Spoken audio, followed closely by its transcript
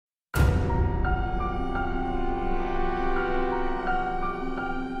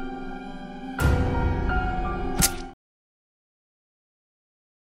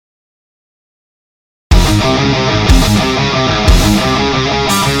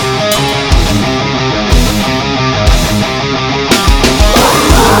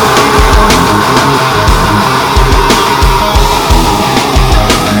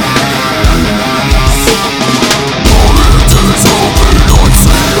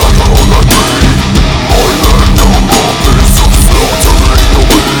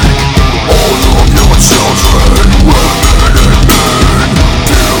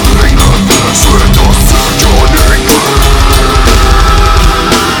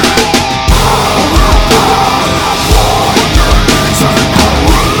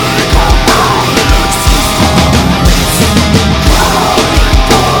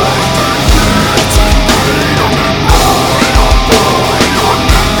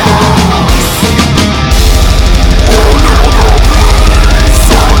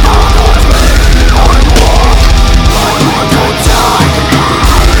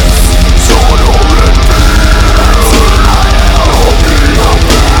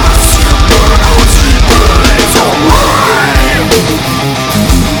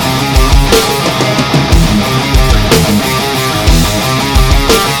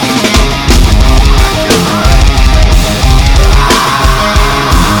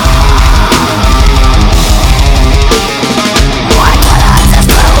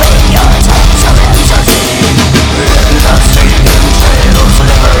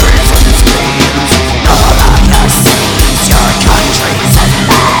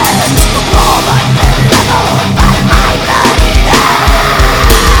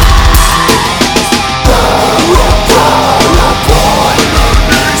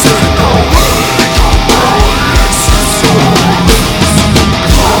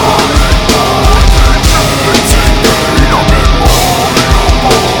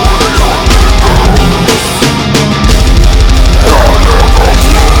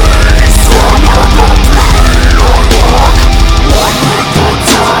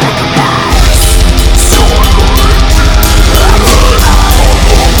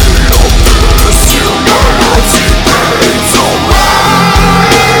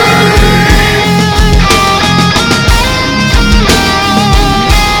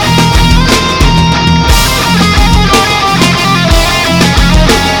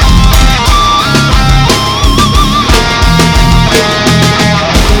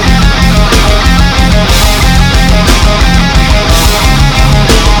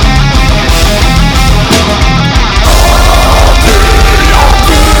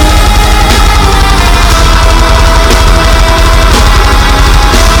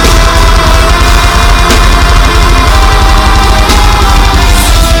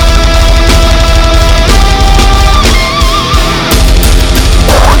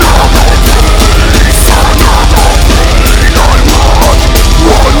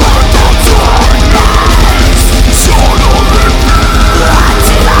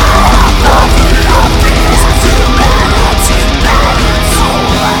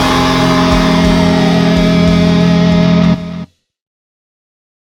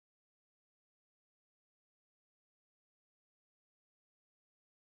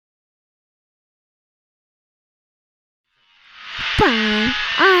Bye.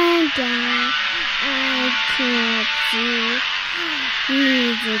 I can't see.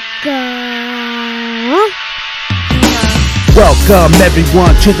 Need to go. Welcome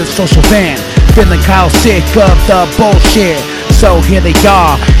everyone to the social van. Feeling Kyle sick of the bullshit. So here they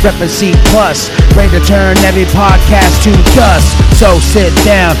are, reppin' C+, ready to turn every podcast to dust. So sit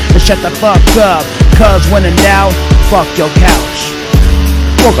down and shut the fuck up, cause when in doubt, fuck your couch.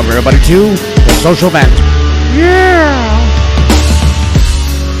 Welcome everybody to the social van. Yeah!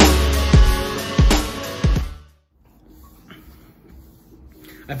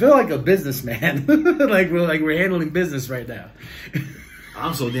 I feel like a businessman. like we're handling business right now.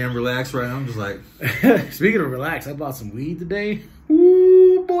 I'm so damn relaxed right now. I'm just like... Speaking of relax, I bought some weed today.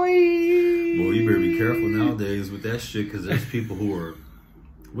 Ooh, boy. Boy, you better be careful nowadays with that shit, because there's people who are...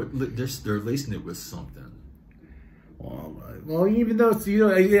 They're lacing it with something. Well, even though it's,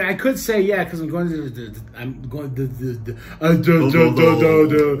 I could say because I'm going to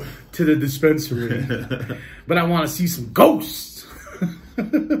the dispensary, but I want to see some ghosts.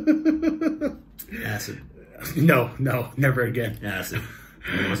 Acid. No, never again. Acid.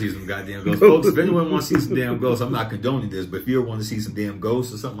 I want to see some goddamn ghosts. Folks, if anyone wants to see some damn ghosts, I'm not condoning this, but if you ever want to see some damn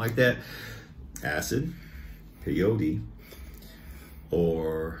ghosts or something like that, acid, peyote,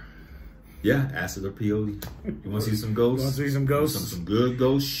 or... yeah, acid or peyote. You want to see some ghosts? Want to see some ghosts? Some good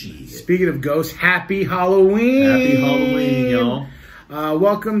ghost shit. Speaking of ghosts, happy Halloween! Happy Halloween, y'all.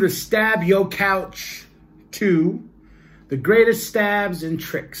 Welcome to Stab Yo Couch 2, the greatest stabs and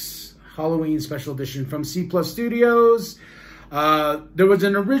tricks. Halloween special edition from C+ Studios. There was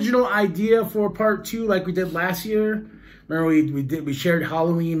an original idea for part 2 like we did last year. Remember we shared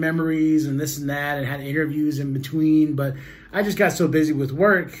Halloween memories and this and that and had interviews in between, but I just got so busy with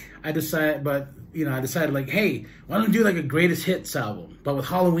work, I decided like, hey, why don't we do like a greatest hits album, but with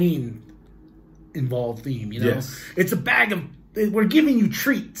Halloween involved theme, Yes. It's a bag of, we're giving you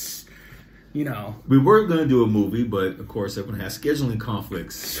treats, We were going to do a movie, but of course everyone has scheduling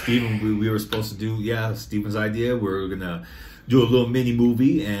conflicts. Steven, we were supposed to do, Steven's idea, we're going to do a little mini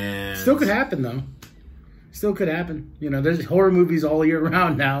movie, and... Still could happen, though. Still could happen. There's horror movies all year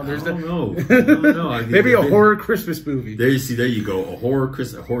round now. There's I don't know. Maybe a horror Christmas movie. There you go. A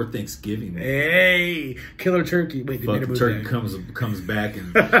horror Thanksgiving. Hey, Killer Turkey. Wait, fucking turkey comes back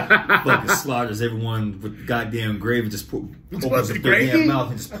and fucking slaughters everyone with the goddamn gravy. Just opens up their damn mouth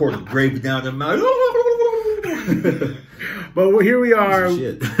and just pour the gravy down their mouth. But here we are.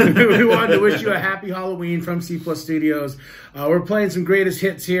 Shit. We wanted to wish you a happy Halloween from C+ Studios. We're playing some greatest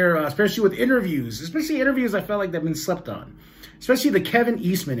hits here, especially with interviews. Especially interviews I felt like they've been slept on. Especially the Kevin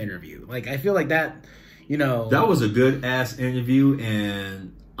Eastman interview. Like, I feel like that, That was a good-ass interview,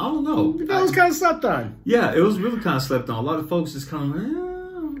 and I don't know. That was kind of slept on. Yeah, it was really kind of slept on. A lot of folks just kind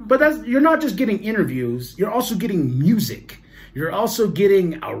of... But you're not just getting interviews. You're also getting music. You're also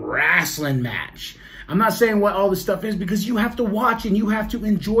getting a wrestling match. I'm not saying what all this stuff is because you have to watch and you have to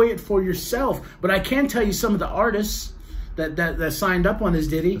enjoy it for yourself. But I can tell you some of the artists that signed up on this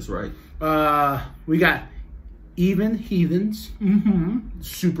ditty. That's right. We got Even Heathens,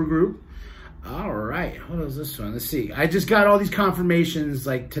 Supergroup. All right, what is this one? Let's see. I just got all these confirmations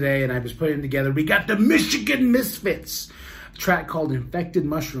like today, and I was putting them together. We got the Michigan Misfits, a track called "Infected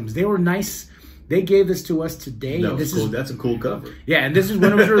Mushrooms." They were nice. They gave this to us today. Cool. That's a cool cover. Yeah, and this is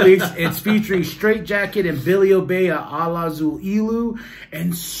when it was released. It's featuring Straight Jacket and Billy Obeya, Alazu Ilu,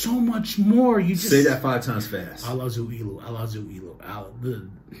 and so much more. You just say that 5 times fast. Alazu Ilu, Alazu Ilu.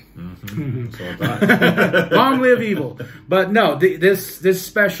 That's all I thought. Long live evil. But no, this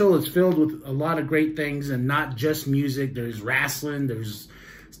special is filled with a lot of great things, and not just music. There's wrestling, there's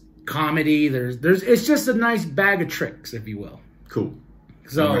comedy, there's it's just a nice bag of tricks, if you will. Cool.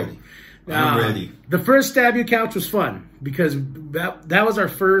 So I'm ready. The first Stab Your Couch was fun because that was our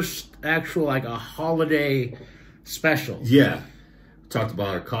first actual a holiday special. Yeah. Talked about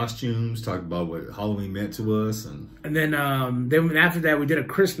our costumes, talked about what Halloween meant to us, and then after that we did a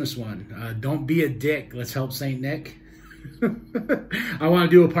Christmas one. Don't be a dick. Let's help Saint Nick. I want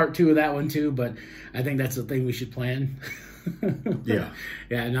to do a part 2 of that one too, but I think that's the thing we should plan. Yeah,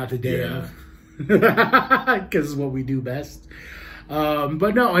 not the day of, because it's what we do best.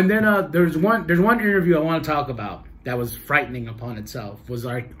 But no, and then there's one interview I want to talk about that was frightening upon itself. Was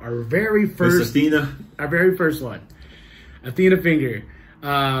our very first Athena, our very first one, Athena Finger.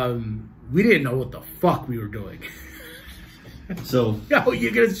 We didn't know what the fuck we were doing. So,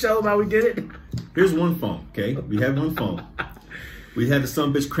 you're gonna show them how we did it? Here's one phone. Okay, we had one phone. We had the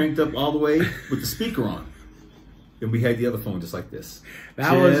son bitch cranked up all the way with the speaker on, and we had the other phone just like this.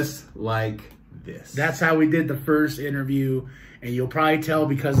 Like this. That's how we did the first interview. And you'll probably tell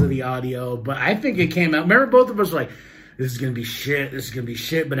because of the audio, but I think it came out. Remember, both of us were like, this is gonna be shit. This is gonna be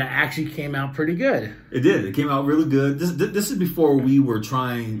shit. But it actually came out pretty good. It did. It came out really good. This is before we were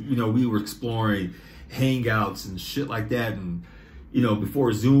trying. We were exploring Hangouts and shit like that, and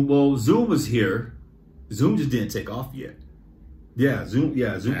before Zoom. Well, Zoom was here. Zoom just didn't take off yet. Yeah, Zoom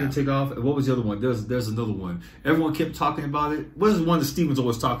didn't take off. And what was the other one? There's another one. Everyone kept talking about it. What is the one that Steven's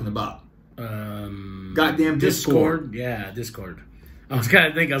always talking about? Goddamn Discord. Yeah, Discord. I was kind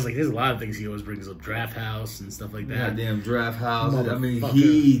of thinking, I was like, there's a lot of things he always brings up. Draft House and stuff like that. Goddamn Draft House. I mean,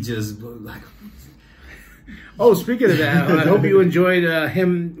 he just like... Oh, speaking of that, I hope you enjoyed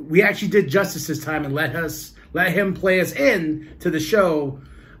him. We actually did justice this time and let him play us in to the show.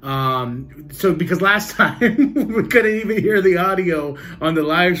 So because last time we couldn't even hear the audio on the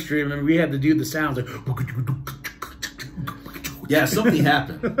live stream and we had to do the sounds like... Yeah, something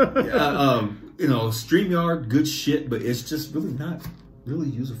happened. StreamYard, good shit, but it's just really not really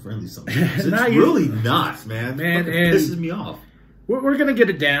user-friendly sometimes. It's really not, man. It pisses me off. We're going to get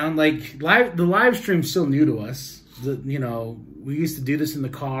it down. Like, the live stream's still new to us. We used to do this in the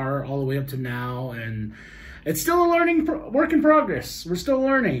car all the way up to now, and it's still a work in progress. We're still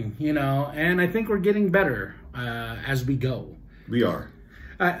learning, and I think we're getting better as we go. We are.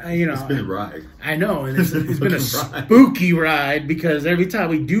 It's been a ride. I know, and it's been a spooky ride because every time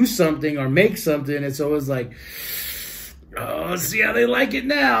we do something or make something, it's always like, oh, let's see how they like it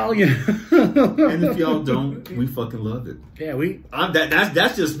now. And if y'all don't, we fucking love it. Yeah,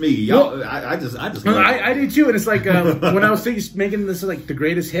 that's just me. Y'all, I just love it. I do too, and it's like when I was making this like the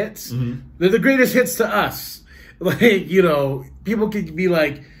greatest hits, they're the greatest hits to us. Like people could be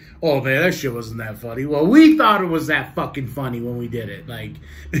like, oh man, that shit wasn't that funny. Well, we thought it was that fucking funny when we did it. Like,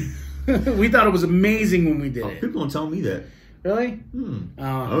 we thought it was amazing when we did it. People don't tell me that. Really?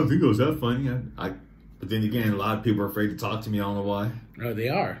 I don't think it was that funny. But then again, a lot of people are afraid to talk to me. I don't know why. Oh, they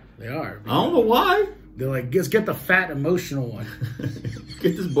are. They are. I don't know why. They're like, just get the fat, emotional one.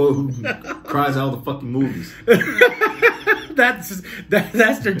 Get this boy who cries out the fucking movies. That's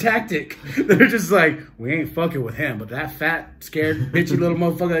their tactic. They're just like, we ain't fucking with him, but that fat, scared, bitchy little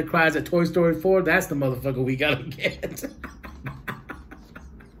motherfucker that cries at Toy Story 4, that's the motherfucker we gotta get.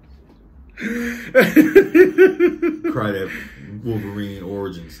 Cried at Wolverine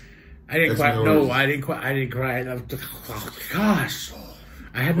Origins. I didn't cry. No, I didn't cry. Oh, gosh,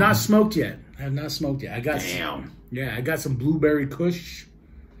 I have not smoked yet. I got I got some blueberry kush.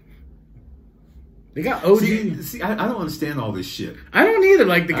 They got OG. See, I don't understand all this shit. I don't either.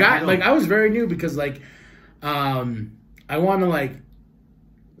 Like the guy, I was very new because I want to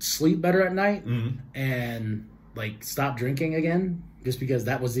sleep better at night and stop drinking again, just because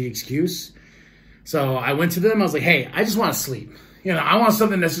that was the excuse. So I went to them. I was like, hey, I just want to sleep. I want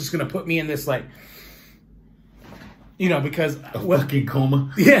something that's just gonna put me in this because fucking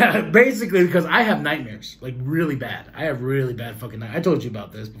coma. Yeah, basically because I have nightmares, really bad. I have really bad fucking nightmares. I told you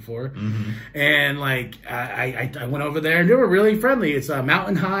about this before, and I went over there and they were really friendly. It's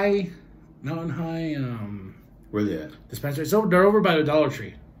Mountain High. Where they at? Dispensary. So they're over by the Dollar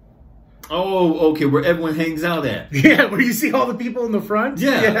Tree. Oh, okay, where everyone hangs out at. Yeah, where you see all the people in the front.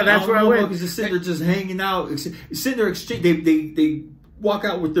 Yeah, that's where I went. Just sitting there, just hanging out, sitting there exchange. They walk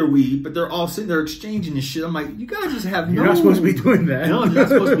out with their weed, but they're all sitting there exchanging and shit. I'm like, you guys just have You're not supposed to be doing that. No, you're not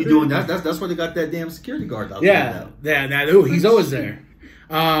supposed to be doing that. That's why they got that damn security guard out there. Yeah. He's always there.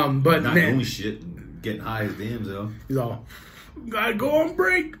 But not doing shit, getting high as damn though. He's all, gotta go on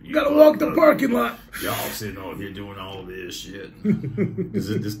break. Gotta walk the parking lot. Y'all sitting over here doing all this shit. this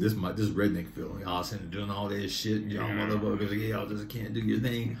redneck feeling. Y'all sitting there doing all this shit. Y'all motherfuckers, y'all just can't do your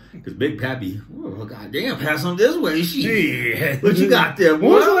thing. Because Big Pappy, oh goddamn, pass on this way. Shit. What you got there, boy?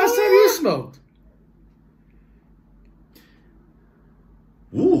 When was the last time you smoked?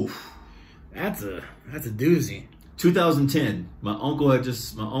 Oof. That's a doozy. 2010. My uncle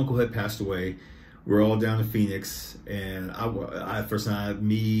had passed away. We're all down in Phoenix, and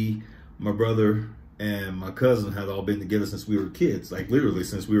me, my brother, and my cousin had all been together since we were kids. Literally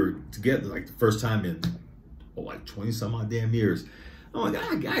since we were together, the first time in 20 some odd damn years. I'm like,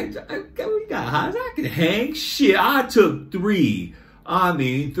 we got high. I can hang. Shit, I took three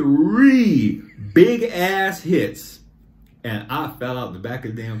big ass hits. And I fell out in the back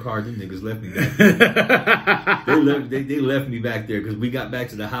of the damn car. Them niggas left me back there. they left me back there because we got back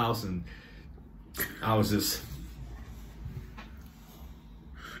to the house and I was just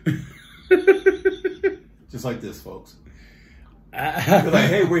like this, folks. They're like,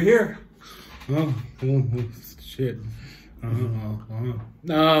 hey, we're here. Oh shit.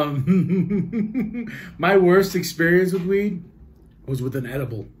 My worst experience with weed was with an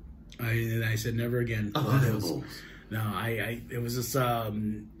edible. I said never again. Oh, edibles. No, it was just,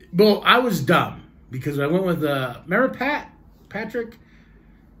 well, I was dumb. because I went with remember Patrick.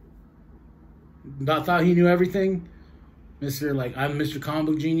 Thought he knew everything. Mr. Like, I'm Mr. Comic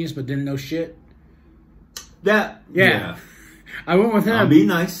Book Genius, but didn't know shit. Yeah. I went with him. I'll be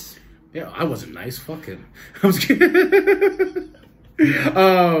nice. Yeah, I wasn't nice. Fuck him. I was kidding.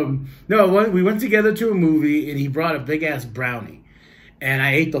 No, we went together to a movie, and he brought a big ass brownie, and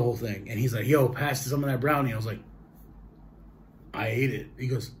I ate the whole thing. And he's like, "Yo, pass some of that brownie." I was like, "I ate it." He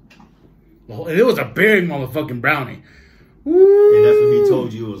goes, "Well," and it was a big motherfucking brownie. Woo! And that's what he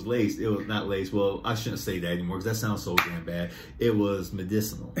told you it was laced. It was not laced. Well, I shouldn't say that anymore because that sounds so damn bad. It was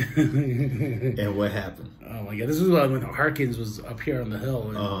medicinal. And what happened? Oh my god, this is when Harkins was up here on the hill.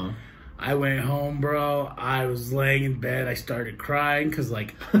 And I went home, bro. I was laying in bed. I started crying because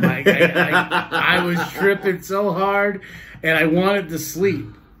like I was tripping so hard, and I wanted to sleep.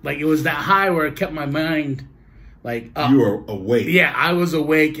 Like it was that high where it kept my mind like up. You were awake. Yeah, I was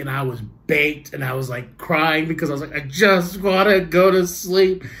awake and I was baked and I was like crying because I was like, I just want to go to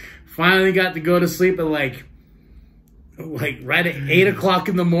sleep. Finally got to go to sleep at like right at 8 o'clock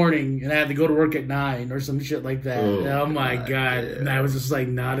in the morning, and I had to go to work at 9 or some shit like that. Oh my god! Yeah. And I was just like,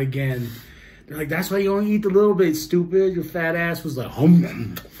 not again. They're like, that's why you only eat a little bit, stupid. Your fat ass was like,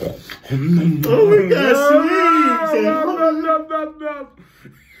 hum. Oh my god,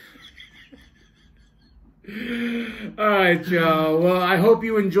 All right, y'all. Well, I hope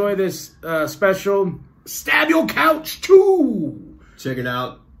you enjoy this special Stab Your Couch 2. Check it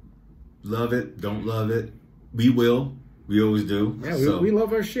out. Love it. Don't love it. We will. We always do. Yeah, we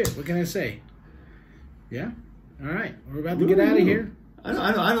love our shit. What can I say? Yeah? All right. We're about to get out of here.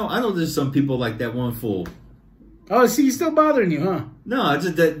 I know there's some people like that one fool. Oh, see, he's still bothering you, huh? No,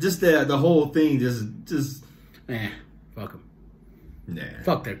 just the whole thing just fuck them. Nah.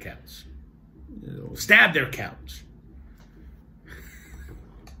 Fuck their couch. Stab their couch.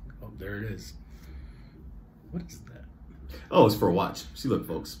 Oh, there it is. What is that? Oh, it's for a watch. See, look,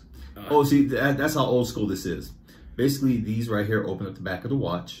 folks. See, that's how old school this is. Basically, these right here open up the back of the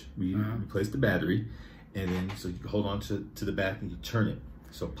watch. We replace the battery, and then so you hold on to the back and you turn it.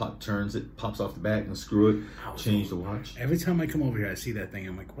 So turns it, pops off the back, and screw it, change the watch. Every time I come over here, I see that thing.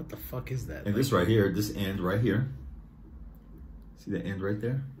 I'm like, what the fuck is that? And this right here, this end right here. See that end right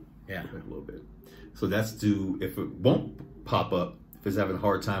there? Yeah. Back a little bit. So that's if it won't pop up, if it's having a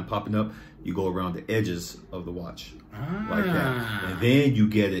hard time popping up, you go around the edges of the watch like that. And then you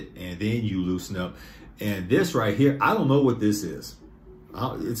get it, and then you loosen up. And this right here, I don't know what this is.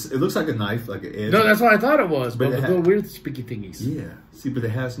 It looks like a knife, like an edge. No, that's what I thought it was. But it the little weird sticky thingies. Yeah. See, but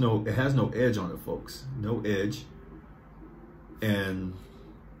it has no edge on it, folks. No edge. And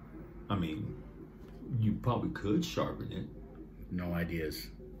I mean, you probably could sharpen it. No ideas.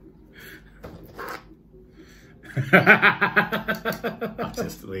 I'll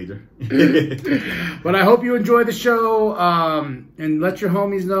test it later. But I hope you enjoy the show, and let your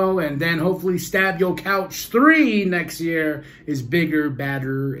homies know, and then hopefully Stab Your Couch 3 next year is bigger,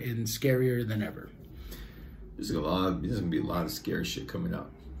 badder, and scarier than ever. There's gonna be a lot of scary shit coming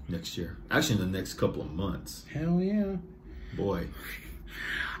out next year. Actually, in the next couple of months. Hell yeah. Boy.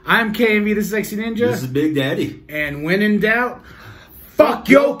 I'm KMV, the Sexy Ninja. This is Big Daddy. And when in doubt, fuck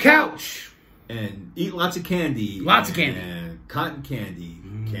your couch. And eat lots of candy. Lots of candy. And cotton candy.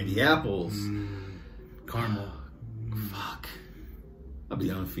 Candy apples. Caramel. Fuck. I'll be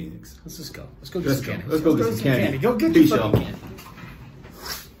down in Phoenix. Let's just go. Let's go get some candy. Let's go get some candy. Go get Peace, some fucking candy.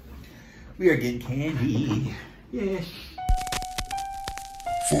 We are getting candy. Yeah.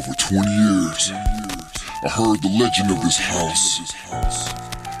 For over 20 years, I heard the legend of this house.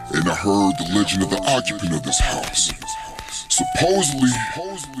 And I heard the legend of the occupant of this house. Supposedly,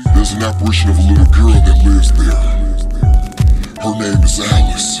 there's an apparition of a little girl that lives there. Her name is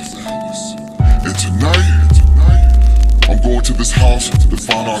Alice. And tonight, I'm going to this house to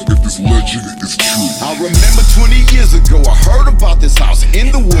find out if this legend is true. I remember 20 years ago, I heard about this house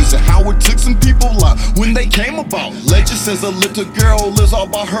in the woods and how it took some people out when they came about. Legend says a little girl lives all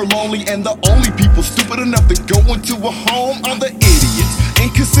by her lonely, and the only people stupid enough to go into a home are the idiots,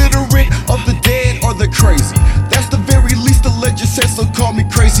 inconsiderate of the dead or the crazy. That's the very least the legend says, so call me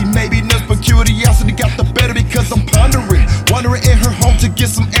crazy. Maybe nurse, but curiosity got the better because I'm pondering, wandering in her home to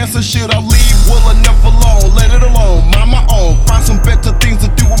get some answers. Should I leave well enough alone? Let it alone, mind my own. Find some better things to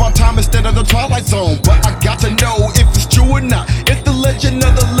do with my time instead of the Twilight Zone. But I got to know if it's true or not. If the legend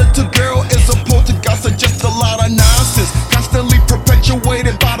of the little girl is a poltergeist or just a lot of nonsense, constantly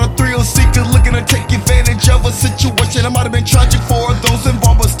perpetuated by the thrill seeker looking to take advantage of a situation that might have been tragic for those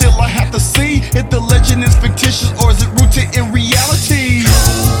involved. But still I have to see if the legend is fictitious or is it rooted in reality.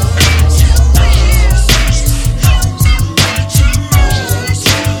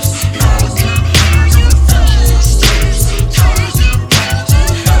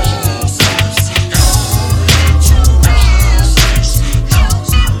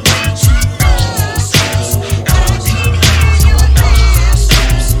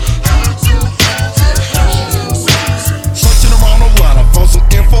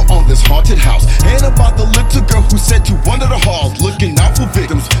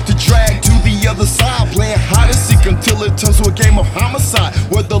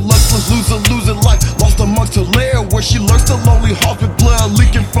 luckless loser, losing life, lost amongst her lair, where she lurks the lonely heart with blood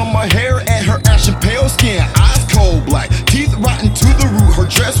leaking from her hair and her ashen pale skin, eyes cold black, teeth rotten to the root, her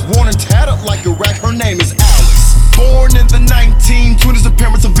dress worn and tattered like a rag. Her name is Alice. Born in the 1920s, the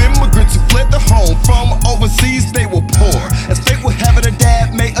parents of immigrants who fled their home from overseas. They were poor, as fate would have it. Her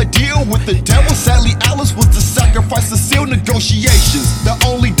dad made a deal with the devil. Sadly, Alice was the sacrifice to seal negotiations. The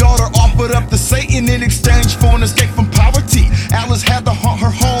only daughter offered up to Satan in exchange for an escape from poverty. Alice had to haunt her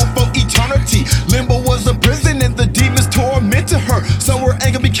home for eternity. Limbo was a prison and the demons tormented her, so her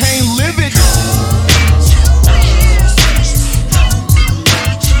anger became livid.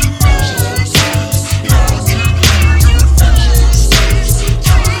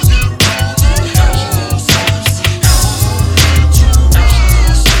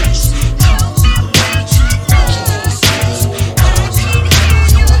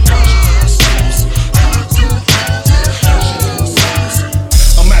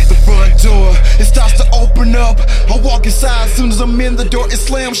 I walk inside, as soon as I'm in the door, it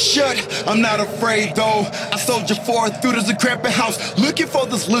slams shut. I'm not afraid though, I soldier forth through this decrepit house, looking for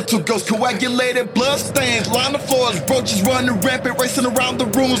this little ghost. Coagulated blood stains line the floors, roaches running rampant, racing around the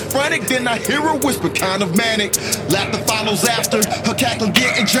rooms frantic. Then I hear a whisper, kind of manic. Laughter follows after, her cackling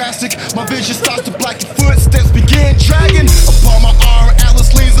getting drastic. My vision starts to blacken, footsteps begin dragging. Upon my arm,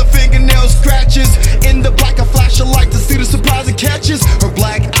 Alice leaves her fingernail scratches. In the black, I flash a light to see the surprise it catches. Her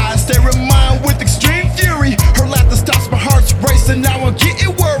black eyes stare at mine with extreme fury. Her laughter stops, my heart's racing, now I'm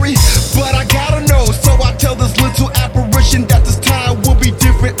getting worried. But I gotta know, so I tell this little apparition that this time will be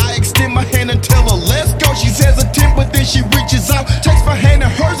different. I extend my hand and tell her, let's go. She's hesitant, but then she reaches out, takes my hand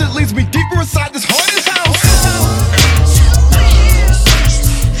and hers, it leads me deeper inside this haunted house.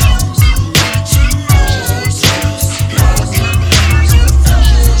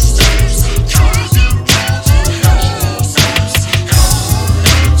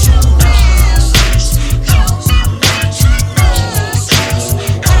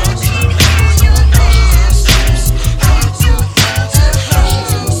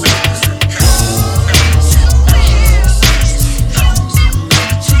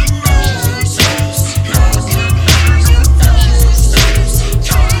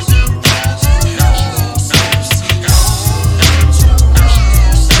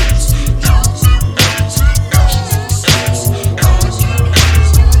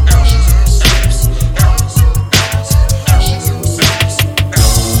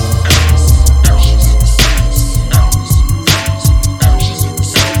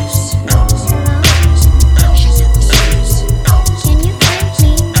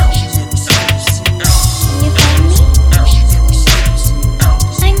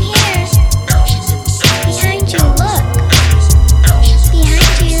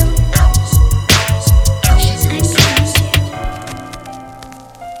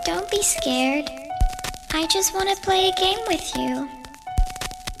 Scared. I just want to play a game with you.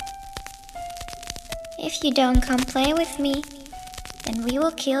 If you don't come play with me, then we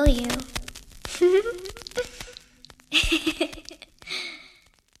will kill you. I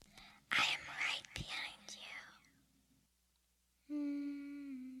am right behind you.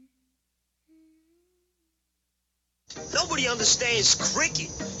 Nobody understands cricket.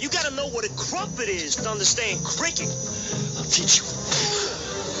 You gotta know what a crumpet is to understand cricket. I'll teach you.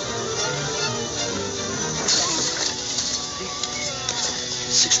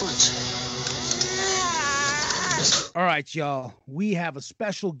 6 months. All right, y'all. We have a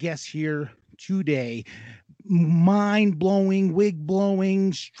special guest here today. Mind-blowing,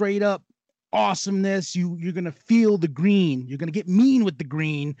 wig-blowing, straight up awesomeness. You're going to feel the green. You're going to get mean with the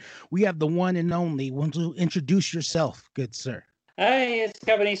green. We have the one and only. Want to introduce yourself, good sir? Hi, it's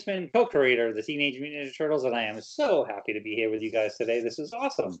Kevin Eastman, co-creator of the Teenage Mutant Ninja Turtles, and I am so happy to be here with you guys today. This is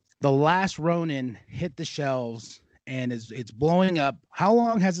awesome. The Last Ronin hit the shelves and it's blowing up. How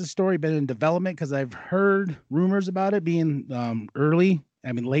long has this story been in development? Because I've heard rumors about it being late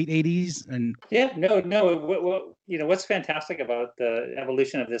 80s. And no. What's fantastic about the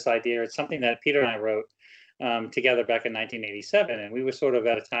evolution of this idea, it's something that Peter and I wrote together back in 1987, and we were sort of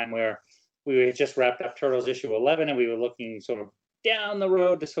at a time where we had just wrapped up Turtles issue 11, and we were looking sort of down the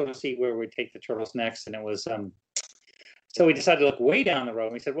road to sort of see where we'd take the Turtles next, and it was so we decided to look way down the road,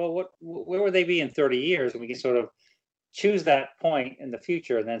 and we said, well, where would they be in 30 years? And we can sort of choose that point in the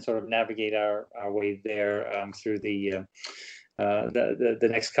future and then sort of navigate our way there through the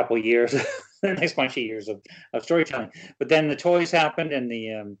next couple of years, the next bunch of years of storytelling. But then the toys happened and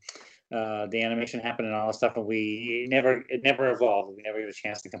the animation happened and all that stuff, and it never evolved. We never got a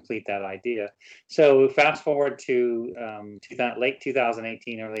chance to complete that idea. So fast forward to late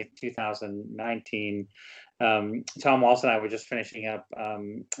 2018, early 2019, Tom Walsh and I were just finishing up.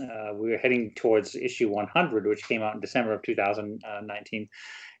 We were heading towards issue 100, which came out in December of 2019.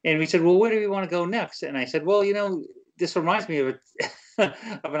 And we said, well, where do we want to go next? And I said, well, this reminds me of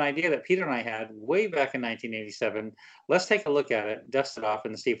of an idea that Peter and I had way back in 1987. Let's take a look at it, dust it off,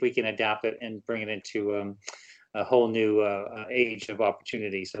 and see if we can adapt it and bring it into a whole new age of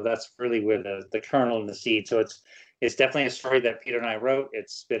opportunity. So that's really where the kernel and the seed. So it's definitely a story that Peter and I wrote.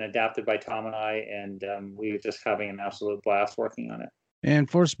 It's been adapted by Tom and I, and we were just having an absolute blast working on it. And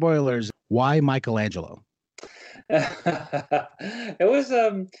for spoilers, why Michelangelo? It was,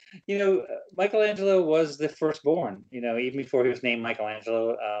 Michelangelo was the firstborn. Even before he was named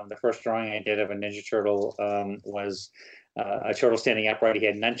Michelangelo, the first drawing I did of a Ninja Turtle was a turtle standing upright. He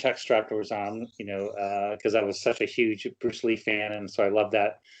had nunchucks strapped to his arm, because I was such a huge Bruce Lee fan, and so I loved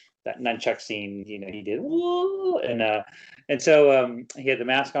that nunchuck scene. He did whoa, and so he had the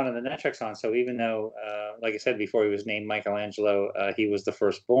mask on and the nunchucks on. So even though, like I said before, he was named Michelangelo, he was the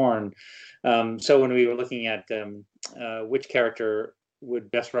firstborn. So when we were looking at which character would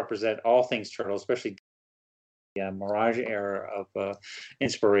best represent all things turtle, especially the Mirage era of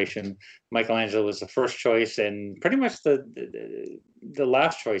inspiration, Michelangelo was the first choice, and pretty much the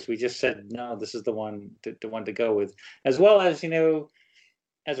last choice. We just said no, this is the one to go with, as well as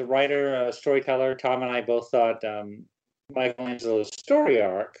as a writer, a storyteller, Tom and I both thought Michelangelo's story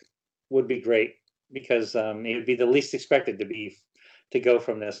arc would be great because he would be the least expected to go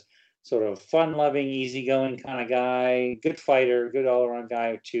from this sort of fun-loving, easygoing kind of guy, good fighter, good all-around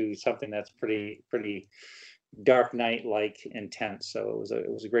guy, to something that's pretty Dark Knight-like intense. So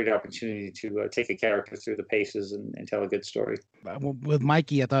it was a great opportunity to take a character through the paces and tell a good story. With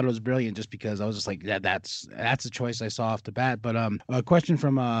Mikey, I thought it was brilliant just because I was just like, yeah, that's a choice I saw off the bat. But a question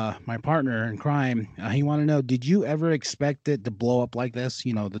from my partner in crime, he wanted to know, did you ever expect it to blow up like this?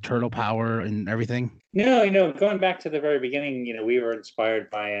 The turtle power and everything. No, going back to the very beginning, we were inspired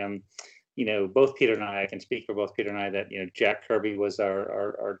by both Peter and I can speak for both Peter and I that Jack Kirby was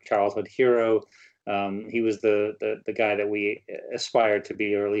our childhood hero. He was the guy that we aspired to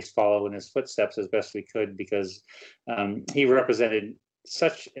be, or at least follow in his footsteps as best we could, because he represented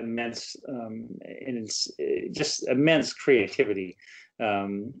such immense just immense creativity,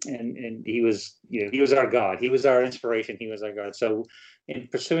 and he was our god. He was our inspiration. He was our god. So in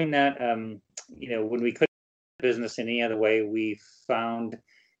pursuing that, when we couldn't do business in any other way, we found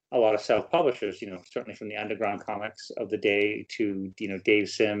a lot of self-publishers, certainly from the underground comics of the day to, Dave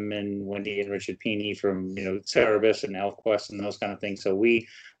Sim and Wendy and Richard Pini from, Cerebus and ElfQuest and those kind of things. So we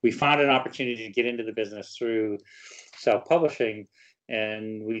found an opportunity to get into the business through self-publishing,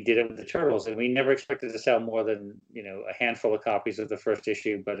 and we did it with the Turtles. And we never expected to sell more than, a handful of copies of the first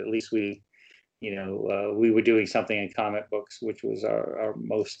issue, but at least we were doing something in comic books, which was our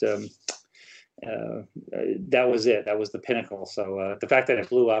most... that was it. That was the pinnacle. So the fact that it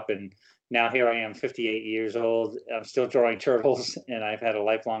blew up, and now here I am, 58 years old. I'm still drawing turtles, and I've had a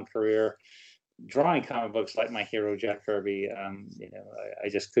lifelong career drawing comic books like my hero Jack Kirby. I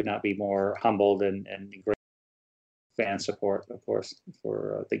just could not be more humbled and great fan support, of course,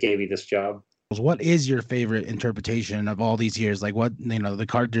 for that gave me this job. What is your favorite interpretation of all these years? Like what,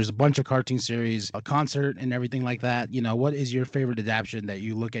 there's a bunch of cartoon series, a concert and everything like that. What is your favorite adaptation that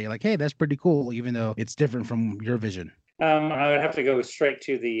you look at, you're like, hey, that's pretty cool, even though it's different from your vision? I would have to go straight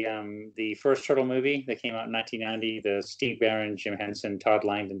to the first Turtle movie that came out in 1990, the Steve Barron, Jim Henson, Todd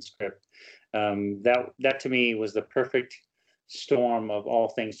Langdon script. That to me was the perfect storm of all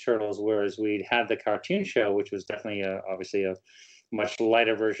things Turtles, whereas we'd had the cartoon show, which was definitely obviously a much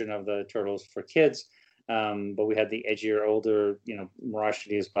lighter version of the Turtles for kids, but we had the edgier, older, Mirage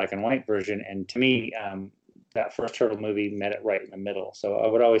Studios black and white version. And to me, that first Turtle movie met it right in the middle. So I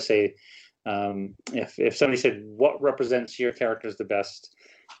would always say, if somebody said, what represents your characters the best,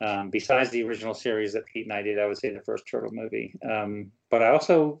 besides the original series that Pete and I did, I would say the first Turtle movie. But I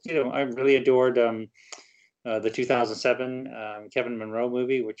also, I really adored the 2007 Kevin Monroe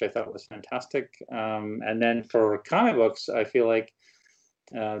movie, which I thought was fantastic. And then for comic books, I feel like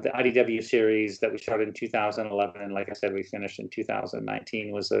the IDW series that we started in 2011, and like I said, we finished in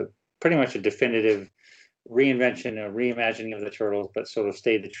 2019, was pretty much a definitive reinvention or reimagining of the Turtles, but sort of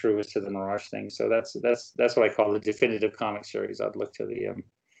stayed the truest to the Mirage thing. So that's what I call the definitive comic series. I'd look to the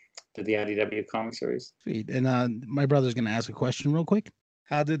IDW comic series. Sweet. And my brother's going to ask a question real quick.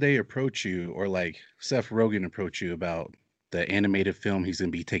 How did they approach you, or like Seth Rogen approach you about the animated film he's going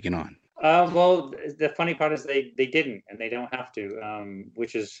to be taking on? Well, the funny part is they didn't, and they don't have to,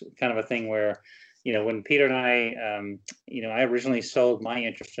 which is kind of a thing where, when Peter and I, I originally sold my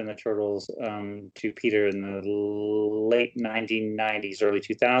interest in the Turtles to Peter in the late 1990s, early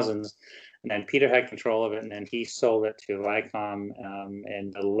 2000s. And then Peter had control of it, and then he sold it to Viacom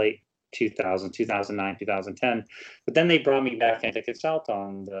in the late 2009, 2010. But then they brought me back in to consult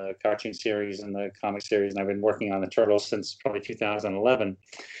on the cartoon series and the comic series, and I've been working on the Turtles since probably 2011.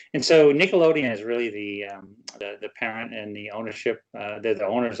 And so Nickelodeon is really the parent and the ownership. They're the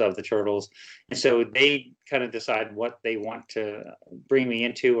owners of the Turtles, and so they kind of decide what they want to bring me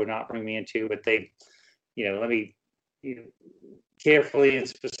into or not bring me into. But they, let me carefully and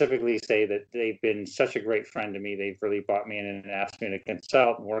specifically say that they've been such a great friend to me. They've really brought me in and asked me to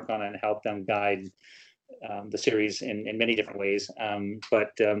consult and work on it and help them guide the series in many different ways.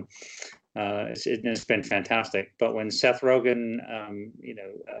 It's been fantastic. But when Seth Rogen,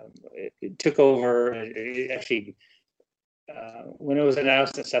 it took over, when it was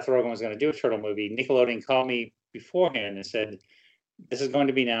announced that Seth Rogen was going to do a Turtle movie, Nickelodeon called me beforehand and said, "This is going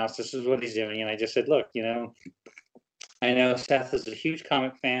to be announced. This is what he's doing." And I just said, "Look, I know Seth is a huge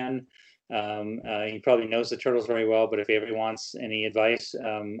comic fan. He probably knows the Turtles very well, but if he ever wants any advice,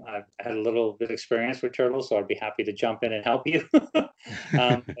 I've had a little bit of experience with Turtles, so I'd be happy to jump in and help you."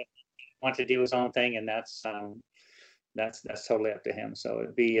 Want to do his own thing, and that's totally up to him. So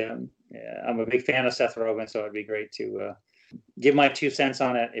it'd be, I'm a big fan of Seth Rogen, so it'd be great to give my 2 cents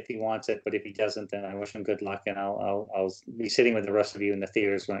on it if he wants it. But if he doesn't, then I wish him good luck, and I'll be sitting with the rest of you in the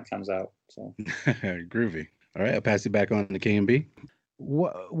theaters when it comes out. So groovy. All right, I'll pass it back on to KMB.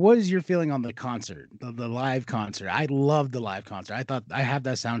 What is your feeling on the concert, the live concert? I loved the live concert. I thought I have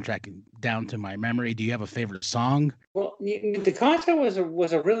that soundtrack down to my memory. Do you have a favorite song? Well, the concert was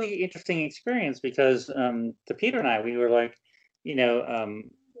a really interesting experience because to Peter and I, we were like,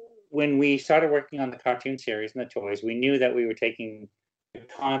 when we started working on the cartoon series and the toys, we knew that we were taking the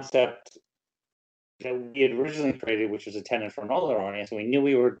concept that we had originally created, which was intended for an older audience, and we knew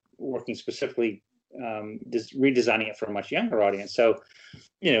we were working specifically redesigning it for a much younger audience. So,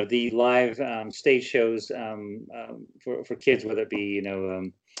 the live stage shows for kids, whether it be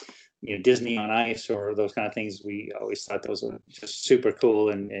Disney on Ice or those kind of things, we always thought those were just super cool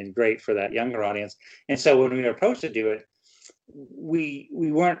and great for that younger audience. And so when we were approached to do it, we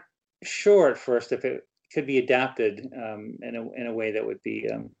weren't sure at first if it could be adapted in a way that would be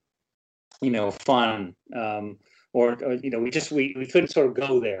fun, or we couldn't sort of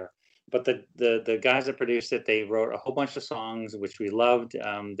go there. But the guys that produced it, they wrote a whole bunch of songs, which we loved.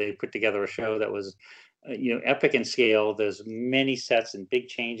 They put together a show that was, epic in scale. There's many sets and big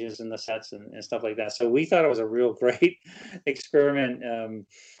changes in the sets and stuff like that. So we thought it was a real great experiment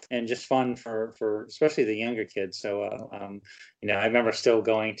and just fun for especially the younger kids. So, I remember still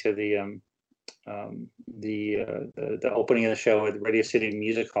going to the opening of the show at Radio City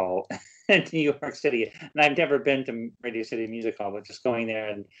Music Hall in New York City. And I've never been to Radio City Music Hall, but just going there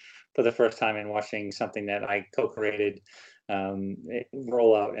and for the first time and watching something that I co-created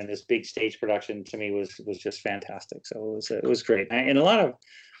roll out in this big stage production to me was just fantastic. So it was great. And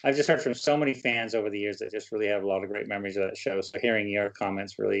I've just heard from so many fans over the years that just really have a lot of great memories of that show. So hearing your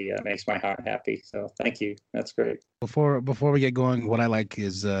comments really makes my heart happy. So thank you. That's great. Before we get going, what I like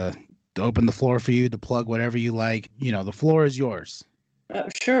is to open the floor for you to plug whatever you like. The floor is yours.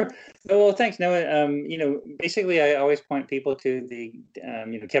 Sure. Well, thanks. No, basically, I always point people to the,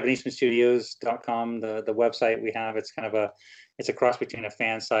 KevinEastmanStudios.com, the website we have. It's kind of it's a cross between a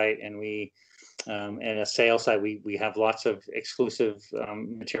fan site and and a sales site. We have lots of exclusive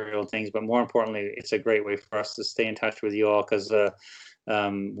material and things, but more importantly, it's a great way for us to stay in touch with you all because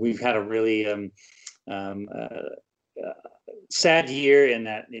we've had a really sad year in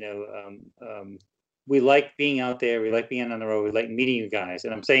that, we like being out there. We like being on the road. We like meeting you guys.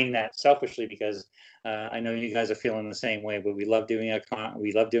 And I'm saying that selfishly because I know you guys are feeling the same way, but we love doing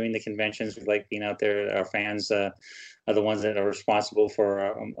we love doing the conventions. We like being out there. Our fans are the ones that are responsible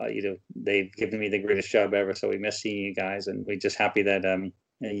for, they've given me the greatest job ever. So we miss seeing you guys, and we're just happy that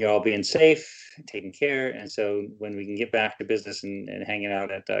you're all being safe, taking care. And so when we can get back to business and hanging out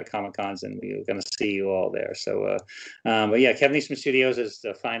at Comic Cons, and we're going to see you all there. So, but yeah, Kevin Eastman Studios is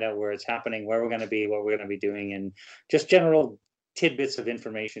to find out where it's happening, where we're going to be, what we're going to be doing, and just general tidbits of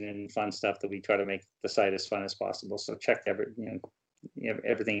information and fun stuff that we try to make the site as fun as possible. So check everything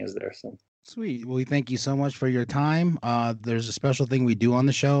is there. So sweet. Well, we thank you so much for your time. There's a special thing we do on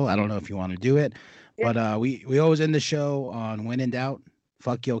the show. I don't know if you want to do it, but we always end the show on when in doubt.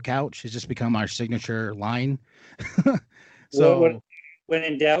 Fuck your couch has just become our signature line. So when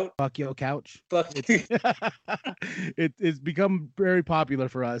in doubt, fuck your couch. Fuck. It's become very popular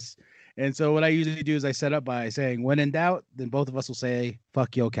for us. And so what I usually do is I set up by saying when in doubt, then both of us will say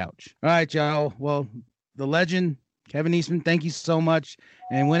fuck your couch. All right, y'all. Well, the legend, Kevin Eastman, thank you so much.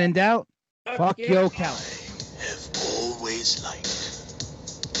 And when in doubt, fuck your couch. Have always liked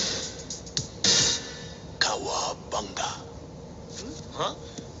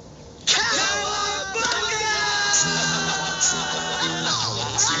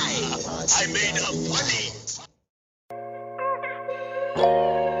I made her funny.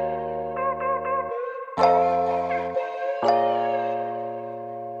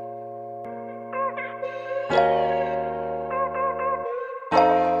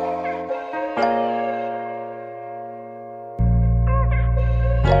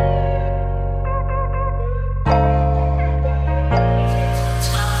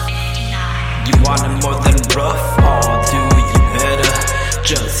 You want it more than rough? Oh, do you better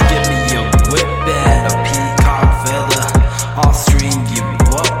just give me a whip and a peacock feather. I'll string you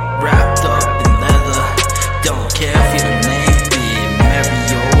up, wrapped up in leather. Don't care if your name be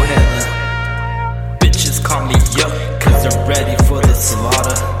Mario Heather. Bitches call me up, cause they're ready for the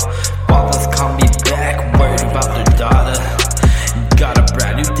slaughter. Fathers call me back, worried about their daughter. Got a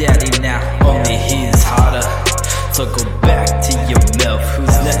brand new daddy now, only he's hotter. So go back to your milf,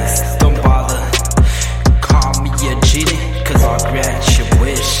 who's next? Don't bother. Call me a genie, cause I'll grant your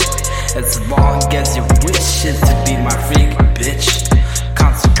wish. As long as your wish is to be my freak, bitch.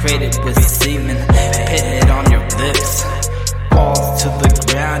 Consecrated with semen, painted on your lips. Falls to the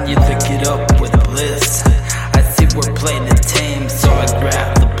ground, you lick it up with bliss. I see we're playing it tame, so I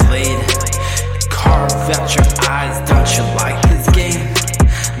grab the blade. Carve out your eyes, don't you like this game?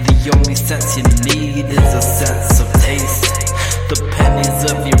 The only sense you need is a sense of taste. The pennies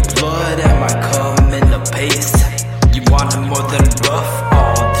of your blood and my cum in the paste. You want it more than rough?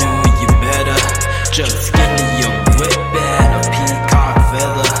 Oh, do you better just give me a whip and a peacock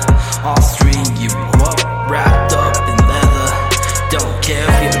feather. I'll string you up, wrapped up in leather. Don't care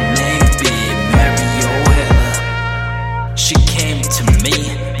if your name be Mario Heather. She came to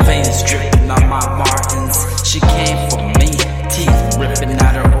me, veins dripping on my Martins. She came for me, teeth ripping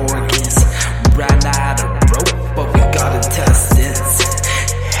out her organs. Ran out of rope, but we got intestines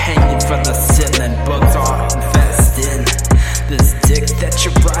hanging from the ceiling, bugs are infesting. This dick that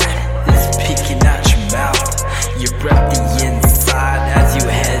you ride is peeking out your mouth. You're the inside as you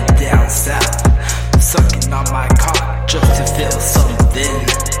head down south. Sucking on my cock just to feel something,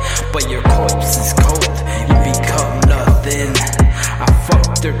 but your corpse is cold, you become nothing. I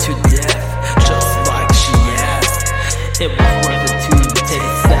fucked her to death, just like she asked. It was worth it to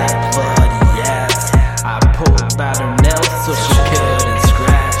taste that bloody ass. I pulled out her nails so she couldn't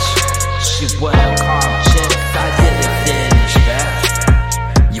scratch. She was a calm chick, I didn't finish fast.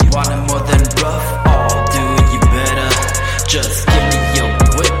 You want it more than rough? Oh, do you better just give me a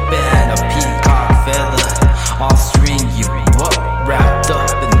whip and a peacock feather. I'll string you up, wrapped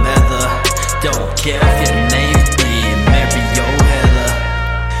up in leather. Don't care if your name be Mario Heather.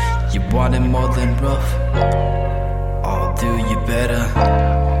 You want it more than rough? Oh, do you better?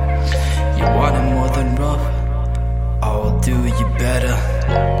 You want it more than rough? Oh, do you better?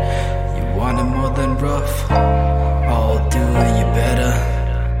 You want it more than rough? Oh, do you better?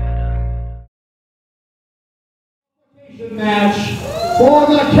 Match for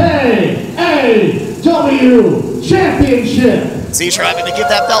the KAW Championship. He's trying to give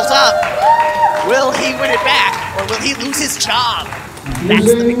that belt up. Will he win it back, or will he lose his job? That's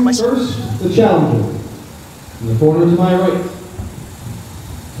the big question. First, the challenger. In the corner to my right.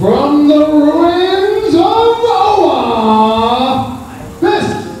 From the ruins of Oa, this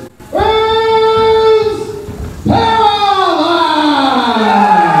is Paralyze!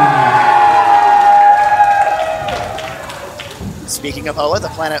 Speaking of Oa, the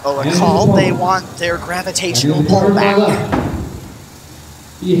planet Oa called, they want their gravitational pull back.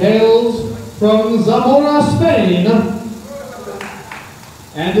 He hails from Zamora, Spain,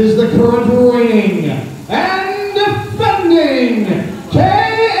 and is the current reigning and defending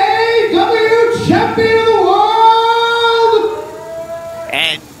KAW Champion of the World!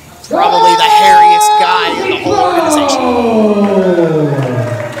 And probably the hairiest guy in the whole organization.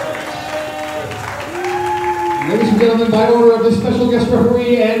 Ladies and gentlemen, by order of the special guest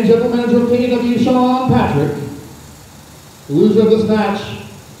referee and general manager of KAW, Sean Patrick, the loser of this match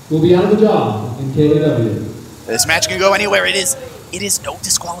will be out of the job in KAW. This match can go anywhere. It is no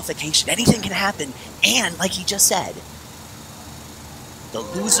disqualification. Anything can happen. And like he just said, the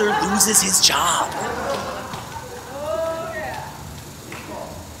loser loses his job.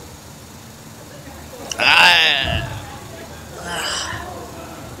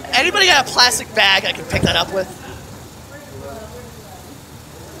 Anybody got a plastic bag I can pick that up with?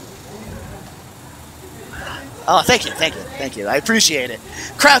 Oh, thank you. I appreciate it.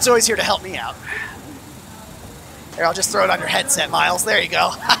 Crowd's always here to help me out. Here, I'll just throw it on your headset, Miles. There you go.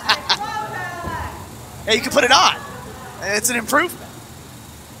 Hey, you can put it on. It's an improvement.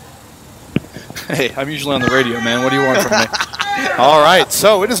 Hey, I'm usually on the radio, man. What do you want from me? All right,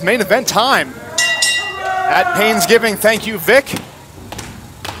 so it is main event time. At Painsgiving, thank you, Vic.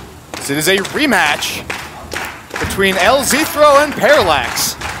 It is a rematch between El Zithro and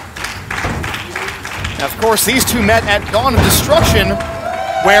Parallax. Now, of course, these two met at Dawn of Destruction,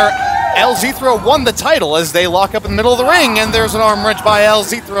 where El Zithro won the title as they lock up in the middle of the ring, and there's an arm wrench by El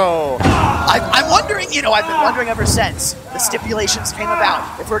Zithro. I'm wondering, I've been wondering ever since the stipulations came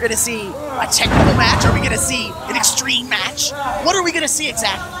about, if we're going to see a technical match, are we going to see an extreme match? What are we going to see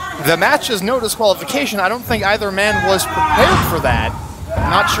exactly? The match is no disqualification. I don't think either man was prepared for that. I'm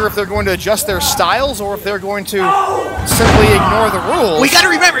not sure if they're going to adjust their styles or if they're going to simply ignore the rules. We got to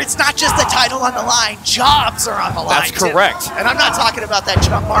remember, it's not just the title on the line. Jobs are on the line, That's correct. Too. And I'm not talking about that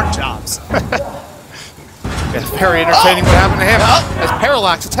Mark Jobs. It's very entertaining what happened to him as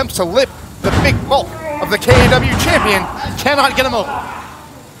Parallax attempts to lift the big bulk of the KAW champion. Cannot get him over.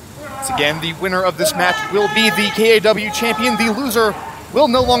 Once again, the winner of this match will be the KAW champion. The loser will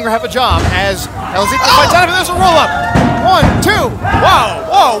no longer have a job as El Zithro fights out of it. There's a roll-up. 1, 2.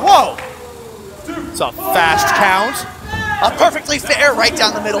 Whoa. It's a fast count. A perfectly fair right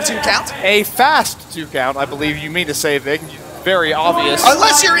down the middle 2 count. A fast 2 count, I believe you mean to say, Vic. Very obvious.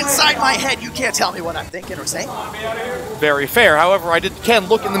 Unless you're inside my head, you can't tell me what I'm thinking or saying. Very fair. However, I can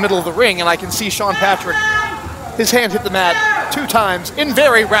look in the middle of the ring, and I can see Sean Patrick, his hand hit the mat 2 times in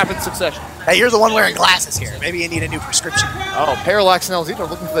very rapid succession. Hey, you're the one wearing glasses here. Maybe you need a new prescription. Oh, Parallax and El Zithro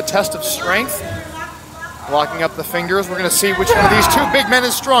looking for the test of strength. Locking up the fingers. We're going to see which one of these 2 big men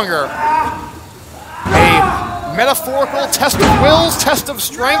is stronger. A metaphorical test of wills, test of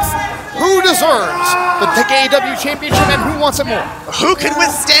strength. Who deserves the KAW championship and who wants it more? Who can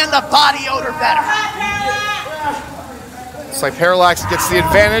withstand the body odor better? It's like Parallax gets the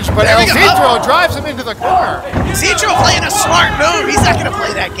advantage, but El Zithro drives him into the corner. Zithro playing a smart move. He's not going to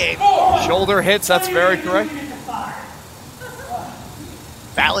play that game. Shoulder hits, that's very correct.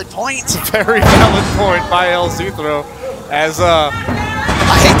 Valid point. Very valid point by El Zithro. As I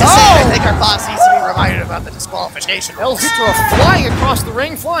hate to say it, I think our boss needs to be reminded about the disqualification El rules. Zithro flying across the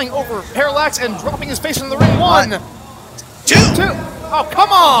ring, flying over Parallax and dropping his face into the ring. 1, 2. Oh,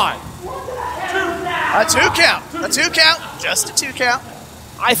 come on! A 2 count. A 2 count. Just a 2 count.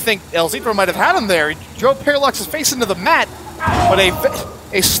 I think El Zithro might have had him there. He drove Parallax's face into the mat, but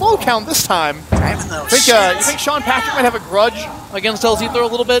a slow count this time. You think Sean Patrick might have a grudge against El Zithro a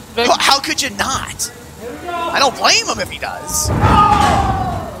little bit, Vic? Well, how could you not? I don't blame him if he does.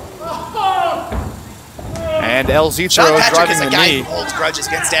 And El Zithro Sean Patrick driving is a the guy knee. who holds grudges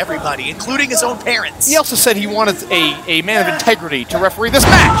against everybody, including his own parents. He also said he wanted a man of integrity to referee this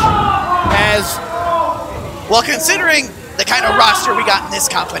match. Well, considering the kind of roster we got in this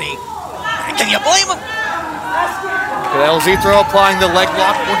company, can you blame him? El Zithro applying the leg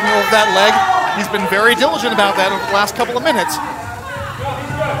lock, working over that leg. He's been very diligent about that over the last couple of minutes.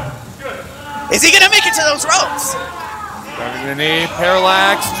 Is he going to make it to those ropes? Driving the knee,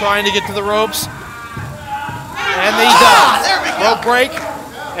 Parallax trying to get to the ropes. And he does. There we go. Rope break.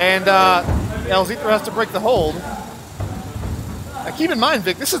 And El Zithro has to break the hold. Now keep in mind,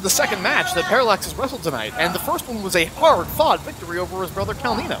 Vic, this is the second match that Parallax has wrestled tonight. And the first one was a hard-fought victory over his brother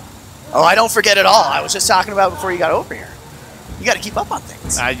Calnino. Oh, I don't forget at all. I was just talking about it before you got over here. You got to keep up on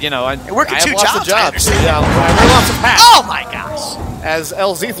things. You're working 2 lots of jobs. Yeah, I wear lots of hats. Oh my gosh! As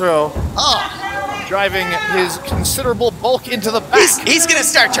El Zithro driving his considerable bulk into the back. He's going to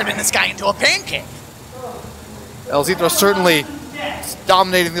start turning this guy into a pancake. El Zithro certainly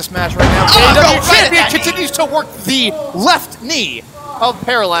dominating this match right now. KAW champion continues to work the left knee of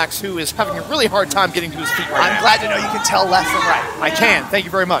Parallax, who is having a really hard time getting to his feet right now. I'm glad to know you can tell left from right. I can. Thank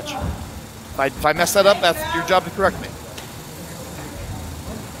you very much. If I mess that up, that's your job to correct me.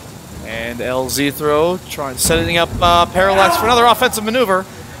 And El Zithro setting up Parallax for another offensive maneuver.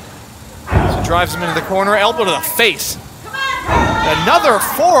 So drives him into the corner, elbow to the face. Another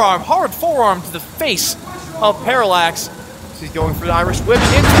forearm, hard forearm to the face of Parallax. So he's going for the Irish whip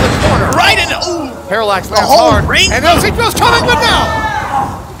into the corner. Right into, ooh! Parallax The lands whole hard. ring. And El Zitro's coming, but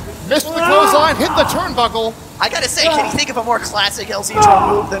no! Missed the clothesline, hit the turnbuckle. I gotta say, can you think of a more classic El Zithro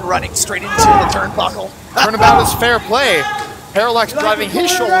move than running straight into the turnbuckle? Turnabout is fair play. Parallax driving his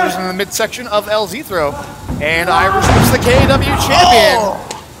shoulders in the midsection of El Zithro. And Irish whips the KAW champion. Oh.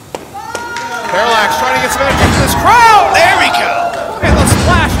 Parallax trying to get some energy to this crowd. There we go. And the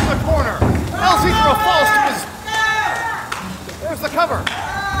splash in the corner. El Zithro falls to his... There's the cover.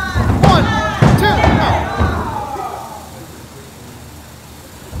 1, 2, no.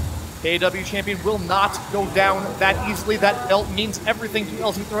 KAW champion will not go down that easily. That belt means everything to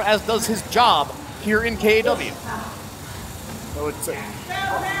El Zithro, as does his job here in KAW. So it's a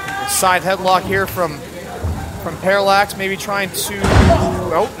side headlock here from Parallax, maybe trying to...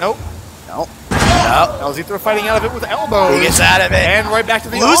 Nope. El Zithro fighting out of it with elbows. He gets out of it. And right back to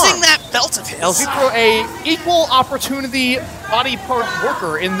the Losing arm. that belt of his. El Zithro, a equal opportunity body part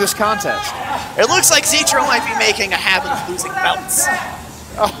worker in this contest. It looks like Zithro might be making a habit of losing belts.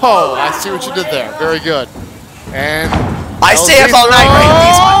 Oh, I see what you did there. Very good. And I stay up all night writing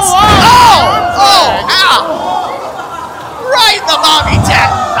these ones. Ow! Right in the mommy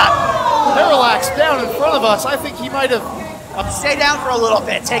tap. Parallax down in front of us. I think he might have... Stay down for a little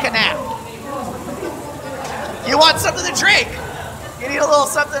bit. Take a nap. You want something to drink? You need a little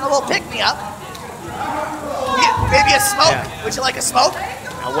something, a little pick-me-up. Maybe a smoke. Yeah. Would you like a smoke?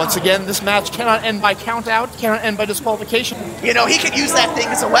 Now, once again, this match cannot end by count-out, cannot end by disqualification. You know, he could use that thing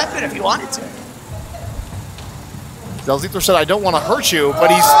as a weapon if he wanted to. El Zithro said, I don't want to hurt you, but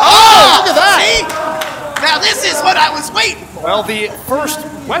he's... Oh, look at that! See? Now this is what I was waiting for. Well, the first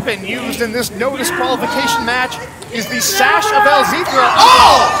weapon used in this no disqualification match is the sash of El Zithro.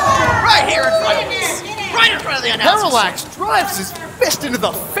 Oh! Right here in front of us. Right in front of the announcer. Parallax drives his fist into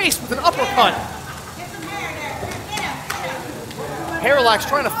the face with an uppercut. Parallax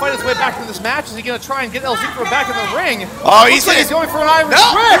trying to fight his way back into this match. Is he going to try and get El Zithro back in the ring? Oh, he's going for an Irish whip.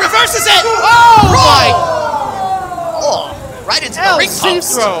 He reverses it. Oh, right into the ring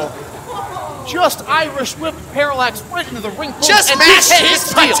post. Just Irish whip Parallax right into the ring post. Just mash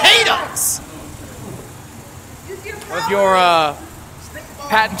his potatoes. One of your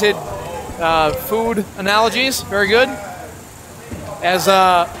patented food analogies. Very good. As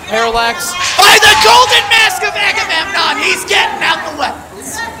Parallax... By the golden mask of Agamemnon, he's getting out the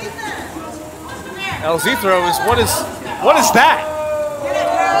weapons. El Zithro is... What is that?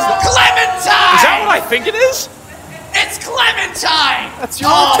 Clementine! Is that what I think it is? It's Clementine! That's your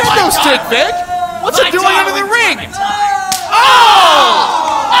Nintendo stick, Vic! What's it doing under the ring? Oh,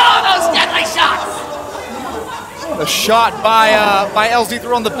 those deadly shots! A shot by El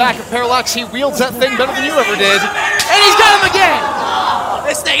Zithro on the back of Parallax. He wields that thing better than you ever did. And he's got him again!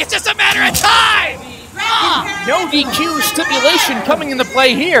 This thing, it's just a matter of time! No DQ stipulation coming into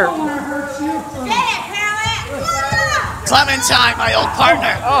play here. Clementine, my old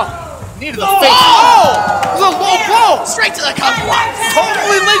partner. Knee to the face. Oh! This is a low blow! Straight to the kumquats.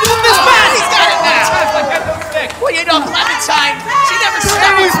 Totally legal in this match! He's got it now! Well, you know, Clementine, she never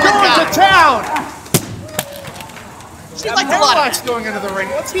stopped. He's going to town! She liked a lot of it. Going into the ring.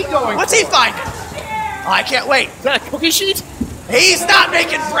 What's he going What's he finding? Oh, I can't wait. Is that a cookie sheet? He's not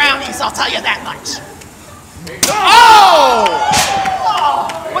making brownies, I'll tell you that much. Oh!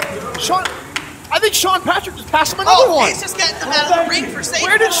 What? Sean... I think Sean Patrick just passed him another one. He's just getting them out of the ring for safety.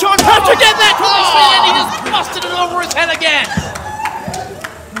 Where did Sean Patrick get that cookie sheet? And he just busted it over his head again.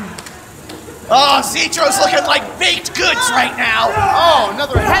 Oh, Zitro's looking like baked goods right now. Oh,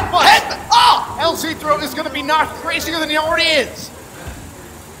 another headbutt. Oh! El Zithro is going to be knocked crazier than he already is.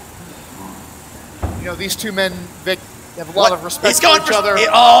 You know, these two men, Vic, have a lot of respect for each other. It's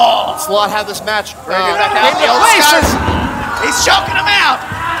a lot how this match He's choking him out.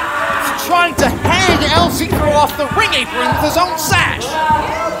 Trying to hang El Zithro off the ring apron with his own sash.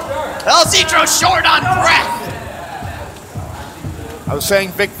 El Zithro short on breath. I was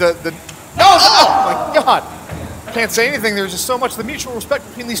saying, Vic, oh my God. I can't say anything. There's just so much the mutual respect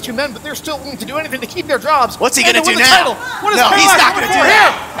between these two men, but they're still willing to do anything to keep their jobs. What's he going to do now? Title. What is no, he's not going to do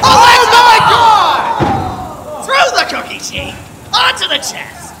that. Oh my God! Through the cookie sheet, onto the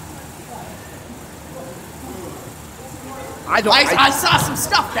chest. I saw some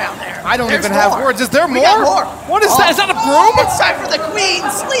stuff down there. I don't even have words. Is there more? We got more. What is that? Is that a broom? It's time for the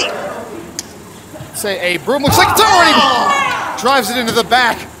Queen's sleep. Say a broom. Looks like it's already drives it into the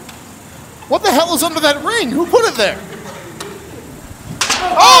back. What the hell is under that ring? Who put it there?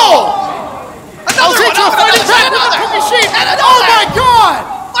 Oh! Another one! Fighting back with the cookie sheet. Oh my God!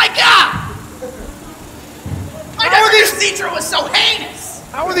 My God! I never knew Zithro was so heinous.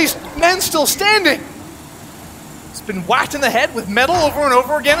 How are these men still standing? Been whacked in the head with metal over and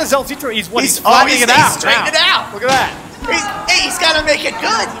over again as El Zithro. He's flattening it out. Straighten it out. Look at that. He's got to make it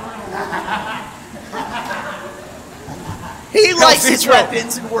good. He likes his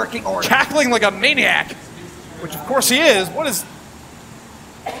weapons in working order. Cackling like a maniac, which of course he is. What is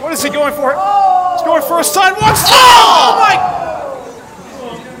he going for? He's going for a sidewalk. Oh my!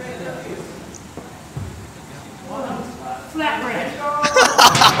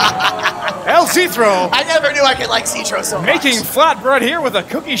 El Zithro. I never knew I could like Zithro so much. Making flatbread here with a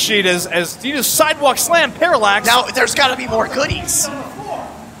cookie sheet as he just sidewalk slam Parallax. Now there's got to be more goodies.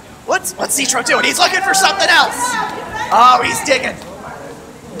 What's Zithro doing? He's looking for something else. Oh, he's digging.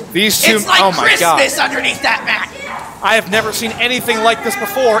 These two. It's like oh my Christmas God. Underneath that mat. I have never seen anything like this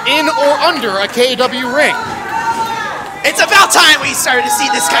before in or under a KW ring. It's about time we started to see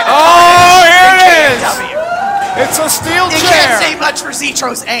this kind of. Oh, here it is! KW. It's a steel You chair. can't say much for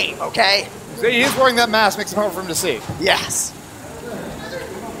Zitro's aim, okay? He is wearing that mask, makes it hard for him to see. Yes.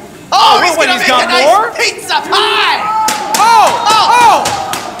 Oh, he's wait, gonna he's make got a nice more? pizza pie! Oh!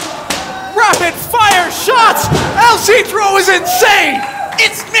 Rapid fire shots! El Zitro is insane!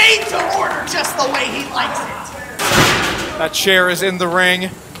 It's made to order just the way he likes it. That chair is in the ring.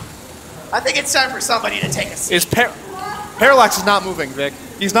 I think it's time for somebody to take a seat. Parallax is not moving, Vic.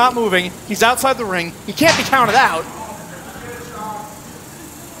 He's not moving. He's outside the ring. He can't be counted out.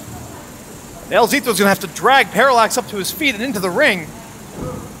 El Zitro's gonna have to drag Parallax up to his feet and into the ring.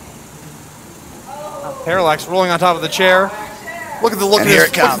 Parallax rolling on top of the chair. Look at the look. And at here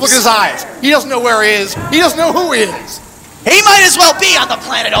his, it comes. Look at his eyes. He doesn't know where he is. He doesn't know who he is. He might as well be on the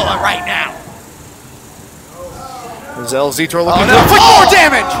planet Ola right now. Is El Zitro looking no. to inflict more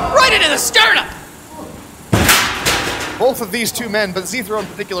damage? Right into the sternum. Both of these two men, but Zitro in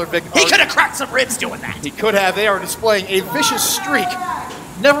particular, Vic. He could have cracked some ribs doing that. He could have. They are displaying a vicious streak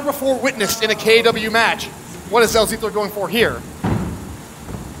never before witnessed in a KW match. What is El Zitro going for here?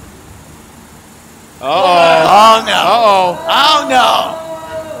 Oh no. Uh-oh. Oh no.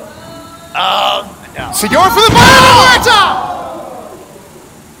 Oh no. So going for the Muerta!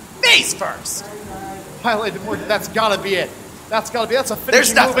 Face first. Highlighted more. That's gotta be it. That's a There's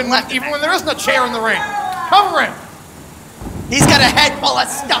finishing nothing move, left. even when there isn't a chair in the ring. Cover him. He's got a head full of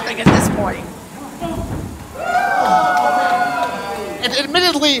stuffing at this point. And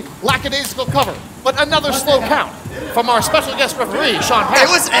admittedly, lackadaisical cover, but another slow count from our special guest referee, Sean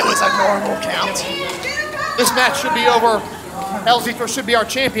Patrick. It was a normal count. This match should be over. El Zitro should be our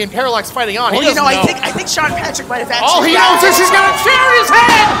champion. Parallax fighting on. Well, He doesn't know. I think Sean Patrick might have actually. All he knows is he's got a chair in his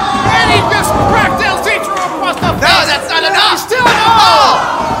head, and he just cracked El Zitro across the face. No, that's not enough. He's still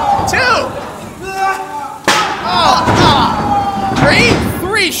no. Two.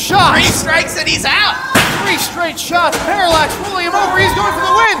 Three shots. 3 strikes and he's out. 3 straight shots. Parallax rolling him over. He's going for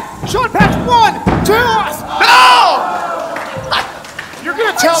the win. Sean Patrick 1, 2. No! You're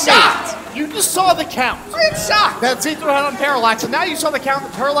gonna tell shocked. me you just saw the count I'm shocked. that Zitro had on Parallax, and now you saw the count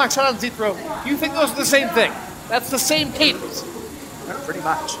that Parallax had on Zitro. You think those are the same thing? That's the same cadence. Pretty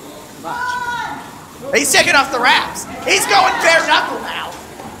much. He's taking off the wraps. He's going bare knuckle now.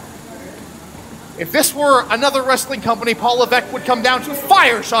 If this were another wrestling company, Paul Levesque would come down to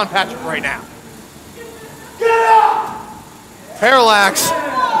fire Sean Patrick right now. Parallax,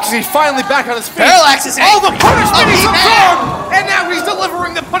 because he's finally back on his feet. Parallax is all the angry. punishment he's He's absorbed, and now he's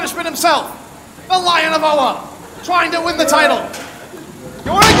delivering the punishment himself. The Lion of Oa, trying to win the title.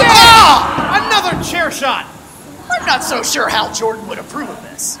 Going again! Another chair shot. I'm not so sure Hal Jordan would approve of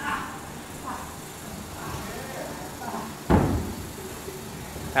this.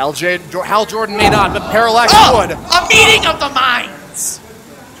 Hal Jordan may not, but Parallax would. A meeting of the minds.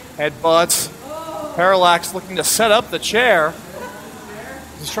 Headbutts. Parallax looking to set up the chair.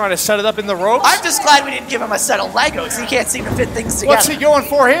 He's trying to set it up in the ropes. I'm just glad we didn't give him a set of Legos. He can't seem to fit things together. What's he going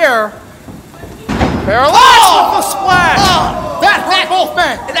for here? Parallax with the splash! That hurt both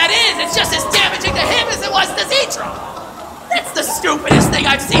men! That is, it's just as damaging to him as it was to Zitro. That's the stupidest thing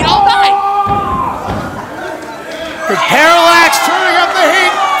I've seen all night. Parallax turning up the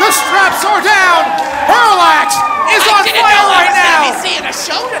heat. The straps are down. Parallax is on fire right now. He's seeing a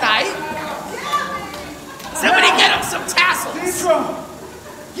show tonight. Somebody get him some tassels. Zitro,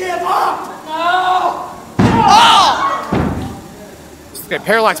 give up! No! Oh! Okay,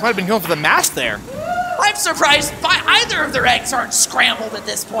 Parallax might have been going for the mask there. I'm surprised by either of their eggs aren't scrambled at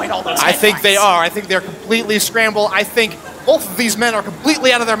this point. All those. I think they are. I think they're completely scrambled. I think both of these men are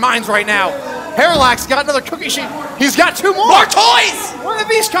completely out of their minds right now. Parallax got another cookie sheet. He's got 2 more. More toys! Where did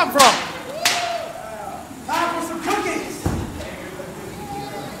these come from? Time for some cookies!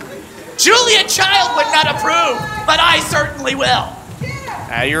 Julia Child would not approve, but I certainly will.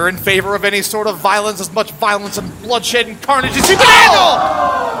 You're in favor of any sort of violence, as much violence and bloodshed and carnage as you can handle!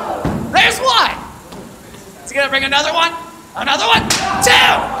 There's one! Is he gonna bring another one? Another one? 2!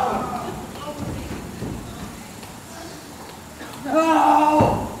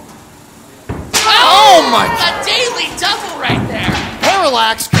 No! Oh my! A daily double right there.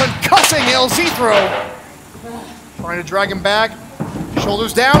 Parallax concussing El Zitro. Trying to drag him back.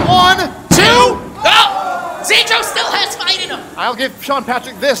 Shoulders down. 1, 2. Oh! Zitro still has fight in him. I'll give Sean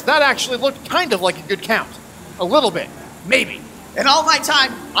Patrick this. That actually looked kind of like a good count. A little bit. Maybe. In all my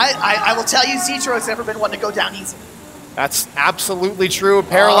time, I will tell you, Zitro has never been one to go down easy. That's absolutely true.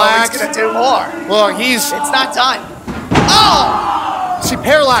 Parallax. Oh, he's gonna do more. Well, he's... It's not done. Oh! See,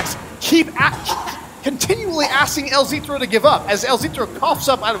 Parallax, continually asking El Zitro to give up. As El Zitro coughs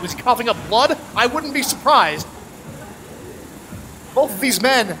up, was he coughing up blood? I wouldn't be surprised. Both of these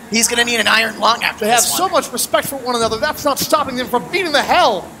men. He's going to need an iron lung after They have this so one. much respect for one another. That's not stopping them from beating the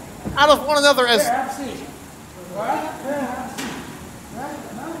hell out of one another as...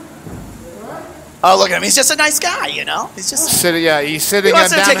 Oh, look at him. He's just a nice guy, you know? He's just... he's sitting He wants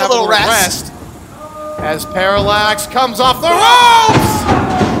to down take a having little rest. as Parallax comes off the ropes!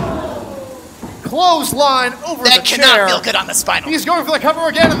 Clothesline over That the chair. cannot feel good on the spinal. He's going for the cover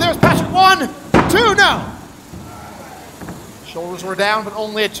again, and there's Patrick. 1, 2, no! Shoulders were down, but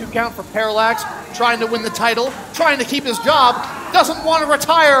only a 2 count for Parallax. Trying to win the title, trying to keep his job. Doesn't want to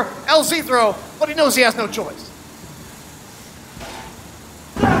retire El Zithro, but he knows he has no choice.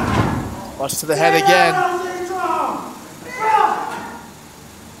 Bust to the head again.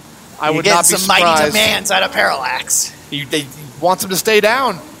 I would not be some mighty surprised. demands out of Parallax. He wants him to stay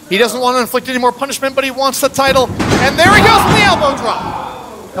down. He doesn't want to inflict any more punishment, but he wants the title. And there he goes with the elbow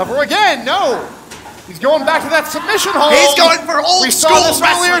drop. Cover again, no. He's going back to that submission hold. He's going for old We school saw this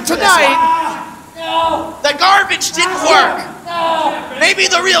earlier wrestling for this tonight. one. The garbage didn't work. Maybe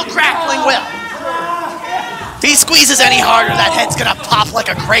the real grappling will. If he squeezes any harder, that head's gonna pop like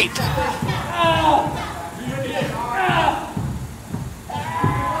a grape.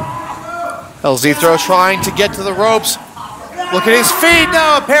 El Zithro trying to get to the ropes. Look at his feet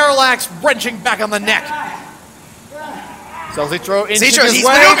now. Parallax wrenching back on the neck. So El Zithro inching his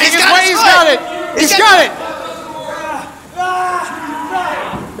way. He's got it. He's got it.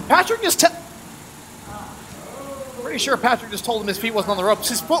 Patrick just pretty sure Patrick just told him his feet wasn't on the ropes.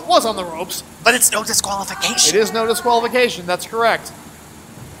 His foot was on the ropes. But it's no disqualification. It is no disqualification. That's correct.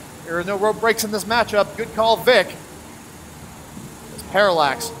 There are no rope breaks in this matchup. Good call, Vic. It's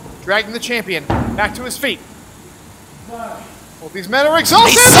Parallax dragging the champion back to his feet. Well, these men are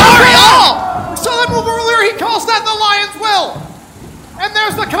exhausted. He's sorry. We saw that move earlier. He calls that the Lion's Will. And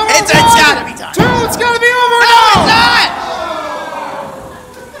there's the cover. It's gotta be done. 2, it's gotta be over. No,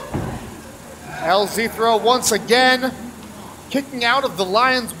 El Zithro once again kicking out of the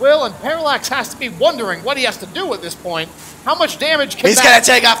Lion's Will, and Parallax has to be wondering what he has to do at this point. How much damage can He's gonna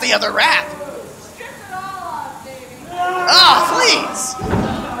take off the other wrap. Oh, please.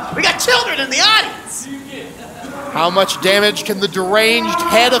 We got children in the audience. How much damage can the deranged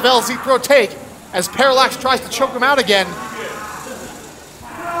head of El Zithro take as Parallax tries to choke him out again?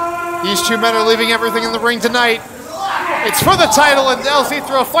 These 2 men are leaving everything in the ring tonight. It's for the title, and El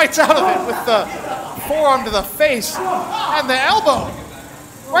Zithro fights out of it with the forearm to the face and the elbow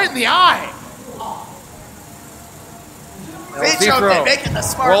right in the eye. El Zithro making the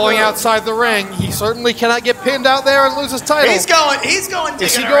smart rolling move. outside the ring. He certainly cannot get pinned out there and lose his title. He's going. Is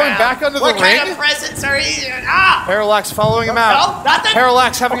he going back under the ring? What kind of presents are he? Ah! Parallax following him out. No, nothing.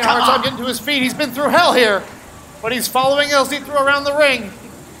 Parallax having a hard come time on. getting to his feet. He's been through hell here, but he's following El Zithro around the ring.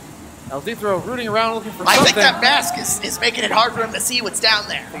 El Zithro rooting around looking for I something. think that mask is making it hard for him to see what's down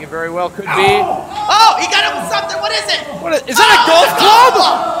there. I think it very well could be. Oh, he got him with something. What is it? Is that a golf club?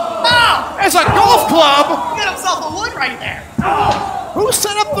 No! It's a golf club! He got himself a wood right there. Who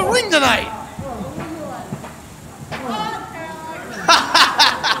set up the ring tonight?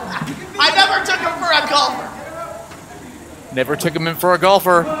 I never took him for a golfer. Never took him in for a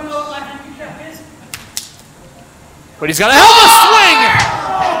golfer. But he's got a hell of a swing!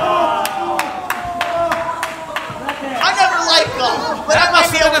 I never liked golf, but I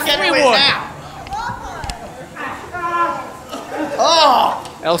might be able to get away now. Oh!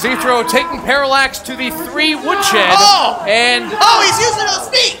 El Zithro taking Parallax to the 3 woodshed. Oh! And he's using those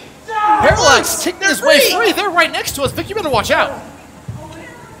feet! Parallax kicking his way free. They're right next to us. Vic, you better watch out.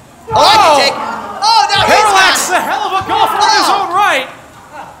 Oh, I can take it. Oh, no, Parallax is a hell of a golfer in his own right.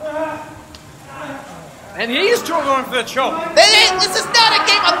 And he's going for the choke. This is not a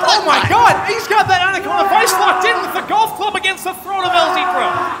game of fun. Oh my God! He's got that anaconda vice locked in with the golf club against the throat of El Zithro.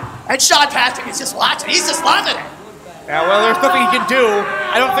 And Sean Patrick is just watching. He's just loving it. Yeah, well, there's nothing he can do.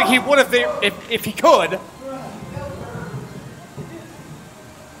 I don't think he would if he could.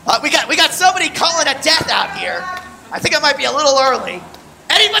 We got somebody calling a death out here. I think it might be a little early.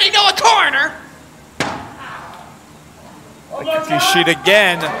 Anybody know a coroner? The sheet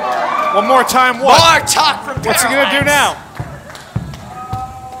again. One more time. What? More talk from Parallax. What's he gonna do now?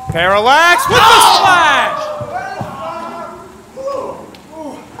 Parallax with the splash.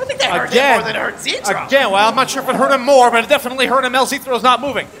 I think that hurt him more than it hurt Zithro. Again, well, I'm not sure if it hurt him more, but it definitely hurt him. El Zithro's not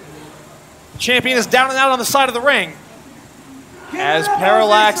moving. The champion is down and out on the side of the ring. As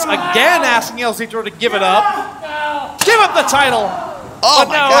Parallax again asking El Zithro to give it up. Give up the title. Oh but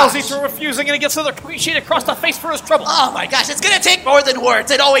my now gosh. El Zithro refusing, and he gets another clean sheet across the face for his trouble. Oh my gosh, it's gonna take more than words.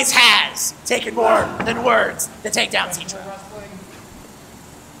 It always has taken more than words to take down Zithro.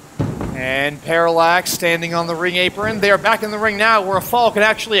 And Parallax standing on the ring apron. They are back in the ring now where a fall can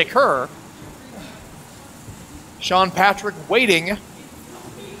actually occur. Sean Patrick waiting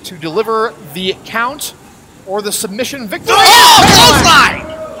to deliver the count or the submission victory. Oh,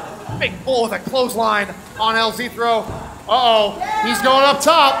 clothesline! Big Bull with a clothesline on El Zithro. Uh-oh, he's going up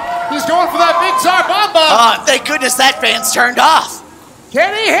top. He's going for that big Zarbamba. Thank goodness that fan's turned off.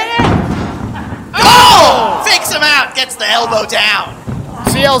 Can he hit it? Oh! Fakes him out, gets the elbow down.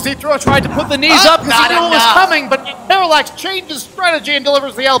 See, El Zithro tried to put the knees up because he knew it was coming, but Parallax changes strategy and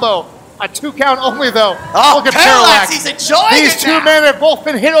delivers the elbow. A 2 count only, though. Oh, look at Parallax, he's enjoying These it two now. men have both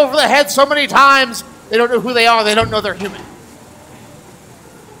been hit over the head so many times, they don't know who they are, they don't know they're human.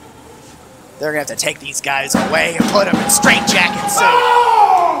 They're going to have to take these guys away and put them in straitjackets soon.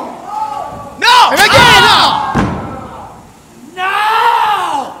 No! And again!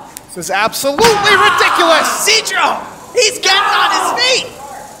 No! This is absolutely ridiculous! Zithro, he's getting on his feet.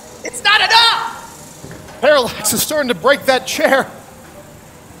 It's not enough. Parallax is starting to break that chair.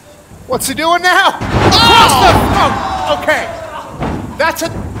 What's he doing now? Across the throat! Okay. That's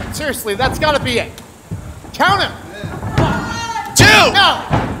it. Seriously, that's got to be it. Count him. 2! No!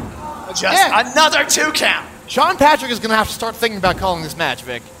 Just another 2 count. Sean Patrick is going to have to start thinking about calling this match,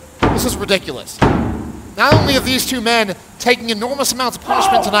 Vic. This is ridiculous. Not only have these two men taking enormous amounts of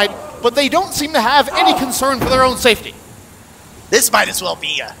punishment tonight, but they don't seem to have any concern for their own safety. This might as well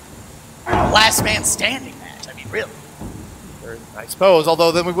be a last man standing match. I mean, really. I suppose,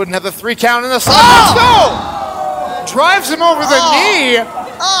 although then we wouldn't have the 3 count in the side. Let's go! Drives him over the knee.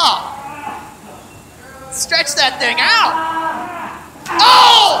 Stretch that thing out.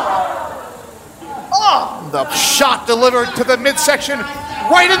 Oh! The shot delivered to the midsection,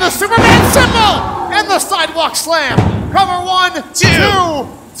 right in the Superman symbol, and the sidewalk slam. Cover 1, 2.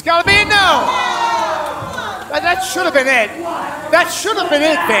 It's got to be a no. That should have been it. That should have been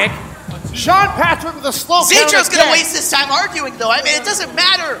it, Vic. Sean Patrick with a slow count. Zitro's going to waste his time arguing, though. I mean, it doesn't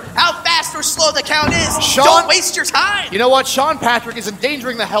matter how fast or slow the count is. Don't waste your time. You know what? Sean Patrick is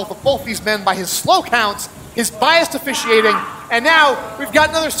endangering the health of both these men by his slow counts, his biased officiating, and now we've got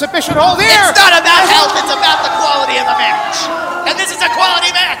another submission hold here. It's not about health, it's about the quality of the match. And this is a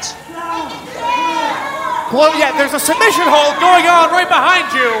quality match. Well, yeah, there's a submission hold going on right behind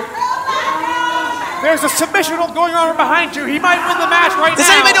you. There's a submission hold going on right behind you. He might win the match right now.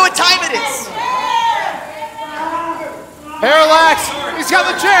 Does anybody know what time it is? Parallax, he's got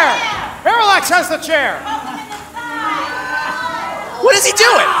the chair. Parallax has the chair. What is he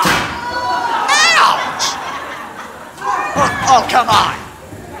doing? Ouch! Oh, come on.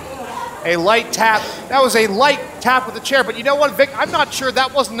 A light tap. That was a light tap with the chair, but you know what, Vic? I'm not sure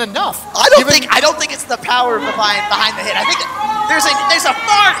that wasn't enough. I don't think it's the power behind the hit. I think there's a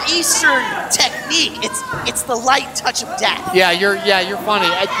Far Eastern technique. It's the light touch of death. Yeah, you're funny.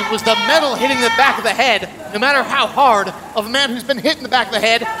 It was the metal hitting the back of the head, no matter how hard, of a man who's been hit in the back of the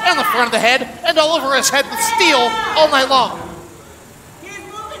head and the front of the head and all over his head with steel all night long.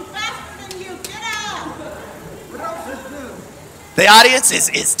 The audience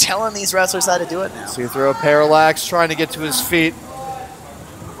is telling these wrestlers how to do it now. So you throw a Parallax trying to get to his feet.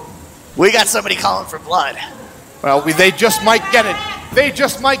 We got somebody calling for blood. Well, they just might get it. They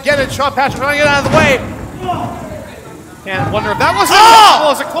just might get it. Sean Patrick trying to get out of the way. Can't wonder if that was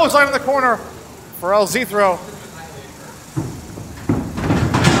as a clothesline in the corner for El Zithro.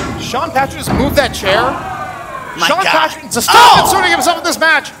 Sean Patrick just moved that chair. Sean Patrick needs to stop inserting himself in this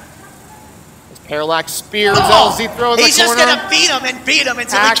match. Parallax spears El Zithro in the corner. He's just going to beat him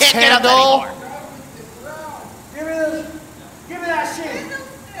until he can't get up anymore. Give me that shit.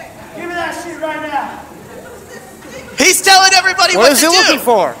 Give me that shit right now. He's telling everybody what to do. What is he looking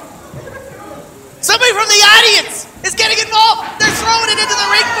for? Somebody from the audience is getting involved. They're throwing it into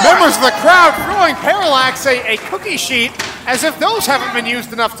the ring for Members of the crowd throwing Parallax a cookie sheet as if those haven't been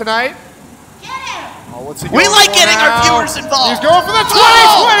used enough tonight. We like getting our viewers involved. He's going for the 2020!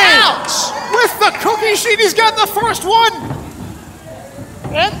 Ouch! With the cookie sheet, he's got the first one!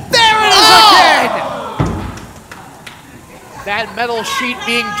 And there it is again! That metal sheet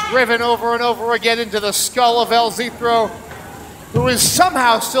being driven over and over again into the skull of El Zithro, who is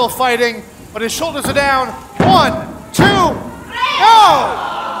somehow still fighting, but his shoulders are down. 1, 2,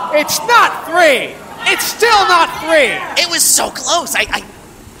 no! It's not 3! It's still not 3! It was so close.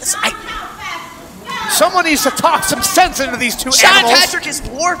 Someone needs to talk some sense into these two animals. Sean Patrick is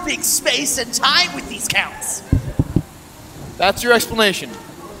warping space and time with these counts. That's your explanation.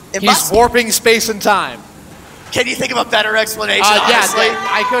 He's warping space and time. Can you think of a better explanation? Yeah,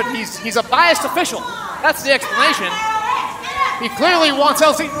 I could. He's a biased official. That's the explanation. He clearly wants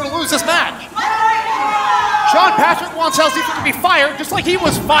El Zithro to lose this match. Sean Patrick wants El Zitro to be fired, just like he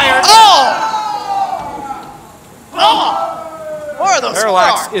was fired. More of those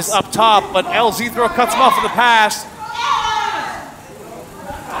Parallax forearms. is up top, but El Zitro cuts him off in the pass.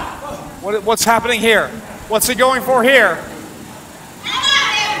 What's happening here? What's he going for here?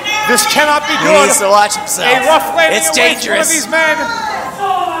 This cannot be He good. needs to watch himself. A rough landing It's awaits one of dangerous. these men.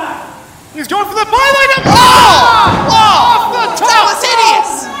 He's going for the byline. Oh! Off the top. That was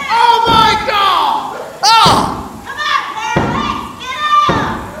hideous. Oh my God!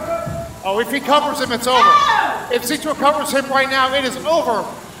 Oh, if he covers him, it's over. If Zitro covers him right now, it is over.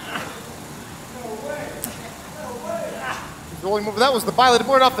 Rolling move. That was the byline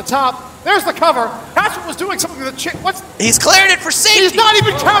board off the top. There's the cover. Patrick was doing something to the chick. He's cleared it for safety. He's not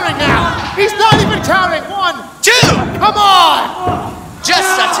even counting now. He's not even counting. 1, 2. Come on. Just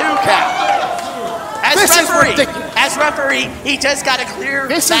a 2 count. This is ridiculous. As referee, he just got to clear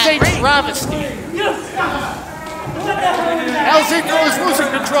This that is a ring. travesty. El Zitro is losing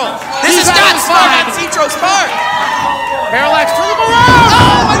control. This is not smart on Zitro's part. Parallax turn him around.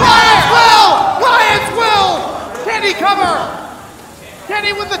 Oh my God! Lions will. Can he cover? Can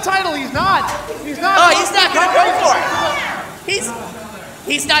he win the title? He's not. He's not. Oh, he's not going to go for it.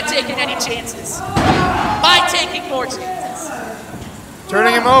 He's not taking any chances. By taking more chances.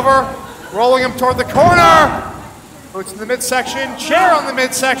 Turning him over, rolling him toward the corner. Boots in the midsection, chair on the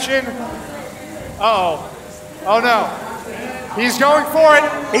midsection. Uh-oh. Oh no. He's going for it.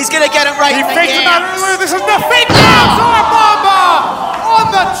 He's going to get him right He in the faked him out yams. earlier. This is the fake yams. Bomba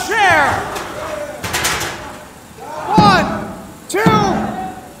on the chair. 1, 2,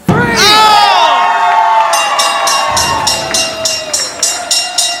 3.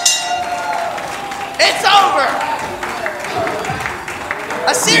 It's over.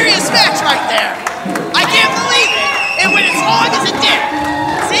 A serious match right there. I can't believe it. It went as long as it did.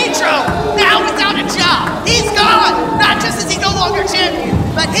 Zitro now without a job. He's gone. Not just is he no longer champion,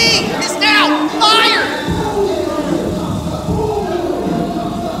 but he is now fired.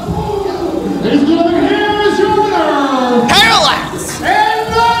 Ladies and gentlemen, here is your winner. Parallax. And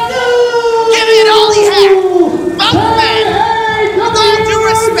the new Give it all he had. Both men. With all due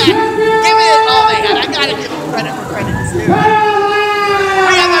respect, give it all they had. I gotta give them credit for credit is due.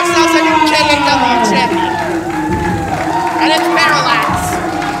 We have ourselves a new KAW champion. And it's Parallax.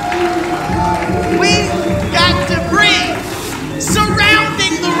 We got debris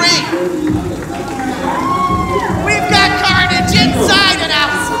surrounding the ring. We've got carnage inside and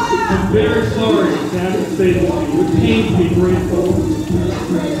outside. I'm very sorry to have to say this to you. It pains me greatly.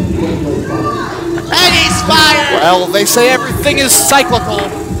 And he's fired. Well, they say everything is cyclical.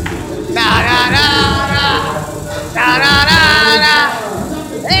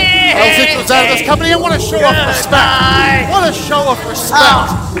 El Zitro's out of this company. I want to show off respect. What a show of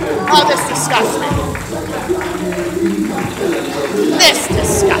respect. Oh, this disgusts me. This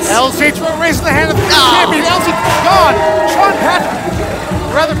disgusts me. El Zitro raising the hand of the champion. El Zitro's gone. Sean Patrick,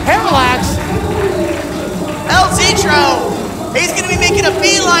 rather Parallax. El Zitro, he's going to be making a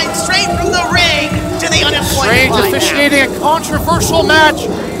beeline straight from the ring to the unemployment Strange line officiating a controversial match,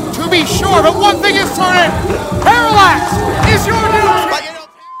 to be sure, but one thing is certain. Parallax is your new champion.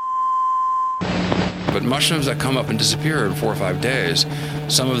 But mushrooms that come up and disappear in 4 or 5 days,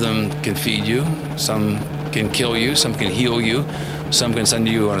 some of them can feed you, some can kill you, some can heal you, some can send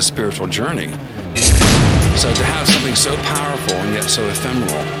you on a spiritual journey. So to have something so powerful and yet so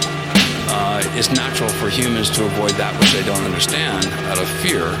ephemeral, it's natural for humans to avoid that which they don't understand out of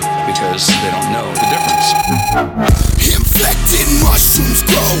fear because they don't know the difference. Infected mushrooms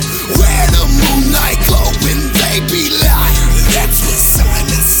grow where the moonlight glow when they be light. That's what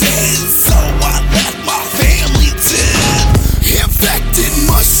Simon says, so I let my family tell. Infected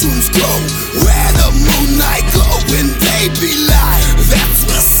mushrooms grow where the moonlight glow when they be light. That's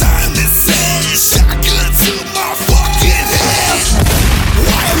what Simon says. Shotgun to my fucking head.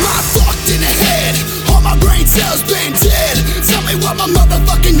 Why am I fucked in the head? All my brain cells been dead. Tell me why my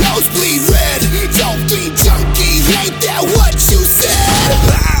motherfucking nose bleed red. Don't be junkie, ain't that what you said?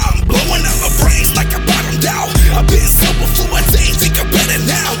 I'm blowing out my brains like I bottomed out. I've been sober for a day, think I'm better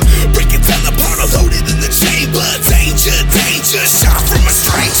now. Breaking down the bottle loaded in the chamber. Danger, danger, shot from a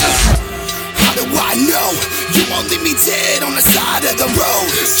stranger. How do I know you won't leave me dead on the side of the road?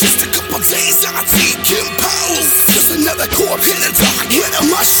 Just a couple days I decompose. Just another corpse in the dark where the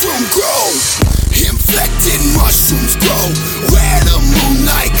mushroom grow. Infected mushrooms grow where the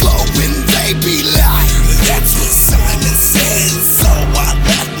moonlight glow when they be light. That's what Simon says, so I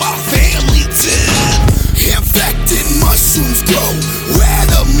let my family tell. Infected mushrooms grow where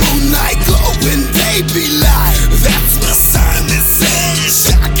the moonlight glow when they be light. That's what Simon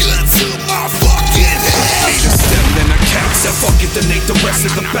says. Shotgun to my fucking head.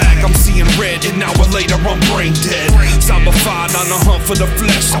 for the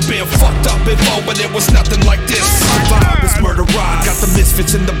flesh. I've been fucked up before, but it was nothing like this. My vibe is murder ride, got the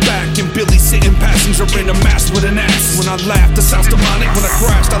misfits in the back, and Billy sitting passenger in a mask with an axe. When I laugh, the sound's demonic. When I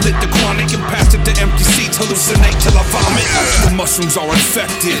crashed, I lit the chronic and passed it to empty seats, hallucinate till I vomit. The mushrooms are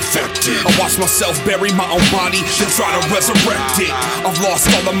infected. I watch myself bury my own body, then try to resurrect it. I've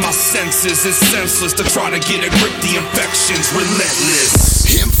lost all of my senses, it's senseless to try to get a grip, the infection's relentless.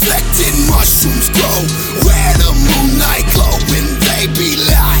 Infected mushrooms grow where the moonlight glow when they be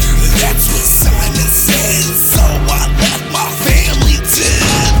light. That's what Simon says, so I left my family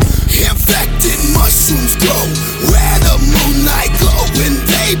dead. Infected mushrooms grow where the moonlight glow when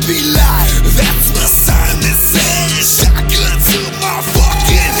they be light. That's what Simon says, shotgun to my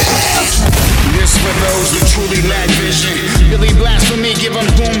fucking head. This for those who truly lack vision. Billy blasphemy, give them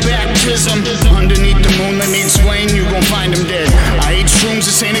boom baptism. Underneath the moon, let me explain, you gon' find him dead. I ate shrooms,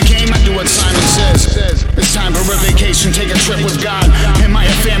 this ain't a game, I do what Simon says. It's time for a vacation, take a trip with God. Am I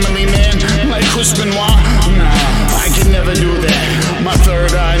a family man, like Chris Benoit? Nah, I can never do that. My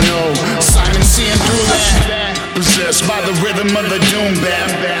third eye know, Simon seeing through that. Possessed by the rhythm of the doom bap.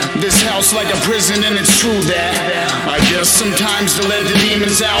 This house like a prison and it's true that I guess sometimes to let the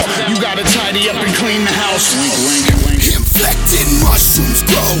demons out, you gotta tidy up and clean the house. Wink, wink, wink. Infected mushrooms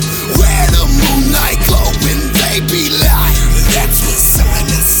grow where the moonlight glow when they be light. That's what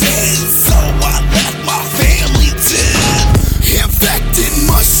Simon says, so I left my family dead. Infected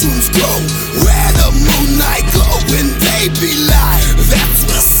mushrooms grow where the moonlight glow when they be light. That's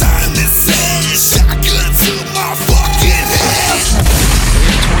what Simon says, shotgun to my fucking head.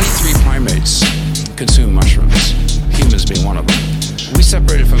 23 primates consume mushrooms, humans being one of them. We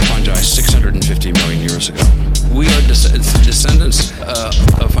separated from fungi 650 million years ago. We are descendants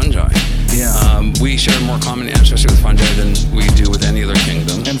of fungi. Yeah. We share more common ancestry with fungi than we do with any other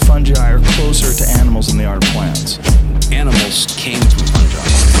kingdom. And fungi are closer to animals than they are to plants. Animals came from fungi.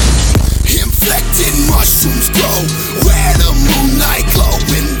 Infected mushrooms grow where the moonlight glow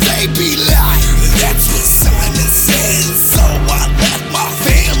when they be light. That's what Simon says, so I left my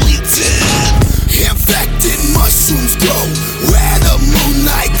family dead. Infected mushrooms grow where the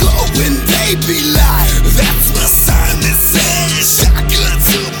moonlight glow when they be light. That's what Simon says, shotgun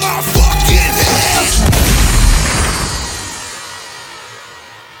to my fucking head.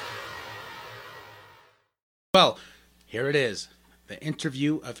 Well, here it is. The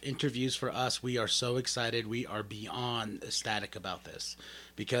interview of interviews for us. We are so excited. We are beyond ecstatic about this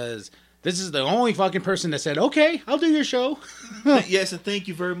because this is the only fucking person that said, okay, I'll do your show. Yes, and thank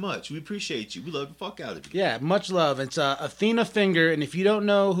you very much. We appreciate you. We love the fuck out of you. Yeah, much love. It's Athena Finger, and if you don't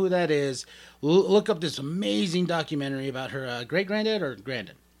know who that is, look up this amazing documentary about her great-granddad or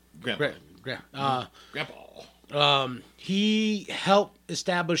granddad? Grandpa. Grandpa. He helped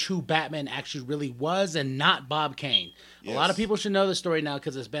establish who Batman actually really was and not Bob Kane. Yes. A lot of people should know the story now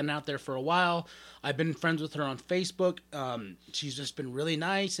because it's been out there for a while. I've been friends with her on Facebook. She's just been really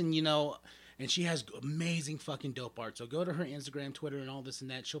nice, and and she has amazing fucking dope art. So go to her Instagram, Twitter, and all this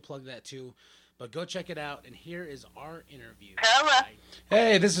and that. She'll plug that too. But go check it out. And here is our interview. Hello.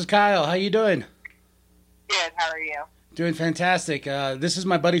 Hey, this is Kyle. How you doing? Good. How are you? Doing fantastic. This is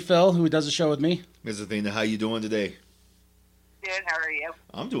my buddy Phil, who does a show with me. Ms. Athena, how you doing today? Good. How are you?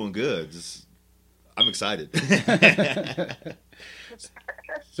 I'm doing good. I'm excited.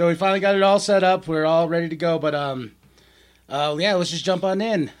 So we finally got it all set up. We're all ready to go. But yeah, let's just jump on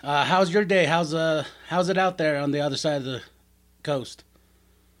in. How's your day? How's it out there on the other side of the coast?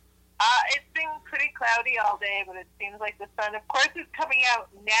 It's been pretty cloudy all day, but it seems like the sun, of course, is coming out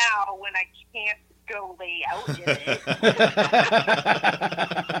now when I can't go lay out in it.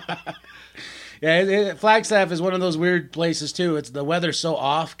 Yeah, Flagstaff is one of those weird places too. It's the weather's so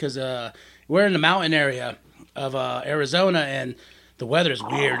off because we're in the mountain area of Arizona, and the weather's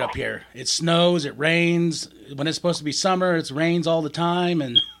weird up here. It snows, it rains. When it's supposed to be summer, it rains all the time,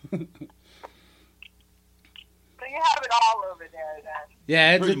 and so you have it all over there, then.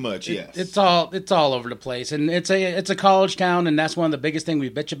 Yeah, pretty much. Yes, it's all over the place, and it's a college town, and that's one of the biggest things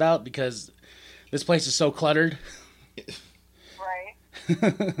we bitch about because this place is so cluttered. Right.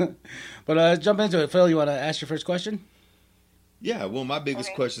 But jump into it, Phil. You want to ask your first question? Yeah. Well, my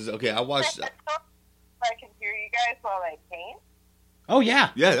biggest question is I watched. I can hear you guys while I paint. Oh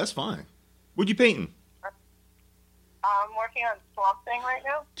yeah. Yeah, that's fine. What you painting? I'm working on Swamp Thing right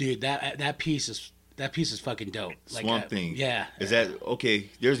now. Dude, that piece is fucking dope. Swamp Thing. Yeah. Is that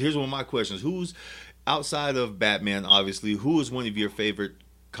okay? Here's one of my questions. Who's outside of Batman? Obviously, who is one of your favorite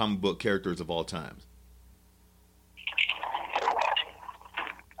comic book characters of all time?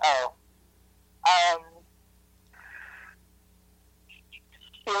 Oh.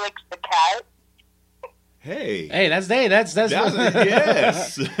 Felix the Cat. Hey, Hey, that's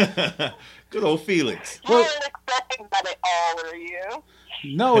yes. Good old Felix. You weren't expecting that at all, were you?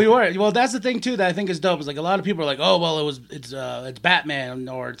 No, we weren't. Well, that's the thing too that I think is dope. Is like a lot of people are like, oh, well, it's Batman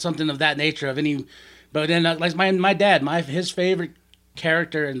or something of that nature of any. But then like my dad, his favorite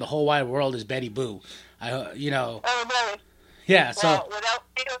character in the whole wide world is Betty Boo. Oh, really? Yeah. So well, without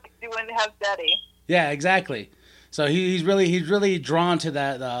Felix, you wouldn't have Betty. yeah, exactly. So he's really drawn to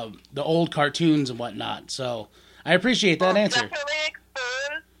that the old cartoons and whatnot. So I appreciate that answer. Definitely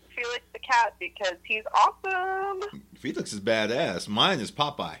expose Felix the cat because he's awesome. Felix is badass. Mine is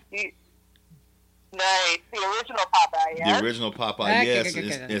Popeye. Nice. The original Popeye, yes? The original Popeye, yes.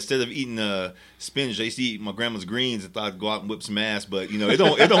 Instead of eating spinach, I used to eat my grandma's greens and thought I'd go out and whip some ass, but it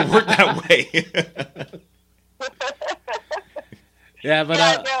don't work that way. Yeah, but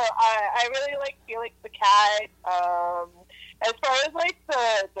I really like Felix the cat. As far as like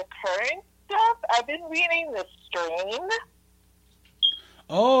the current stuff, I've been reading The Strain.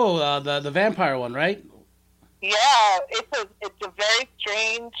 Oh, the vampire one, right? Yeah, it's a very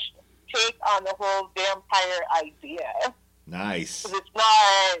strange take on the whole vampire idea. Nice. Because it's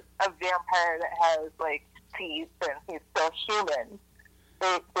not a vampire that has like teeth and he's still human.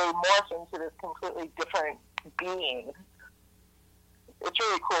 They morph into this completely different being. It's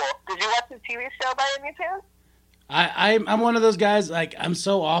really cool. Did you watch the TV show by any chance? I'm one of those guys. Like I'm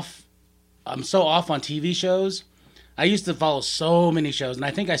so off on TV shows. I used to follow so many shows, and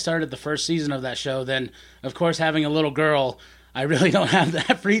I think I started the first season of that show. Then, of course, having a little girl, I really don't have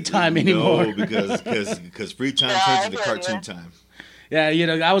that free time anymore. No, because free time turns into cartoon time. Yeah,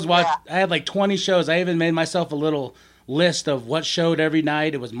 I was watching. I had like 20 shows. I even made myself a little list of what showed every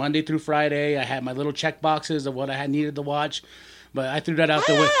night. It was Monday through Friday. I had my little check boxes of what I had needed to watch, but I threw that out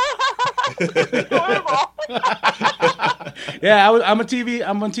the window. Yeah, I'm a TV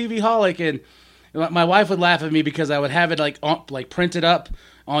holic, and my wife would laugh at me because I would have it like printed up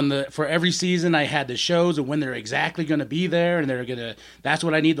for every season. I had the shows and when they're exactly going to be there, and that's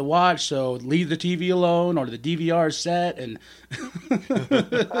what I need to watch. So leave the TV alone or the DVR is set. And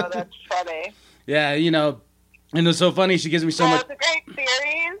oh, that's funny. Yeah, and it's so funny. She gives me so much. It's a great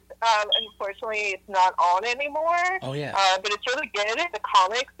series. Unfortunately, it's not on anymore. Oh yeah. But it's really good. The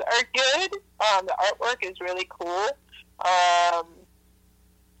comics are good. The artwork is really cool.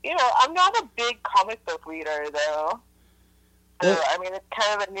 I'm not a big comic book reader, though. So, I mean, it's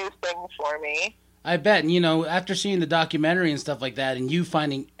kind of a new thing for me. I bet. And, after seeing the documentary and stuff like that, and you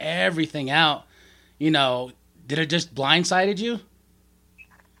finding everything out, did it just blindsided you?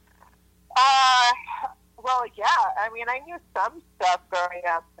 Well, yeah. I mean, I knew some stuff growing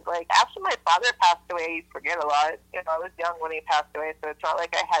up. Like, after my father passed away, you forget a lot. I was young when he passed away, so it's not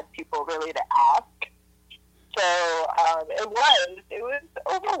like I had people really to ask. So it was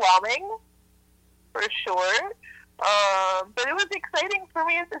overwhelming, for sure. But it was exciting for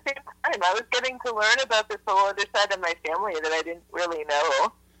me at the same time. I was getting to learn about this whole other side of my family that I didn't really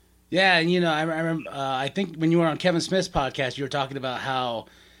know. Yeah, and I remember, I think when you were on Kevin Smith's podcast, you were talking about how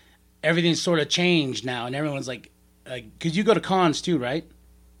everything's sort of changed now, and everyone's like, because you go to cons too, right?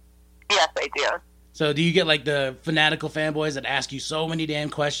 Yes, I do. So do you get like the fanatical fanboys that ask you so many damn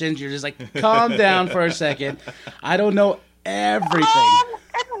questions? You're just like, calm down for a second. I don't know everything.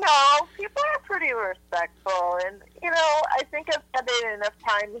 No, people are pretty respectful. And, I think I've said it enough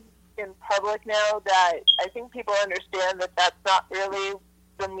times in public now that I think people understand that that's not really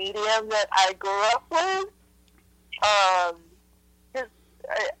the medium that I grew up with. Because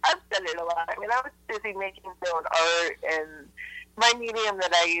I've said it a lot. I mean, I was busy making my own art, and my medium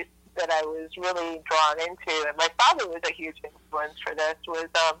that I was really drawn into, and my father was a huge influence for this, was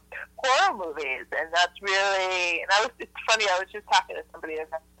horror movies. And that's really, it's funny, I was just talking to somebody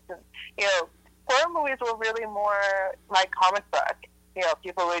about this, and, horror movies were really more my comic book.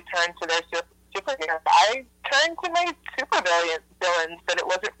 People would turn to their superheroes. I turned to my villains, but it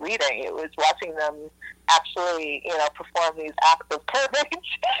wasn't reading. It was watching them actually, perform these acts of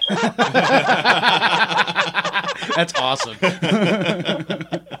courage. That's awesome.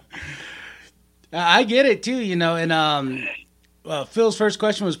 I get it too, and Phil's first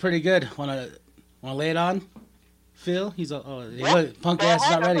question was pretty good. Want to lay it on, Phil? He's punk ass is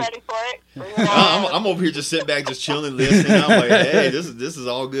not ready. I'm over here just sitting back, just chilling, listening. I'm like, hey, this is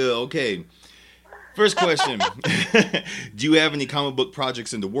all good. Okay. First question: do you have any comic book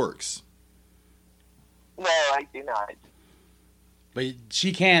projects in the works? No, I do not. But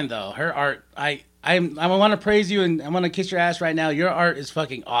she can though. Her art, I want to praise you and I want to kiss your ass right now. Your art is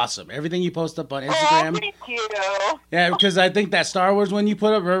fucking awesome. Everything you post up on Instagram. Oh, thank you. Yeah, because I think that Star Wars one you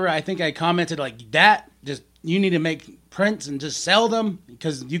put up, remember, I think I commented like that. Just you need to make prints and just sell them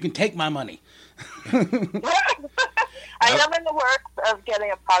because you can take my money. Thank I am in the works of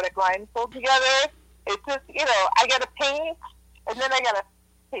getting a product line pulled together. It's just, I got to paint, and then I got to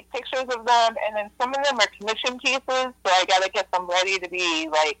take pictures of them, and then some of them are commission pieces, so I got to get them ready to be,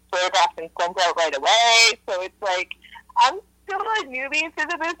 photographed and sent out right away. So it's I'm still a newbie to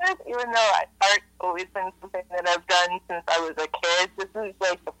the business, even though art's always been something that I've done since I was a kid. This is,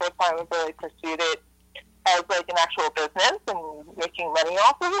 the first time I've really pursued it as, an actual business and making money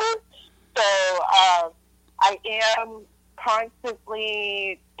off of it. So, I am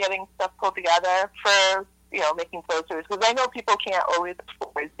constantly getting stuff pulled together for, making posters, because I know people can't always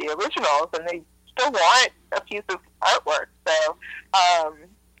afford the originals, and they still want a piece of artwork. So, I'm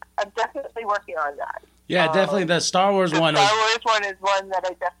definitely working on that. Yeah, definitely the Star Wars one. The Star Wars one is one that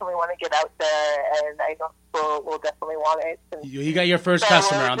I definitely want to get out there, and I know people will definitely want it. And you got your first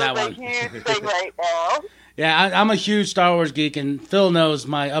customer on that one. It's a huge thing right now. Yeah, I'm a huge Star Wars geek, and Phil knows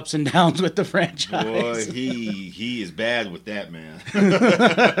my ups and downs with the franchise. Boy, he is bad with that, man.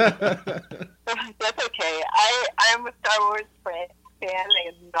 That's okay. I'm a Star Wars fan. I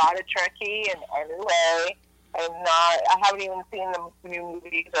am not a Trekkie in any way. I haven't even seen the new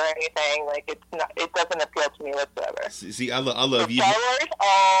movies or anything. It doesn't appeal to me whatsoever. See, I love you. Star Wars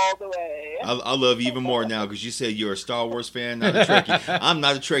all the way. I love you even more now because you said you're a Star Wars fan, not a Trekkie. I'm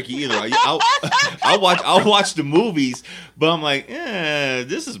not a Trekkie either. I'll watch the movies, but I'm like,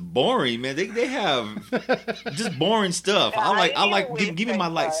 this is boring, man. They have just boring stuff. Yeah, give me my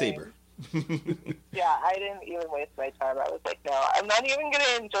lightsaber. Yeah, I didn't even waste my time. I was like, no, I'm not even going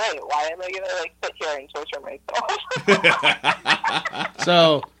to enjoy it. Why am I going to sit here and torture myself?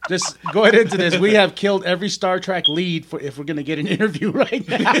 So, just going into this, we have killed every Star Trek lead if we're going to get an interview right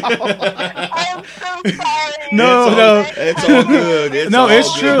now. I'm so sorry. No, it's all good. It's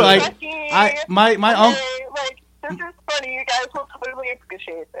true. My uncle. This is funny. You guys will totally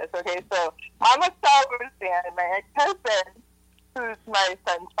appreciate this. Okay, so I'm a Star Wars fan, and my ex-husband, who's my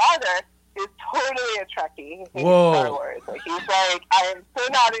son's father, is totally a Trekkie. He hates Star Wars. He's like, I am so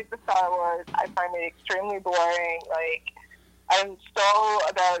not into Star Wars. I find it extremely boring. I'm so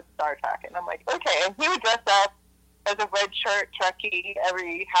about Star Trek. And I'm like, okay. And he would dress up as a red shirt Trekkie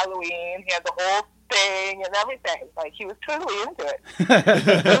every Halloween. He had the whole thing and everything. He was totally into it.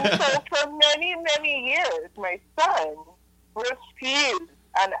 And so for many, many years, my son refused,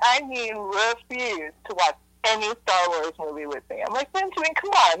 and I mean refused, to watch any Star Wars movie with me. I'm like, Benjamin, come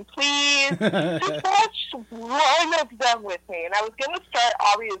on, please. Just watch one of them with me. And I was going to start,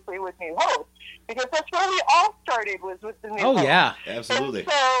 obviously, with New Hope, because that's where we all started, was with the New Hope. Oh, yeah. Absolutely. And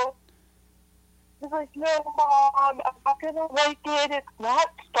so he's like, no, Mom, I'm not going to like it. It's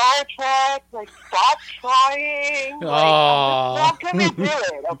not Star Trek. Stop trying. I'm just not going to do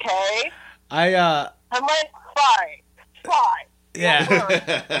it, okay? I'm like, fine. Yeah.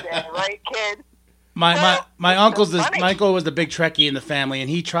 Right, kid? My uncle was the big Trekkie in the family, and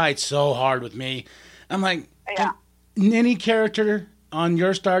he tried so hard with me. I'm like, any character on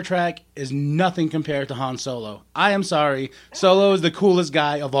your Star Trek is nothing compared to Han Solo. I am sorry. Solo is the coolest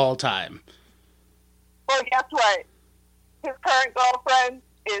guy of all time. Well, guess what? His current girlfriend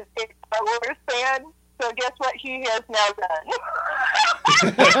is a Star Wars fan, so guess what he has now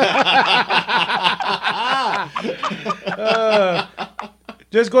done?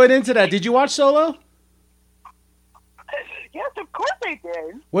 Just going into that, did you watch Solo? Yes, of course I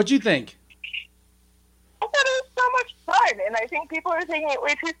did. What'd you think? I thought it was so much fun, and I think people are taking it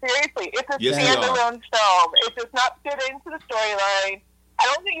way too seriously. It's a standalone film. It does not fit into the storyline. I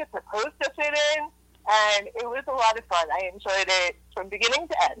don't think it's supposed to fit in, and it was a lot of fun. I enjoyed it from beginning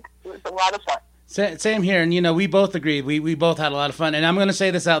to end. It was a lot of fun. Same here, and we both agreed. We both had a lot of fun, and I'm going to say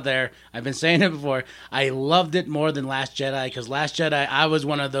this out there. I've been saying it before. I loved it more than Last Jedi, because Last Jedi, I was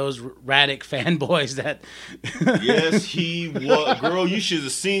one of those Radic fanboys that... Yes, he was. Girl, you should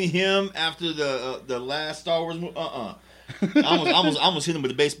have seen him after the last Star Wars movie. I almost hit him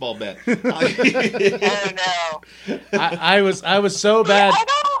with a baseball bat. Oh, no. I was so bad.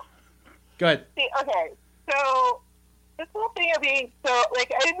 Go ahead. See, okay, so... this whole thing of being I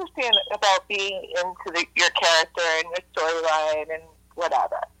understand about being into your character and your storyline and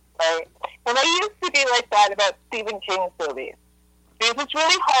whatever, right? And I used to be like that about Stephen King's movies. Because it's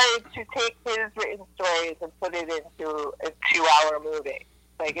really hard to take his written stories and put it into a 2-hour movie.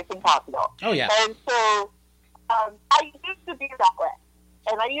 It's impossible. Oh, yeah. And so, I used to be that way.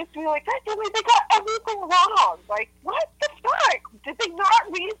 And I used to be like, they got everything wrong. What the fuck? Did they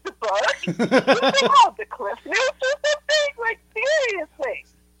not read the book? What is it called? The Cliff Notes or something? Seriously.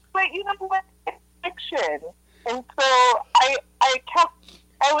 But you know what? It's fiction. And so I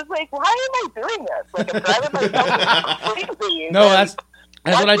was like, why am I doing this? I'm driving myself crazy. No, that's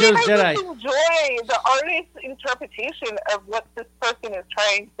what I do with Jedi. I just enjoy the artist interpretation of what this person is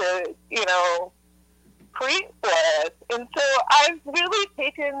trying to, create for us. And so I've really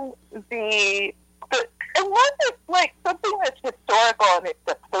taken unless it's like something that's historical and it's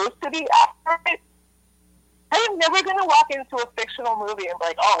supposed to be accurate, I am never going to walk into a fictional movie and be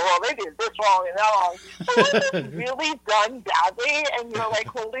like, oh, well, they did this wrong and that wrong. Unless it's really done badly and you're like,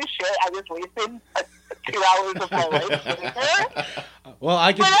 holy shit, I just wasted 2 hours of my life sitting there. Well,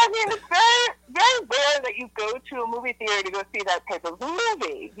 I can. But I mean, it's very, very rare that you go to a movie theater to go see that type of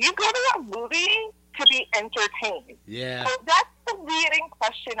movie. You go to a movie to be entertained. Yeah. So that's the leading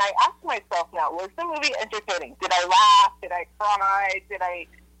question I ask myself now. Was the movie entertaining? Did I laugh? Did I cry? Did I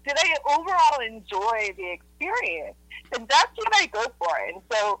overall enjoy the experience? And that's what I go for. And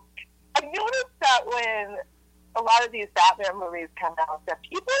so I noticed that when a lot of these Batman movies come out, that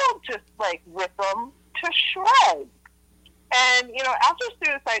people just like rip them to shreds. And, after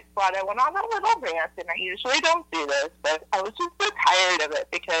Suicide Squad, I went on a little rant, and I usually don't do this, but I was just so tired of it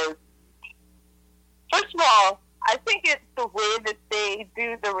because, first of all, I think it's the way that they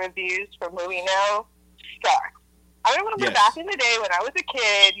do the reviews for Movie Now sucks. I remember back in the day when I was a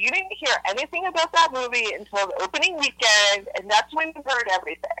kid, you didn't hear anything about that movie until the opening weekend, and that's when you heard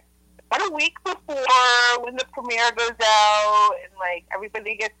everything. About a week before, when the premiere goes out, and like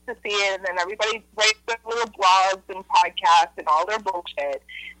everybody gets to see it, and then everybody writes their little blogs and podcasts and all their bullshit,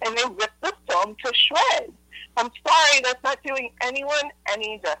 and they rip the film to shreds. I'm sorry, that's not doing anyone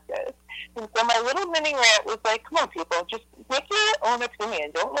any justice. And so my little mini rant was like, come on, people, just make your own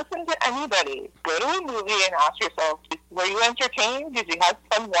opinion. Don't listen to anybody. Go to a movie and ask yourself, were you entertained? Did you have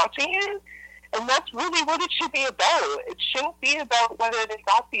fun watching it? And that's really what it should be about. It shouldn't be about whether they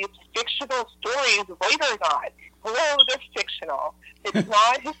got these fictional stories right or not. Hello, they're fictional. It's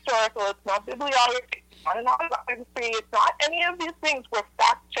not historical. It's not bibliography. It's not an autobiography. It's not any of these things where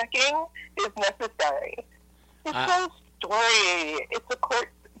fact-checking is necessary. It's a story. It's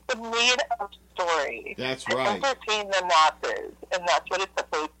a made-up story. That's to right. entertain the masses, and that's what it's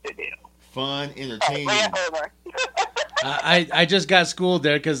supposed to do. Fun, entertaining. I just got schooled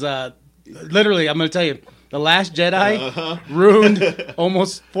there because literally, I'm going to tell you, The Last Jedi ruined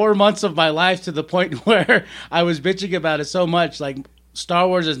almost 4 months of my life to the point where I was bitching about it so much. Like, Star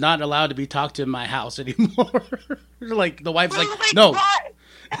Wars is not allowed to be talked to in my house anymore. Like, the wife's like, no.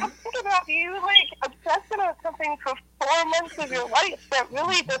 Think about you, obsessed about something for 4 months of your life that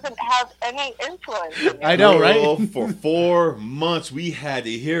really doesn't have any influence. I know, right? Well, for 4 months, we had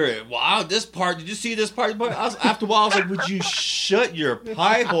to hear it. Wow, this part, did you see this part? After a while, I was like, would you shut your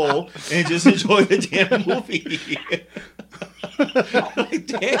pie hole and just enjoy the damn movie?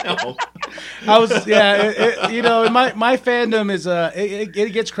 Damn. I was, my fandom is,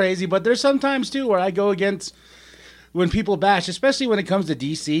 it gets crazy, but there's sometimes, too, where I go against when people bash, especially when it comes to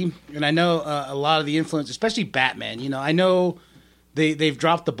DC, and I know a lot of the influence, especially Batman, I know they've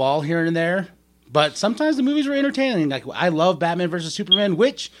dropped the ball here and there, but sometimes the movies were entertaining. Like, I love Batman versus Superman,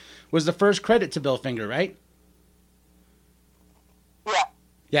 which was the first credit to Bill Finger, right? Yeah.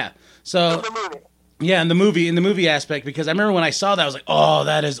 Yeah. So, yeah, in the movie aspect, because I remember when I saw that, I was like, oh,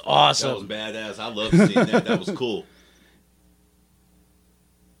 that is awesome. That was badass. I loved seeing that. That was cool.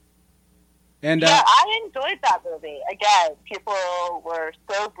 And I enjoyed that movie. Again, people were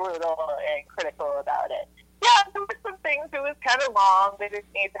so brutal and critical about it. Yeah, there were some things. It was kind of long. They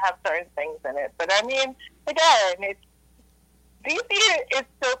didn't need to have certain things in it. But I mean, again, DC is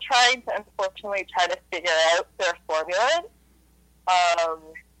still trying to, unfortunately, try to figure out their formula.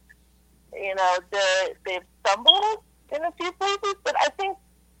 They've stumbled in a few places, but I think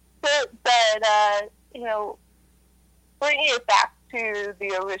that bringing it back to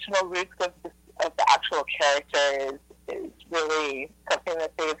the original roots of the actual character is really something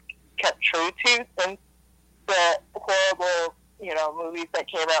that they've kept true to since the horrible, movies that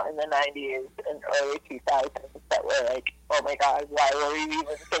came out in the 90s and early 2000s that were like, oh my God, why were we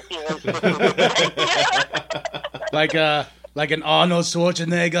even thinking of this? Like an Arnold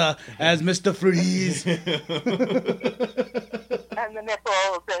Schwarzenegger as Mr. Freeze. And the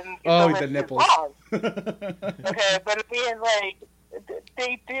nipples and the nipples. Okay, but I mean,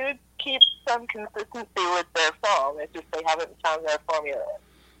 they do keep some consistency with their film. It's just they haven't found their formula.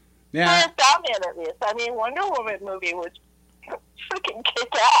 Yeah. For Batman, at least. I mean, Wonder Woman movie was freaking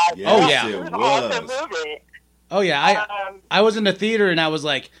kick-ass. Yes, it was an awesome movie. Oh yeah, I was in the theater and I was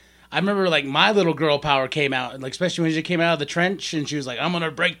like, I remember my little girl power came out, and especially when she came out of the trench and she was like, I'm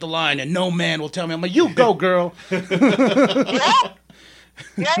gonna break the line and no man will tell me. I'm like, you go, girl. Yeah.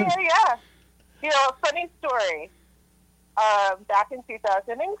 A funny story. Back in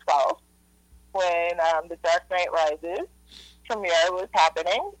 2012, when The Dark Knight Rises premiere was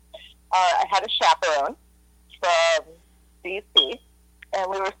happening, I had a chaperone, from DC, and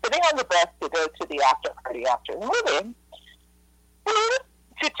we were sitting on the bus to go to the after party after the movie. We were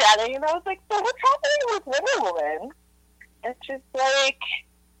chit-chatting, and I was like, so what's happening with Wonder Woman? And she's like,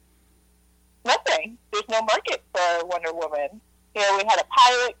 nothing. There's no market for Wonder Woman. You know, we had a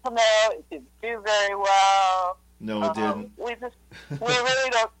pilot come out. It didn't do very well. No, it didn't. We really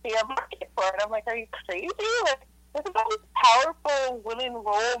don't see a market for it. I'm like, are you crazy? Like, there's all these powerful women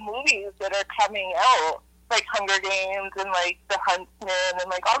role movies that are coming out, like Hunger Games and like The Huntsman and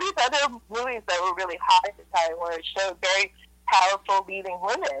like all these other movies that were really hot at the time where it showed very powerful leading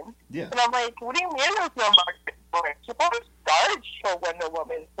women. Yeah. And I'm like, what do you mean there's no market for it? People have starved for Wonder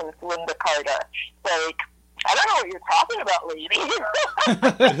Woman since Linda Carter. Like, I don't know what you're talking about, lady.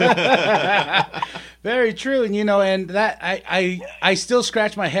 Very true. And, you know, and that I still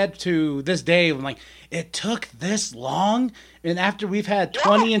scratch my head to this day. I'm like, it took this long? And after we've had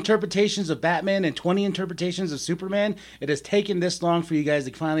 20 interpretations of Batman and 20 interpretations of Superman, it has taken this long for you guys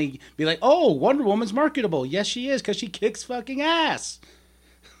to finally be like, oh, Wonder Woman's marketable. Yes, she is, because she kicks fucking ass.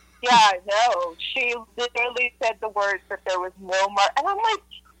 Yeah, I know. She literally said the words that there was no market. And I'm like,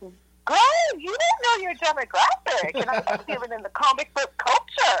 girl, you don't know your demographic. And I'm not even in the comic book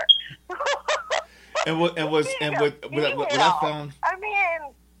culture. What I found. I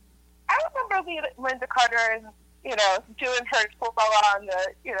mean, I remember Linda Carter and, you know, doing her full on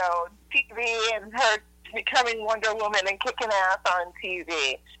the, you know, TV and her becoming Wonder Woman and kicking ass on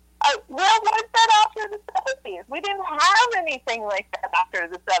TV. Where was that after the 70s? We didn't have anything like that after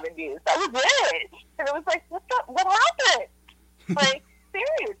the 70s. That was it. And it was like, what happened? Like,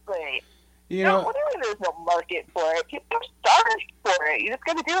 seriously. You know, what do you mean there's no market for it? People are starved for it. You just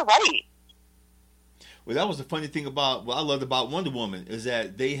got to do it right. Well, that was the funny thing about what I loved about Wonder Woman is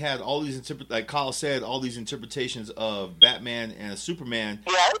that they had all these like Kyle said, all these interpretations of Batman and Superman,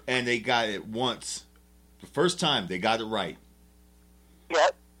 and they got it once. The first time they got it right.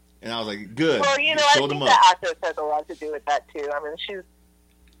 Yep. And I was like, good. Well, you know, I think the actress has a lot to do with that too. I mean,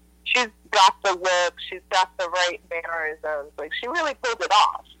 she's got the look, she's got the right mannerisms. Like, she really pulled it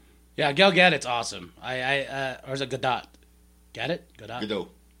off. Yeah, Gal Gadot's awesome. Or is it Gadot? Gadot?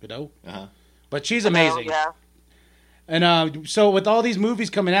 Gadot? Uh-huh. But she's amazing. Yeah. And so with all these movies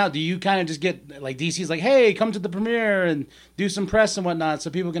coming out, do you kind of just get, like, DC's like, hey, come to the premiere and do some press and whatnot so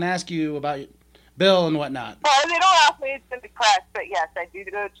people can ask you about Bill and whatnot? Well, they don't ask me to the press, but yes, I do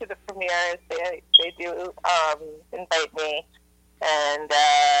go to the premieres. They do invite me. And,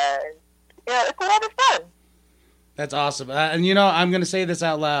 yeah, it's a lot of fun. That's awesome. And, you know, I'm going to say this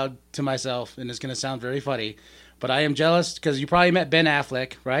out loud to myself, and it's going to sound very funny. But I am jealous because you probably met Ben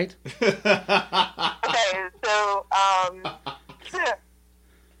Affleck, right? Okay, so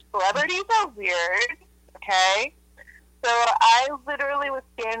celebrities are weird, okay? So I literally was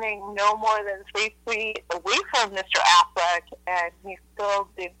standing no more than 3 feet away from Mr. Affleck, and he still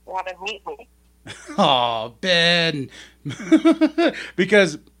didn't want to meet me. Oh, Ben.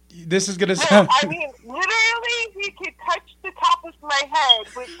 Because this is going to sound... I mean, literally, he could touch the top of my head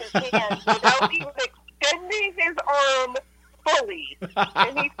with his hand without even extending his arm fully,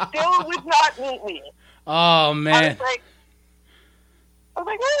 and he still would not meet me. Oh, man. I was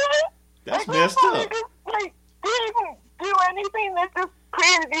like, what? That's messed up. I just, like, didn't do anything that just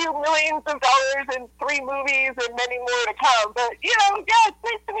created you millions of dollars in 3 movies and many more to come. But, you know, yeah, it's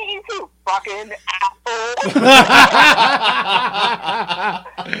nice to meet you too, fucking asshole.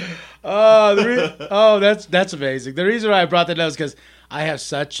 That's amazing. The reason why I brought that up is because I have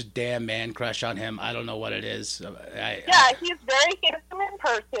such a damn man crush on him. I don't know what it is. Yeah, he's very handsome in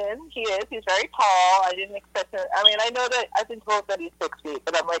person. He is. He's very tall. I didn't expect him. I mean, I know that I've been told that he's 6 feet,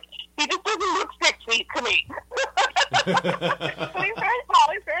 but I'm like, he just doesn't look 6 feet to me. So he's very tall.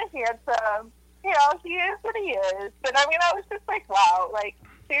 He's very handsome. You know, he is what he is. But I mean, I was just like, wow, like,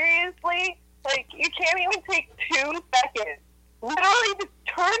 seriously? Like, you can't even take 2 seconds. Literally just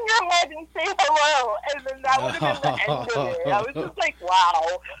turn your head and say hello, and then that would have been the end of it. I was just like,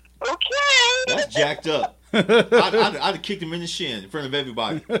 wow, okay. That's jacked up. I'd have kicked him in the shin in front of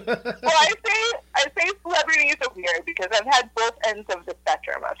everybody. Well, I say celebrities are weird because I've had both ends of the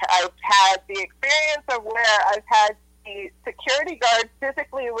spectrum. I've had the experience of where I've had the security guard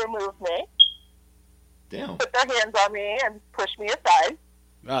physically remove me, put their hands on me, and push me aside.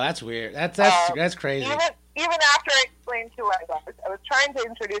 Oh, that's weird. That's crazy. Even after I explained who I was trying to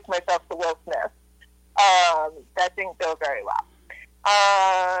introduce myself to Will Smith. That didn't go very well.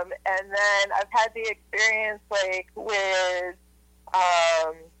 And then I've had the experience like with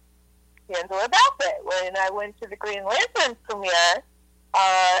Angela Bassett when I went to the Green Lantern premiere.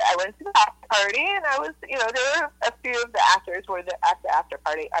 I went to the after party, and I was, there were a few of the actors were at the after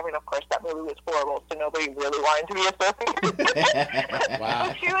party. I mean, of course, that movie was horrible, so nobody really wanted to be associated with it.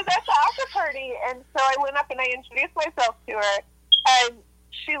 Wow. She was at the after party, and so I went up and I introduced myself to her, and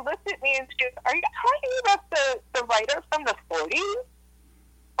she looked at me and she goes, "Are you talking about the writer from the 40s?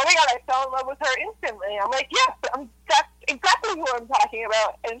 Oh my God, I fell in love with her instantly." I'm like, "Yes, that's exactly who I'm talking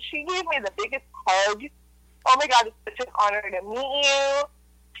about." And she gave me the biggest hug. "Oh my God, it's such an honor to meet you.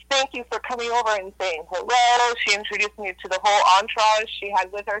 Thank you for coming over and saying hello." She introduced me to the whole entourage she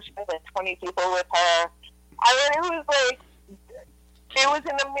had with her. She had like 20 people with her. I mean, it was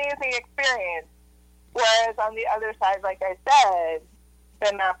an amazing experience. Whereas on the other side, like I said,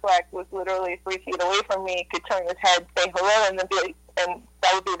 Ben Affleck was literally 3 feet away from me, could turn his head, say hello, and then and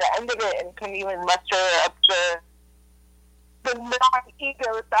that would be the end of it, and couldn't even muster up the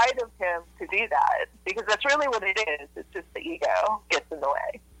non-ego side of him to do that, because that's really what it is. It's just the ego gets in the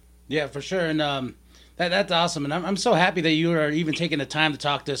way. Yeah, for sure, and that's awesome, and I'm so happy that you are even taking the time to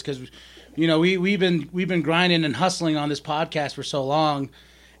talk to us, because we've been grinding and hustling on this podcast for so long,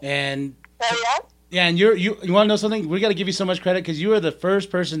 and yeah, and you want to know something? We got to give you so much credit because you were the first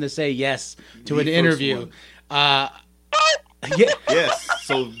person to say yes to an interview. Yeah. Yes.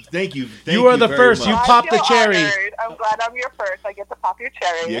 So thank you. You were the first. Much. You popped the cherry. Honored. I'm glad I'm your first. I get to pop your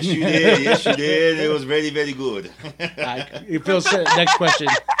cherry. Yes, you did. Yes, you did. It was very, very good. It feels. Next question.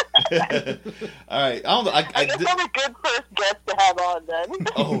 All right. I don't know. I guess I'm a good first guest to have on then.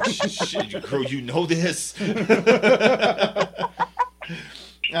 Oh shit, girl! You know this.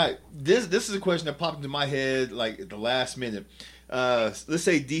 All right, this is a question that popped into my head like at the last minute. Let's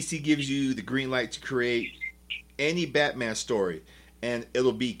say DC gives you the green light to create any Batman story, and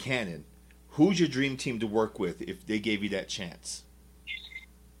it'll be canon. Who's your dream team to work with if they gave you that chance?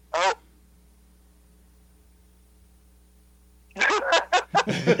 Oh.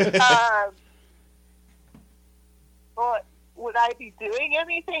 Well, would I be doing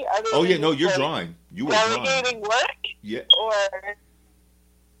anything other Oh yeah, than no, you're drawing. You were drawing. delegating work? Yeah. Or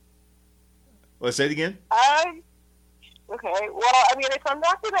Let's say it again. Okay. Well, I mean, if I'm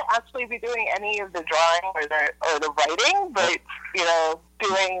not going to actually be doing any of the drawing or the writing, but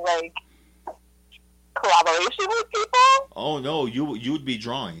doing like collaboration with people. Oh no, you would be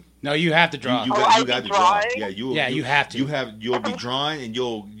drawing. No, you have to draw. You got to draw. Yeah, you have to. You'll be drawing, and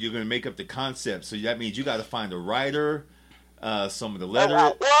you're going to make up the concept. So that means you got to find a writer, some of the letter.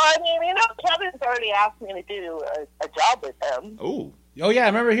 Well, I mean, Kevin's already asked me to do a job with him. Oh yeah, I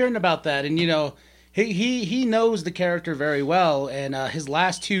remember hearing about that, and he knows the character very well, and his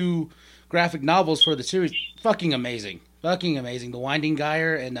last 2 graphic novels for the series, fucking amazing. The Winding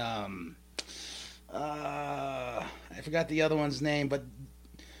Gyre and I forgot the other one's name, but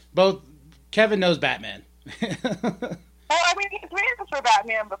both Kevin knows Batman. Well, I mean, he's written for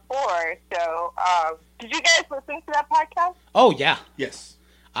Batman before, so did you guys listen to that podcast? Oh yeah, yes,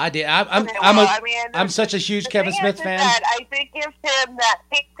 I did. I'm such a huge Kevin Smith fan. I did give him that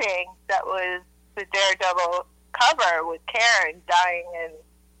painting that was the Daredevil cover with Karen dying in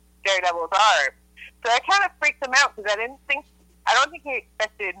Daredevil's arm. So I kind of freaked him out because I don't think he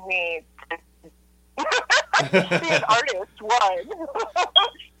expected me to be an artist, one,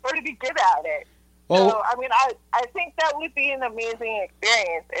 or to be good at it. Well, so, I mean, I think that would be an amazing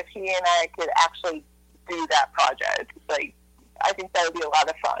experience if he and I could actually do that project. Like, I think that would be a lot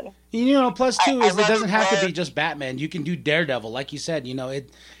of fun. Plus too is it doesn't have to be just Batman. You can do Daredevil, like you said.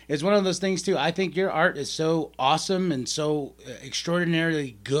 It's one of those things too. I think your art is so awesome and so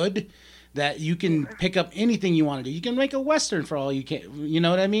extraordinarily good that you can pick up anything you want to do. You can make a Western for all you can. You know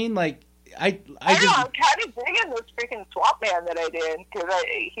what I mean? Like I know. I'm kind of digging this freaking Swamp Man that I did because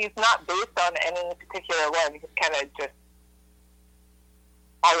he's not based on any particular one. He's kind of just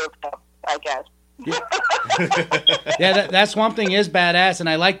all of them, I guess. Yeah, that Swamp Thing is badass, and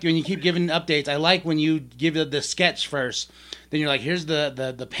I like when you keep giving updates. I like when you give the sketch first, then you're like, here's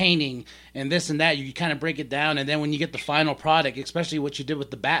the painting and this and that. You kind of break it down, and then when you get the final product, especially what you did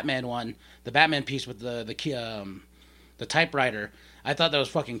with the Batman one, the Batman piece with the typewriter, I thought that was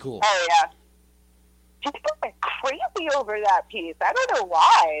fucking cool. Oh yeah, people went crazy over that piece. I don't know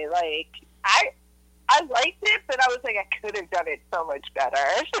why. Like I liked it, but I was like, I could have done it so much better.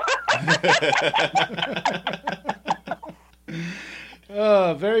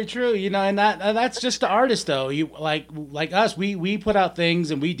 Oh, very true. And that's just the artist, though. You like us, we put out things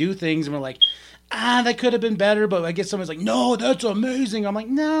and we do things, and we're like, that could have been better. But I guess someone's like, no, that's amazing. I'm like,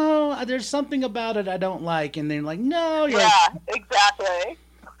 no, there's something about it I don't like, and they're like, no, exactly.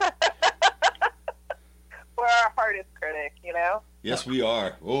 We're our hardest critic, Yes, we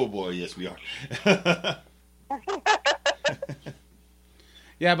are. Oh boy, yes, we are.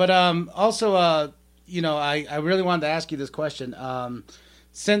 Yeah, but also, I really wanted to ask you this question.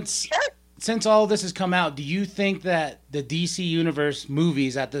 Since all this has come out, do you think that the DC Universe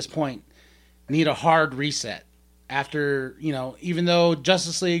movies at this point need a hard reset? After, even though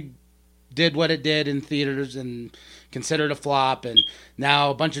Justice League did what it did in theaters and considered a flop, and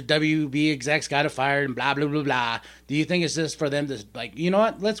now a bunch of WB execs got it fired and blah, blah, blah, blah. Do you think it's just for them to, like, you know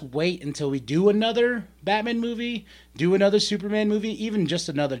what, let's wait until we do another Batman movie, do another Superman movie, even just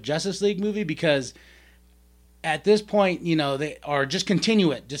another Justice League movie? Because at this point, or just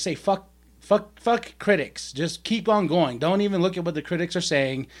continue it. Just say, fuck critics. Just keep on going. Don't even look at what the critics are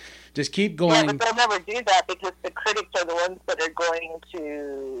saying. Just keep going. Yeah, but they'll never do that because the critics are the ones that are going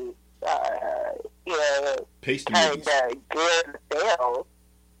to, kind of good sales.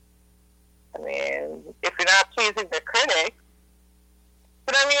 I mean, if you're not pleasing the critics.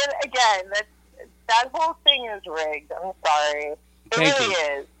 But I mean, again, that whole thing is rigged. I'm sorry. It really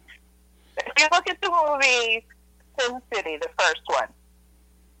is. If you look at the movie Sin City, the first one,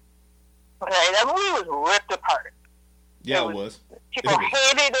 okay, that movie was ripped apart. Yeah, it was. People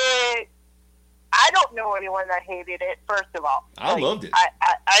hated it. I don't know anyone that hated it, first of all. I loved it.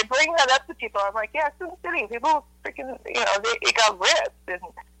 I bring that up to people. I'm like, yeah, Sin City. People freaking, it got ripped. And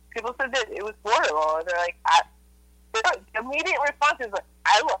people said that it was horrible. And they're like, the immediate response is like,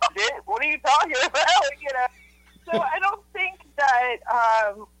 I loved it. What are you talking about? So I don't think that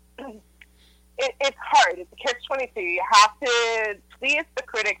it's hard. It's a catch-22. You have to please the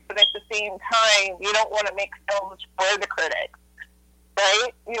critics, but at the same time, you don't want to make films for the critics,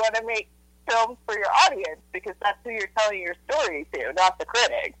 right? You want to make films for your audience because that's who you're telling your story to, not the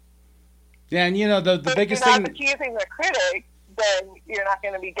critics. Yeah, and the biggest thing... thing... If you're not accusing the critics, then you're not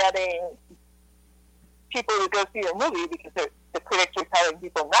going to be getting people to go see your movie because the critics are telling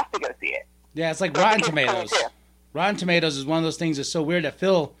people not to go see it. Yeah, it's like Rotten Tomatoes. Rotten Tomatoes is one of those things that's so weird that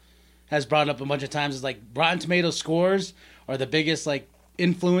Phil has brought up a bunch of times. It's like Rotten Tomatoes scores are the biggest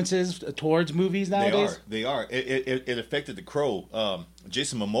influences towards movies nowadays. They are. It affected The Crow.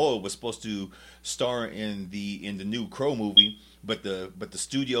 Jason Momoa was supposed to star in the new Crow movie, but the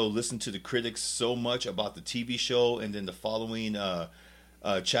studio listened to the critics so much about the TV show and then the following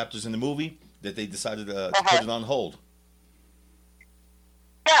chapters in the movie that they decided to put it on hold.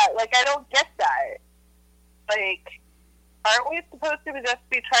 Yeah, I don't get that. Aren't we supposed to just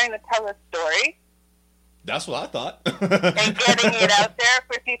be trying to tell a story? That's what I thought. And getting it out there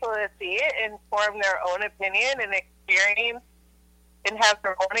for people to see it and form their own opinion and experience and have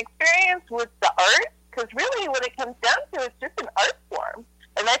their own experience with the art. Because really what it comes down to is just an art form.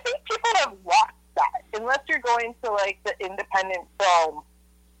 And I think people have lost that. Unless you're going to the independent film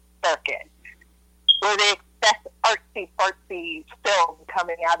circuit where they expect artsy-fartsy film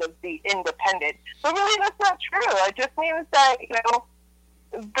coming out of the independent. But really that's not true. It just means that,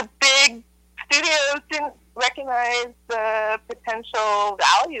 the big studios didn't recognize the potential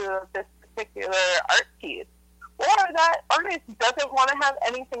value of this particular art piece. Or that artist doesn't want to have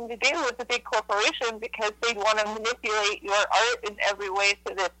anything to do with the big corporation because they want to manipulate your art in every way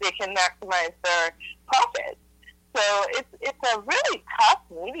so that they can maximize their profits. So it's a really tough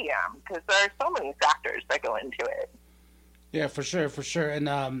medium because there are so many factors that go into it. Yeah, for sure. And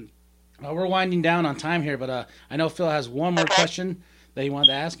we're winding down on time here, but I know Phil has one more question that he wanted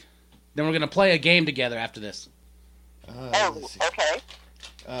to ask. Then we're going to play a game together after this. Okay.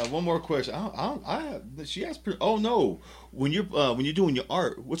 One more question. She asked. Oh no! When you're doing your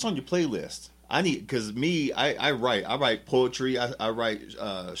art, what's on your playlist? I need because I write poetry. I write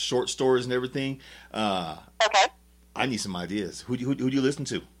short stories and everything. Okay. I need some ideas. Who do you listen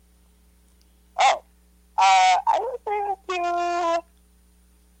to? Oh, I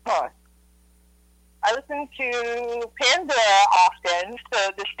listen to Pandora often.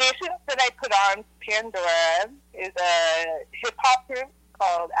 So the stations that I put on Pandora is a hip hop group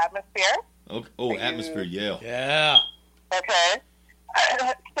called Atmosphere. Oh, Atmosphere, yeah. Yeah. Okay.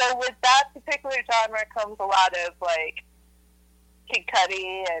 So with that particular genre comes a lot of Kid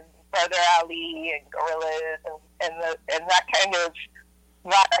Cudi and Brother Ali and Gorillaz and that kind of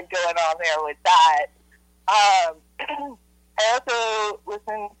vibe going on there with that. I also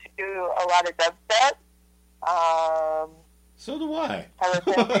listen to a lot of dubstep. So do I. I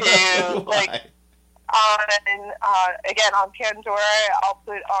listen to on Pandora, I'll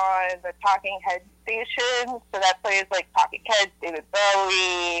put on the Talking Heads station. So that plays Talking Heads, David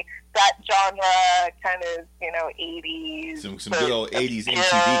Bowie, that genre, kind of 80s. Some good old 80s MTV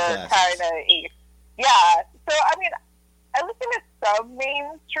classics. Kind of, yeah. So I mean, I listen to some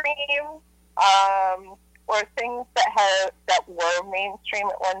mainstream, or things that were mainstream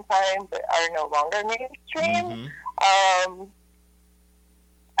at one time but are no longer mainstream.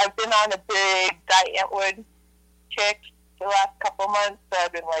 I've been on a big Diane Wood kick the last couple months, so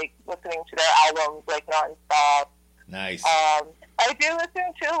I've been like listening to their albums like nonstop. Nice. I do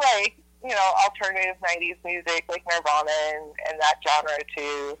listen to like, you know, alternative 90s music like Nirvana and that genre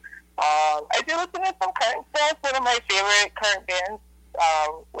too. I do listen to some current stuff. One of my favorite current bands,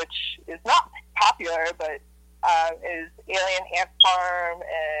 which is not popular, but is Alien Ant Farm,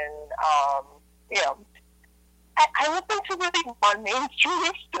 and you know, I listen to really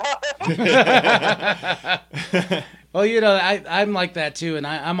non-mainstream stuff. Well, you know, I'm like that too, and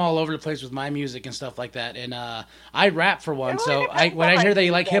I'm all over the place with my music and stuff like that. And I rap for one, so when I hear that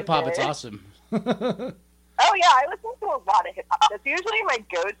you like hip hop, it's awesome. Oh yeah, I listen to a lot of hip hop. That's usually my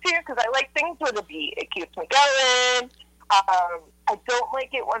go-to because I like things with a beat. It keeps me going. I don't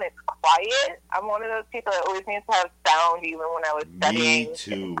like it when it's quiet. I'm one of those people that always needs to have sound, even when I was studying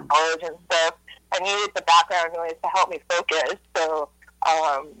in college and stuff. I needed the background noise to help me focus. So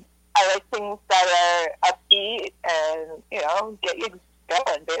I like things that are upbeat and, you know, get you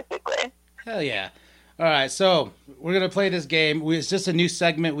going, basically. Hell yeah. All right, so we're going to play this game. It's just a new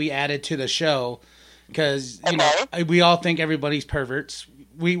segment we added to the show because, you know, we all think everybody's perverts.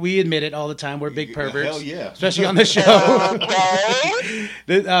 We admit it all the time. We're big perverts. Hell yeah. Especially on the show. Okay.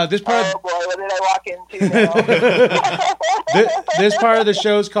 This part oh, boy, what did I walk into now? this part of the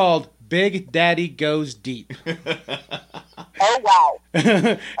show is called Big Daddy Goes Deep. Oh, wow.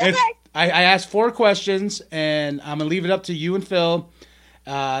 And I asked 4 questions, and I'm going to leave it up to you and Phil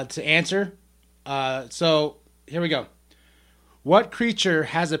to answer. So here we go. What creature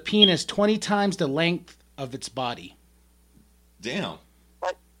has a penis 20 times the length of its body? Damn.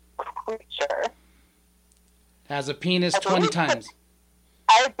 What creature? Has a penis 20 times.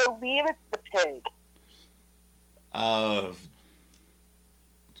 I believe it's the pig.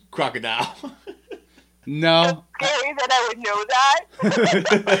 Crocodile. No. Scary that I would know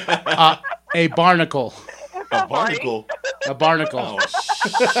that. A barnacle. A barnacle? A barnacle. Oh,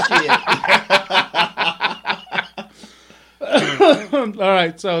 shit. All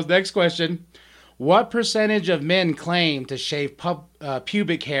right, so next question. What percentage of men claim to shave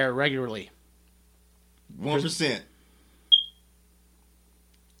pubic hair regularly? 1%.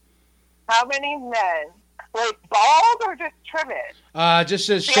 How many men? Like bald or just trim it? Just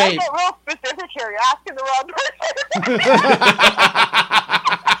shave. I get real specific here. You're asking the wrong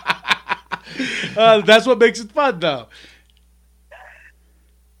person. That's what makes it fun, though.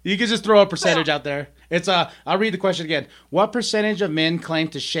 You can just throw a percentage out there. It's I'll read the question again. What percentage of men claim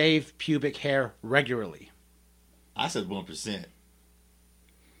to shave pubic hair regularly? I said 1%.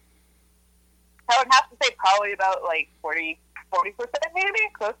 I would have to say probably about like 40% maybe,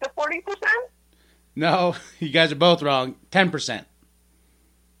 close to 40%. No, you guys are both wrong. 10%.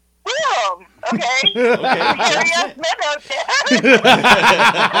 Boom. Okay.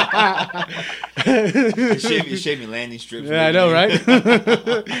 You shave me landing strips. Yeah, I know, right?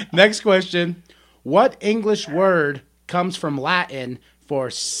 Next question. What English word comes from Latin for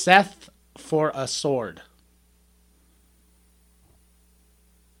Seth for a sword?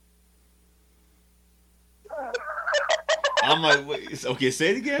 I'm like, wait, okay, say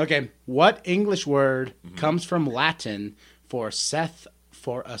it again. Okay, what English word comes from Latin for Seth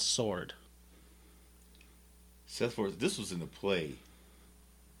for a sword? Seth for this was in the play.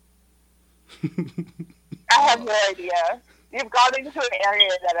 I have no idea. You've gone into an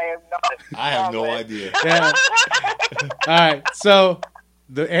area that I am not. I have no idea. Yeah. All right, so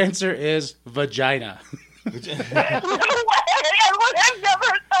the answer is vagina. No way! I would have never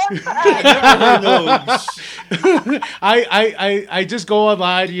thought that. I just go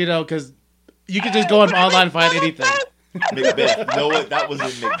online, you know, because you can just go online and find anything. Macbeth. You know what? That was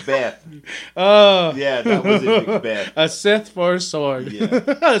in Macbeth. Oh. Yeah, that was in Macbeth. A Sith for a sword. Yeah.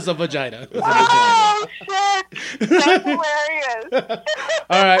 It's a vagina. Oh, shit. That's hilarious.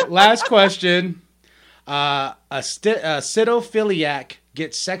 All right, last question. A cytophiliac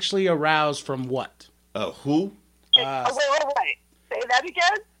gets sexually aroused from what? Who? Wait. Say that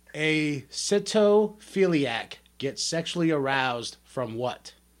again? A cytophiliac gets sexually aroused from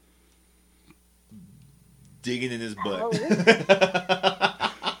what? Digging in his butt.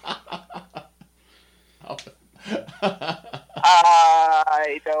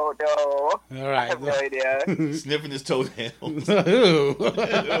 I don't know. All right. I have no idea. Sniffing his toenails.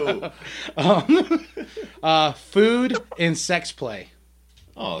 Food and sex play.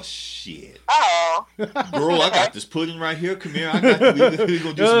 Oh, shit. Oh. Girl, I got this pudding right here. Come here. We're going to do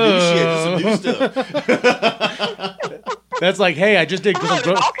some new shit. Some new stuff. That's like, hey, I just did. All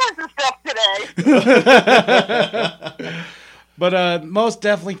kinds of stuff today. But most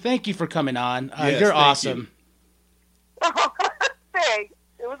definitely, thank you for coming on. Yes, you're awesome. Thanks.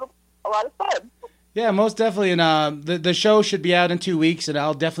 It was lot of fun. Yeah, most definitely. And the show should be out in 2 weeks, and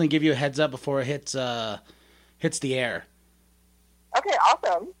I'll definitely give you a heads up before it hits the air. Okay,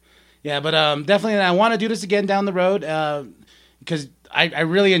 awesome. Yeah, but definitely, and I want to do this again down the road because I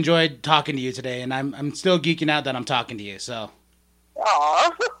really enjoyed talking to you today, and I'm still geeking out that I'm talking to you. So.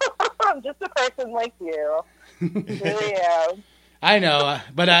 Aw, I'm just a person like you. Really am. I know,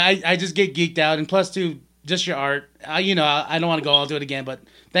 but I just get geeked out, and plus, too, just your art. I don't want to go all do it again, but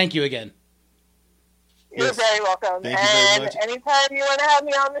thank you again. You're very welcome. Thank you very And much. anytime you want to have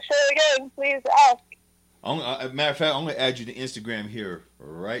me on the show again, please ask. Matter of fact, I'm gonna add you to Instagram here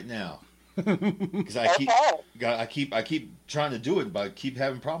right now because I keep trying to do it, but I keep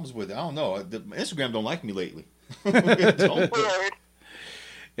having problems with it. I don't know. Instagram don't like me lately. Weird.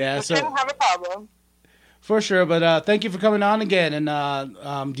 Yeah, I so shouldn't have a problem. for sure. But thank you for coming on again.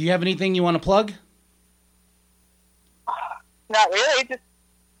 And do you have anything you want to plug? Not really. Just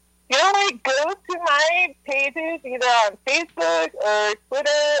go to my pages either on Facebook or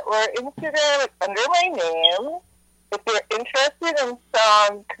Twitter or Instagram. It's under my name. If you're interested in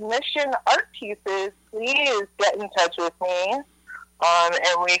some commissioned art pieces, please get in touch with me.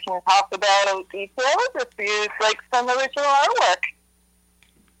 And we can talk about details if you'd like some original artwork.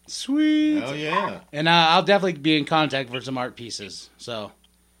 Sweet. Hell yeah. And I'll definitely be in contact for some art pieces. So.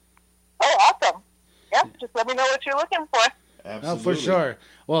 Oh, awesome. Yep, just let me know what you're looking for. Absolutely. Oh, for sure.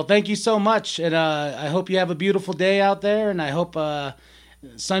 Well, thank you so much. And I hope you have a beautiful day out there. And I hope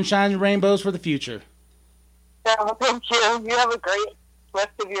sunshine and rainbows for the future. Yeah, thank you. You have a great rest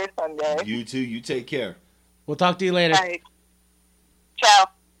of your Sunday. You too. You take care. We'll talk to you later. All right. Ciao.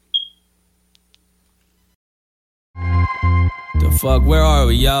 The fuck, where are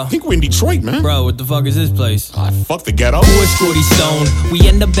we, y'all? I think we're in Detroit, man. Bro, what the fuck is this place? Fuck the ghetto. Poor Scotty Stone, we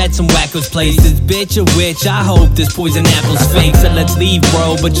end up at some wacko's place. This bitch a witch, I hope this poison apple's fake. So let's leave,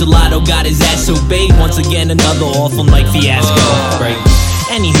 bro, but Gelato got his ass so bait. Once again, another awful night fiasco. Right.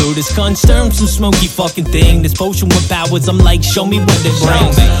 Anywho, this cunt stirring some smoky fucking thing. This potion with powers, I'm like, show me what it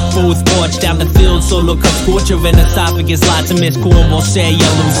brings. Fourth porch down the field, solo cup scorcher and esophagus, lots of Miss Cornwall, say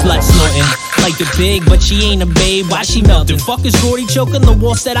yellow slut snorting. Like the pig, but she ain't a babe, why she melting? Fuck is Gordy choking the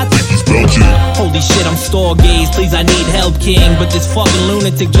wall, said I think he's Belgian. Holy shit, I'm stargazed, please I need help, king. But this fucking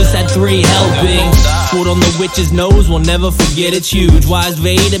lunatic just had 3 helpings. Foot on the witch's nose, we'll never forget it's huge. Wise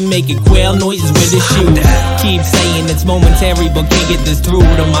Vader making quail noises with his shoes. Keep saying it's momentary, but can't get this through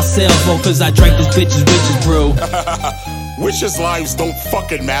to myself, oh, cause I drank this bitch's witch's brew. Witches' lives don't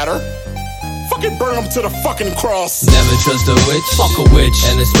fucking matter. Fucking burn them to the fucking cross. Never trust a witch, fuck a witch,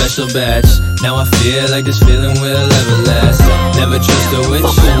 and a special batch. Now I feel like this feeling will ever last. Never trust a witch,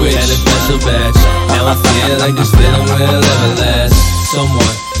 and a special batch. Now I feel like this feeling will ever last.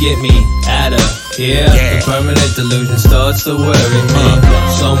 Someone get me out of here. The permanent delusion starts to worry me.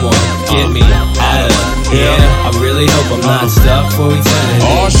 Someone get me out of here. I really hope I'm not stuck for eternity.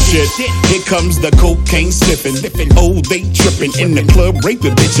 Oh shit, here comes the cocaine sniffing. Oh, they tripping in the club,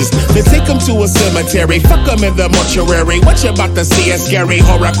 raping bitches. Then take them to a cemetery, fuck them in the mortuary. What you about to see is scary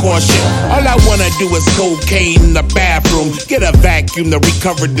horrorcore shit. All I wanna do is cocaine in the bathroom. Get a vacuum to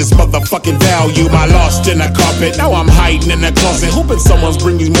recover this motherfucking volume. I lost in the carpet, now I'm hiding in the closet, hoping someone's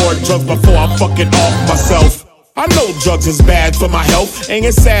bringing more drugs before I'm fucking off myself. I know drugs is bad for my health. Ain't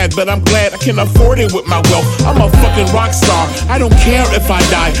it sad, but I'm glad I can afford it with my wealth. I'm a fucking rock star, I don't care if I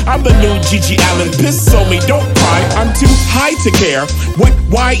die. I'm the new Gigi Allen, piss on me, don't cry. I'm too high to care what,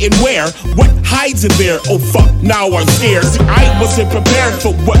 why, and where. What hides in there? Oh fuck, now I'm scared. See, I wasn't prepared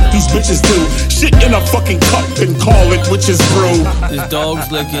for what these bitches do. Shit in a fucking cup and call it witch's brew. This dog's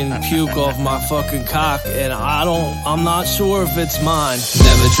licking puke off my fucking cock, and I'm not sure if it's mine.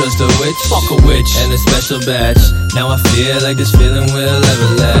 Never trust a witch, fuck a witch, and a special batch. Now I feel like this feeling will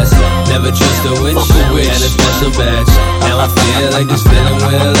ever last. Never trust a witch, and a special batch. Now I feel like this feeling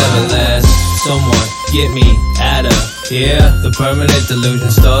will ever last. Someone get me out of here. The permanent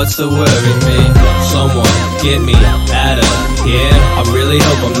delusion starts to worry me. Someone get me out of here. I really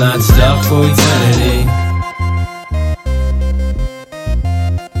hope I'm not stuck for eternity.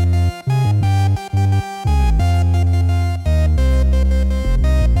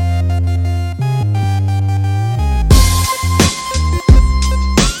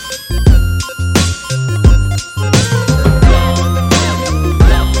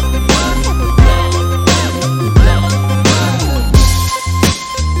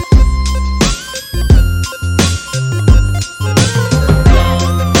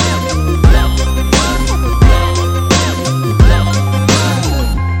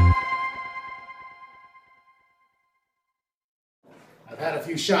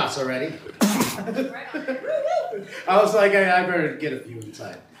 Shots already. I was like, I better get a few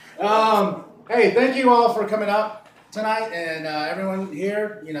inside. Hey, thank you all for coming up tonight, and everyone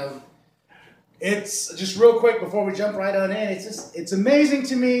here. You know, it's just real quick before we jump right on in. It's amazing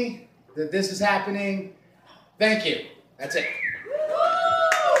to me that this is happening. Thank you. That's it.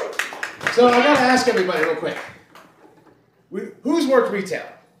 So I gotta ask everybody real quick. Who's worked retail?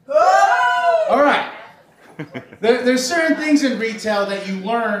 All right. There's certain things in retail that you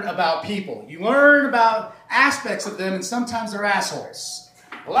learn about people. You learn about aspects of them, and sometimes they're assholes.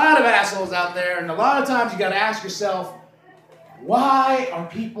 A lot of assholes out there, and a lot of times you got to ask yourself, why are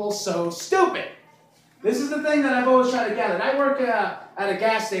people so stupid? This is the thing that I've always tried to gather. And I work at a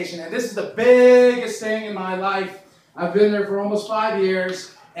gas station, and this is the biggest thing in my life. I've been there for almost 5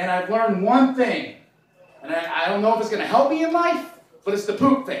 years, and I've learned one thing. And I don't know if it's going to help me in life, but it's the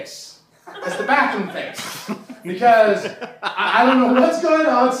poop face. It's the bathroom face. Because I don't know what's going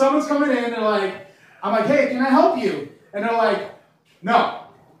on. Someone's coming in, and I'm like, hey, can I help you? And they're like, no.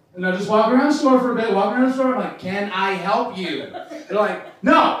 And I just walk around the store for a bit, I'm like, can I help you? They're like,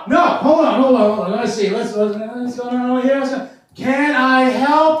 no, hold on. Let's see, what's going on over here? Can I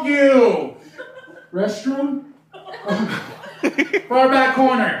help you? Restroom? Far back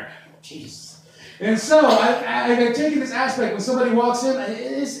corner. Jeez. And so I take this aspect when somebody walks in,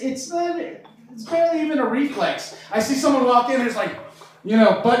 it's barely even a reflex. I see someone walk in and it's like,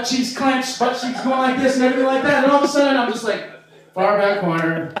 butt cheeks clenched, butt cheeks going like this and everything like that, and all of a sudden I'm just like, far back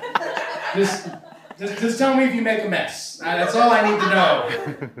corner. Just tell me if you make a mess. That's all I need to know.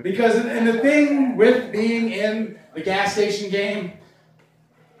 Because and the thing with being in the gas station game,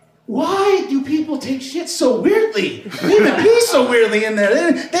 why do people take shit so weirdly? They even pee so weirdly in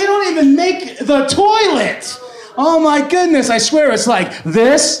there. They don't even make the toilet. Oh my goodness, I swear it's like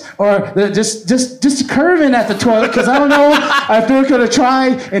this, or just curving at the toilet, because I don't know if they're going to try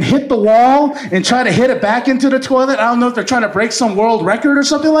and hit the wall and try to hit it back into the toilet. I don't know if they're trying to break some world record or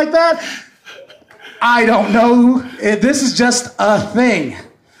something like that. I don't know. This is just a thing.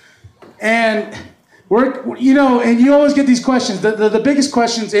 And and you always get these questions, the biggest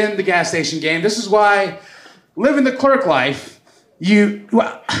questions in the gas station game. This is why living the clerk life,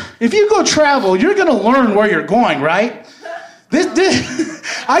 if you go travel, you're going to learn where you're going, right?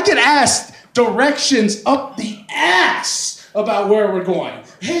 I get asked directions up the ass about where we're going.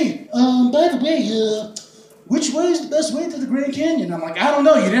 Hey, by the way, which way is the best way to the Grand Canyon? I'm like, I don't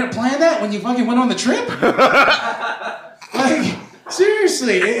know. You didn't plan that when you fucking went on the trip?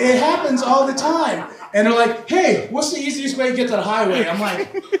 Seriously, it happens all the time. And they're like, hey, what's the easiest way to get to the highway? I'm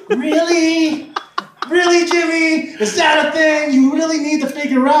like, really? Really, Jimmy? Is that a thing? You really need to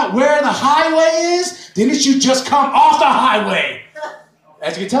figure out where the highway is? Didn't you just come off the highway?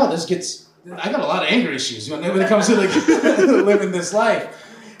 As you can tell, I got a lot of anger issues when it comes to living this life.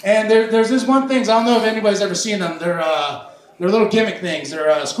 And there's this one thing, I don't know if anybody's ever seen them. They're little gimmick things.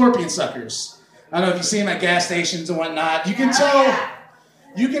 They're scorpion suckers. I don't know if you've seen them at gas stations and whatnot. You can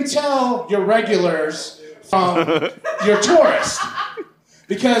tell your regulars from your tourists.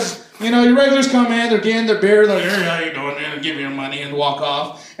 Because, your regulars come in, they're getting their beer, they're like, hey, how you doing, man? Give you your money and walk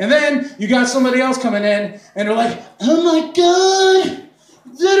off. And then you got somebody else coming in, and they're like, oh my God,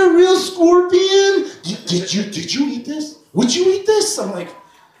 is that a real scorpion? Did you eat this? Would you eat this? I'm like,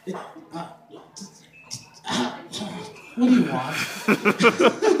 what do you want?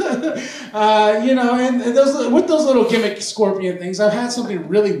 And with those little gimmick scorpion things, I've had something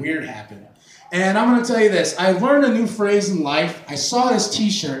really weird happen. And I'm going to tell you this. I learned a new phrase in life. I saw this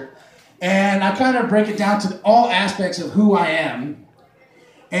t-shirt, and I kind of break it down to all aspects of who I am.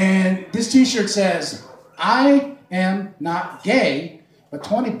 And this t-shirt says, I am not gay, but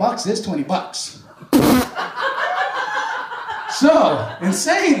 $20 is $20. So, in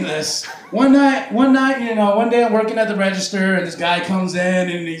saying this, one day I'm working at the register, and this guy comes in,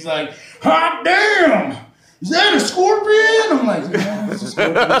 and he's like, hot damn! Is that a scorpion? I'm like, yeah, it's a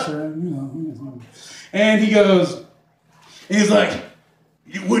scorpion, sir. And he's like,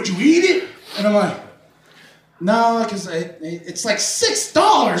 would you eat it? And I'm like, no, because it's like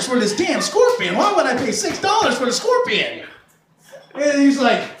 $6 for this damn scorpion. Why would I pay $6 for the scorpion? And he's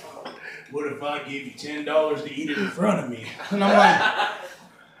like, what if I gave you $10 to eat it in front of me? And I'm like,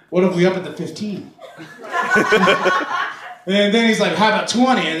 what if we up at the 15? And then he's like, how about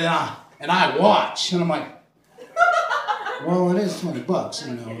 20? And I watch. And I'm like, well, it is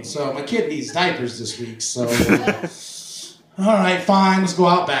 $20, So my kid needs diapers this week, so all right, fine, let's go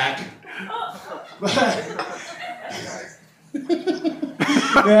out back.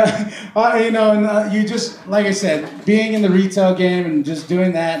 You just, like I said, being in the retail game and just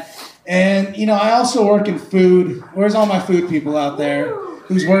doing that. And, I also work in food. Where's all my food people out there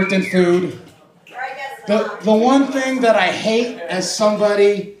who's worked in food? The one thing that I hate as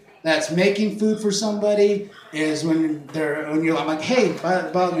somebody that's making food for somebody is when you're I'm like, hey,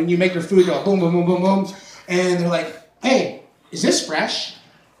 but when you make your food go boom, boom, boom, boom, boom, and they're like, hey, is this fresh?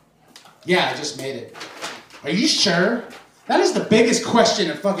 Yeah, I just made it. Are you sure? That is the biggest question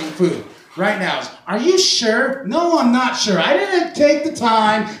in fucking food right now. Is, are you sure? No, I'm not sure. I didn't take the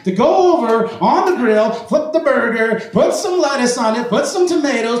time to go over on the grill, flip the burger, put some lettuce on it, put some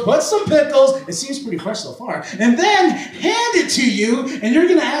tomatoes, put some pickles. It seems pretty fresh so far. And then hand it to you, and you're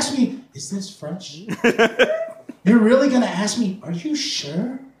going to ask me, is this fresh? You're really going to ask me, are you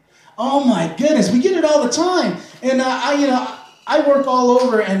sure? Oh my goodness, we get it all the time. And I work all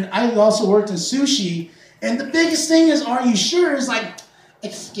over, and I also worked in sushi. And the biggest thing is, are you sure? It's like,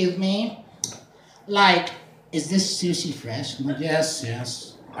 excuse me, like, is this sushi fresh? I'm like,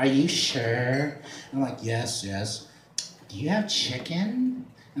 yes. Are you sure? And I'm like, yes. Do you have chicken?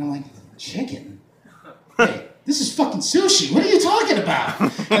 And I'm like, chicken? Hey, this is fucking sushi. What are you talking about?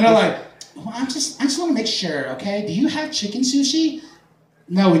 And they're like, well, I just want to make sure, okay? Do you have chicken sushi?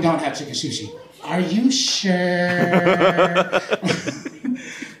 No, we don't have chicken sushi. Are you sure?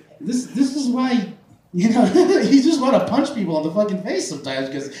 This is why, you just want to punch people in the fucking face sometimes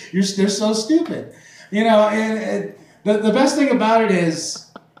because they're so stupid. And the best thing about it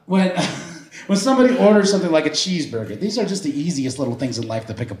is when somebody orders something like a cheeseburger, these are just the easiest little things in life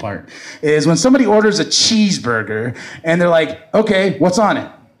to pick apart, is when somebody orders a cheeseburger and they're like, okay, what's on it?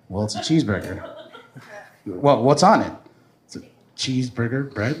 Well, it's a cheeseburger. Well, what's on it?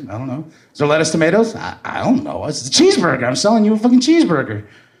 Cheeseburger, bread, I don't know. Is there lettuce, tomatoes? I don't know. It's a cheeseburger. I'm selling you a fucking cheeseburger.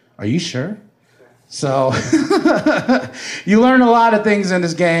 Are you sure? So, you learn a lot of things in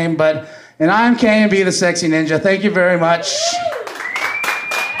this game, and I'm K&B the Sexy Ninja. Thank you very much.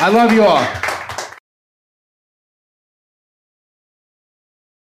 I love you all.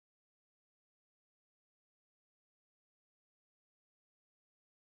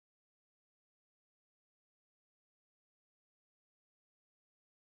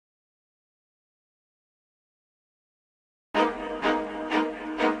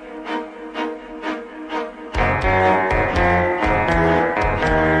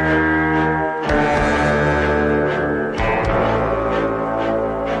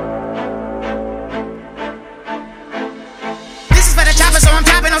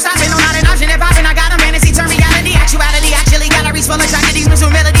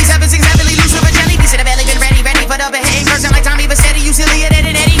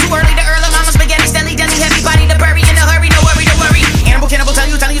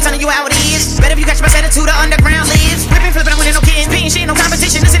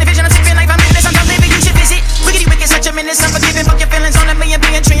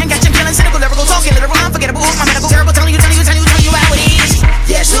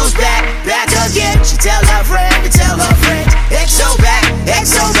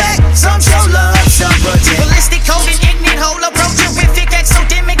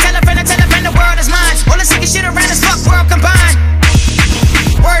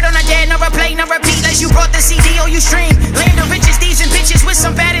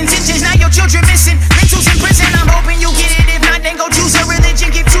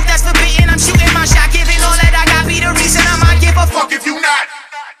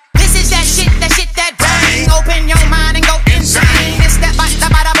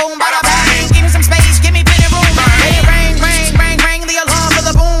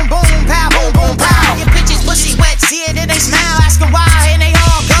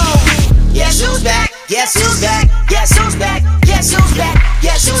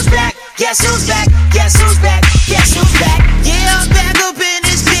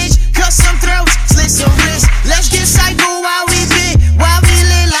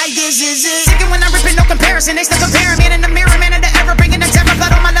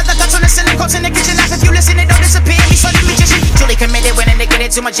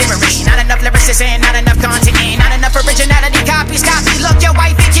 Too much gibberish, not enough lyricists and not enough content, not enough originality. Copy. Look, your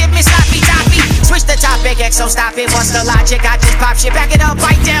wife and give me sloppy toppy. Switch the topic, XO, stop it. What's the logic? I just pop shit, back it up,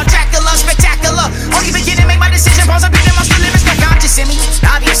 bite down, Dracula, spectacular. Only beginning, make my decision. Pause, I'm beating most of the lyrics, no conscious in me.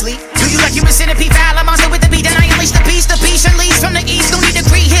 Obviously, do you like human centipede? Foul, I'm monster with the beat, then I unleash the beast. The beast unleashed from the east. Don't need a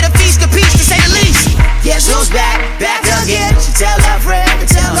degree, hit a feast, capiche to say the least. Yes, who's back again? She tell her friend,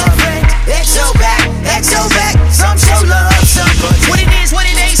 XO back, some show love, some what it is, what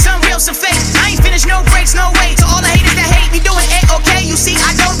it ain't, some real, some fake. I ain't finished, no breaks, no way. To all the haters that hate me doing A-okay. You see,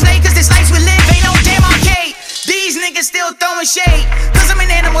 I don't play, cause this life we live ain't no damn arcade. These niggas still throwing shade, cause I'm an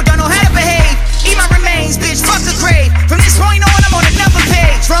animal, don't know how to behave. Eat my remains, bitch, fuck the grave. From this point on, I'm on another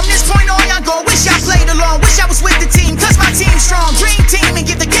page. From this point on, I go, wish I played along. Wish I was with the team, cause my team's strong. Dream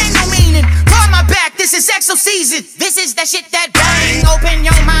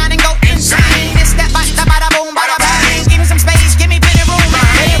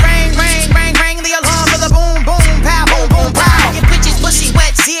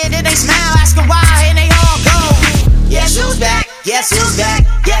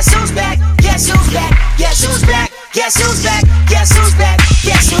Guess who's back? Guess who's back?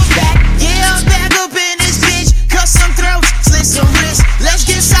 Guess who's back? Yeah, I'm back up in this bitch. Cut some throats, slit some wrists. Let's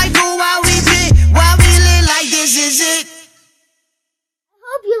get psycho while we bit. While we live like this is it. I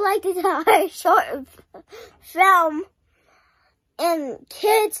hope you liked our short film. And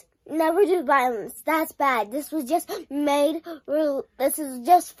kids, never do violence. That's bad. This was just made real. This is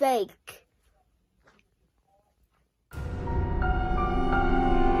just fake.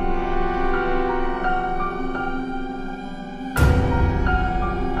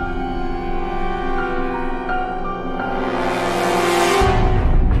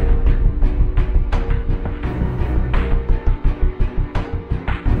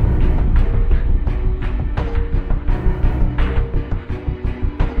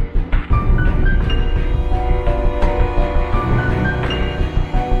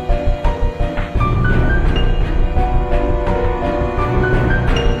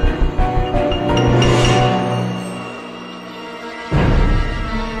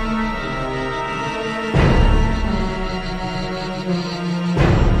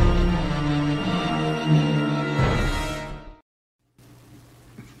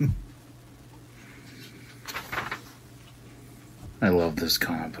 I love this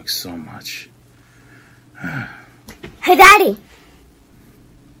comic book so much. Hey, Daddy.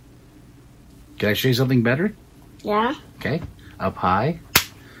 Can I show you something better? Yeah? Okay. Up high,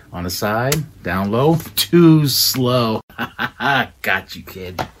 on the side, down low, too slow. Got you,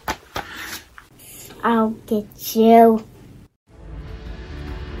 kid. I'll get you.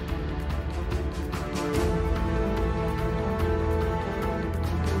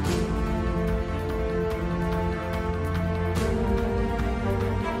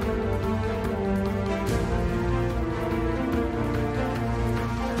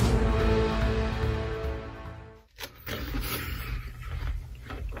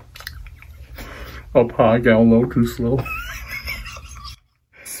 Up high, down low, too slow.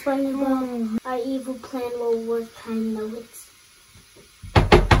 SpongeBob, our evil plan will work, I know it.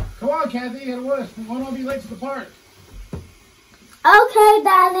 Come on, Kathy, and what? We won't all be late to the park. Okay,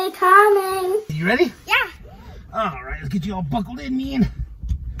 Daddy, coming. You ready? Yeah. All right, let's get you all buckled in, man.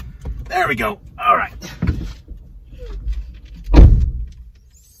 There we go. All right.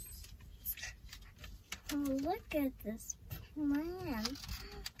 Oh, look at this plan.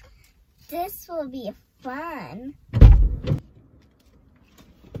 This will be fun.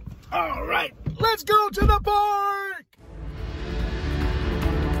 All right, let's go to the park.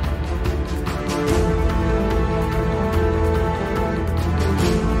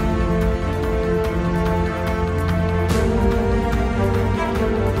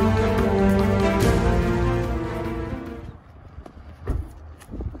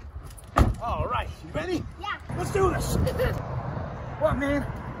 All right, you ready? Yeah. Let's do this. What, man?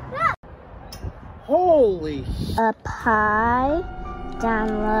 Yeah. Holy. Up high, down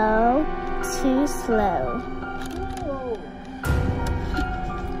low, too slow.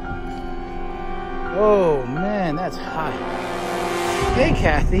 Oh, man, that's hot. Hey,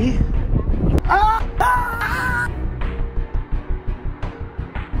 Kathy.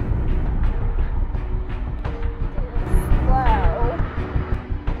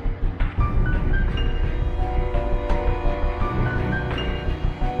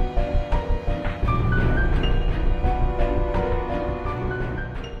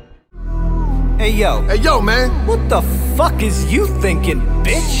 Hey yo, man. What the fuck is you thinking,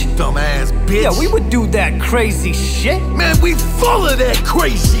 bitch? Dumbass bitch. Yeah, we would do that crazy shit. Man, we full of that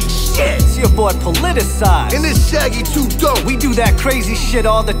crazy shit. It's your boy politicized. And this Shaggy too dope. We do that crazy shit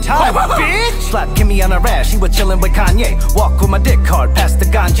all the time, bitch. Slap Kimmy on her ass, she was chillin' with Kanye. Walk with my dick hard past the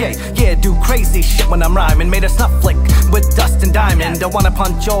ganja. Yeah, do crazy shit when I'm rhyming. Made a snuff flick with dust and diamond. Don't wanna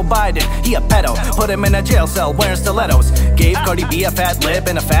punch Joe Biden, he a pedo. Put him in a jail cell wearing stilettos. Gave Cardi B a fat lip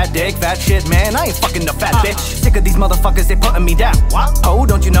and a fat dick. Fat shit, man, I ain't fucking no fat bitch. Sick of these motherfuckers, they putting me down. Oh,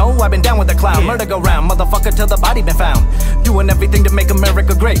 don't you know, I've been down with the clown. Murder go round, motherfucker, till the body been found. Doing everything to make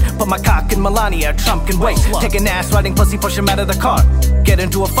America great. Put my cock in Melania, Trump can wait. Take an ass riding pussy, push him out of the car. Get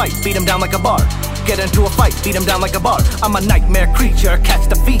into a fight, beat him down like a bar. Get into a fight, beat him down like a bar. I'm a nightmare creature, catch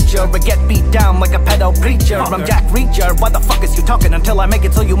the feature. Or get beat down like a pedo preacher. I'm Jack Reacher, why the fuck is you talking? Until I make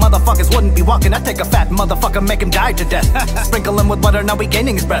it so you motherfuckers wouldn't be walking. I take a fat motherfucker, make him die to death. Sprinkle him with butter, now he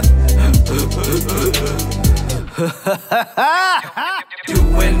gaining his breath.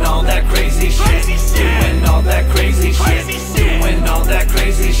 Doing all that crazy shit. Doing all that crazy shit. Doing all that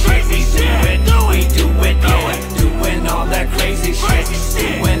crazy shit. We do it, yeah. Doing all that crazy shit.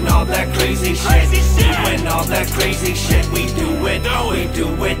 Doing all that crazy shit. Doing all that crazy shit. We do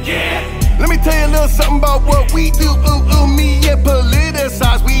it, yeah. Let me tell you a little something about what we do. Me and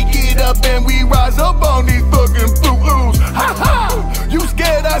politicize. We get up and we rise up on these fucking foo-oos. Ha ha! You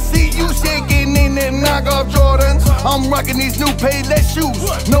scared? I see you shaking in them knockoff Jordans. I'm rocking these new Payless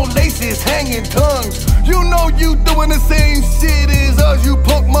shoes. No laces, hanging tongues. You know you doing the same shit as us, you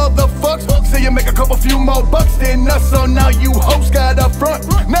punk motherfucks. Say you make a couple few more bucks than us, so now you hoes got up front.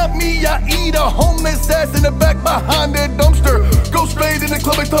 Not me, I eat a homeless ass in the back behind that dumpster. Go straight in the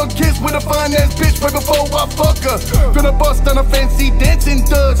club and tongue kiss with a fine ass bitch right before I fuck her. Finna bust on a fancy dancing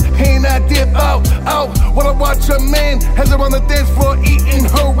thugs, and I dip out. When I watch a man has her on the dance floor eating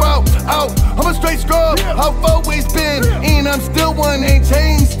her out. I'm a straight scrub, I've always been, and I'm still one, ain't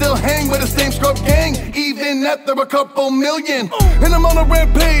changed. Still hang with the same scrub gang, even after a couple million. And I'm on a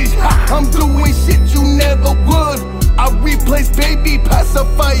rampage, I'm doing shit you never would. I replace baby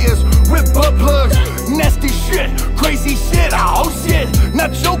pacifiers with butt plugs. Nasty shit, crazy shit, oh shit.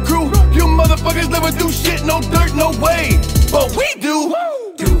 Not your crew, you motherfuckers never do shit, no dirt, no way. But we do.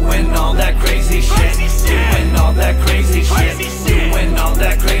 Doing all that crazy shit. Doing all that crazy shit. Doing all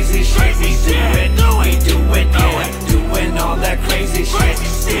that crazy shit. We do it, yeah. Doing all that crazy shit.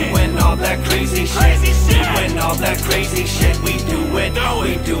 Doing all that crazy shit. Doing all that crazy shit. We do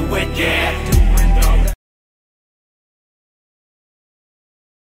it, yeah.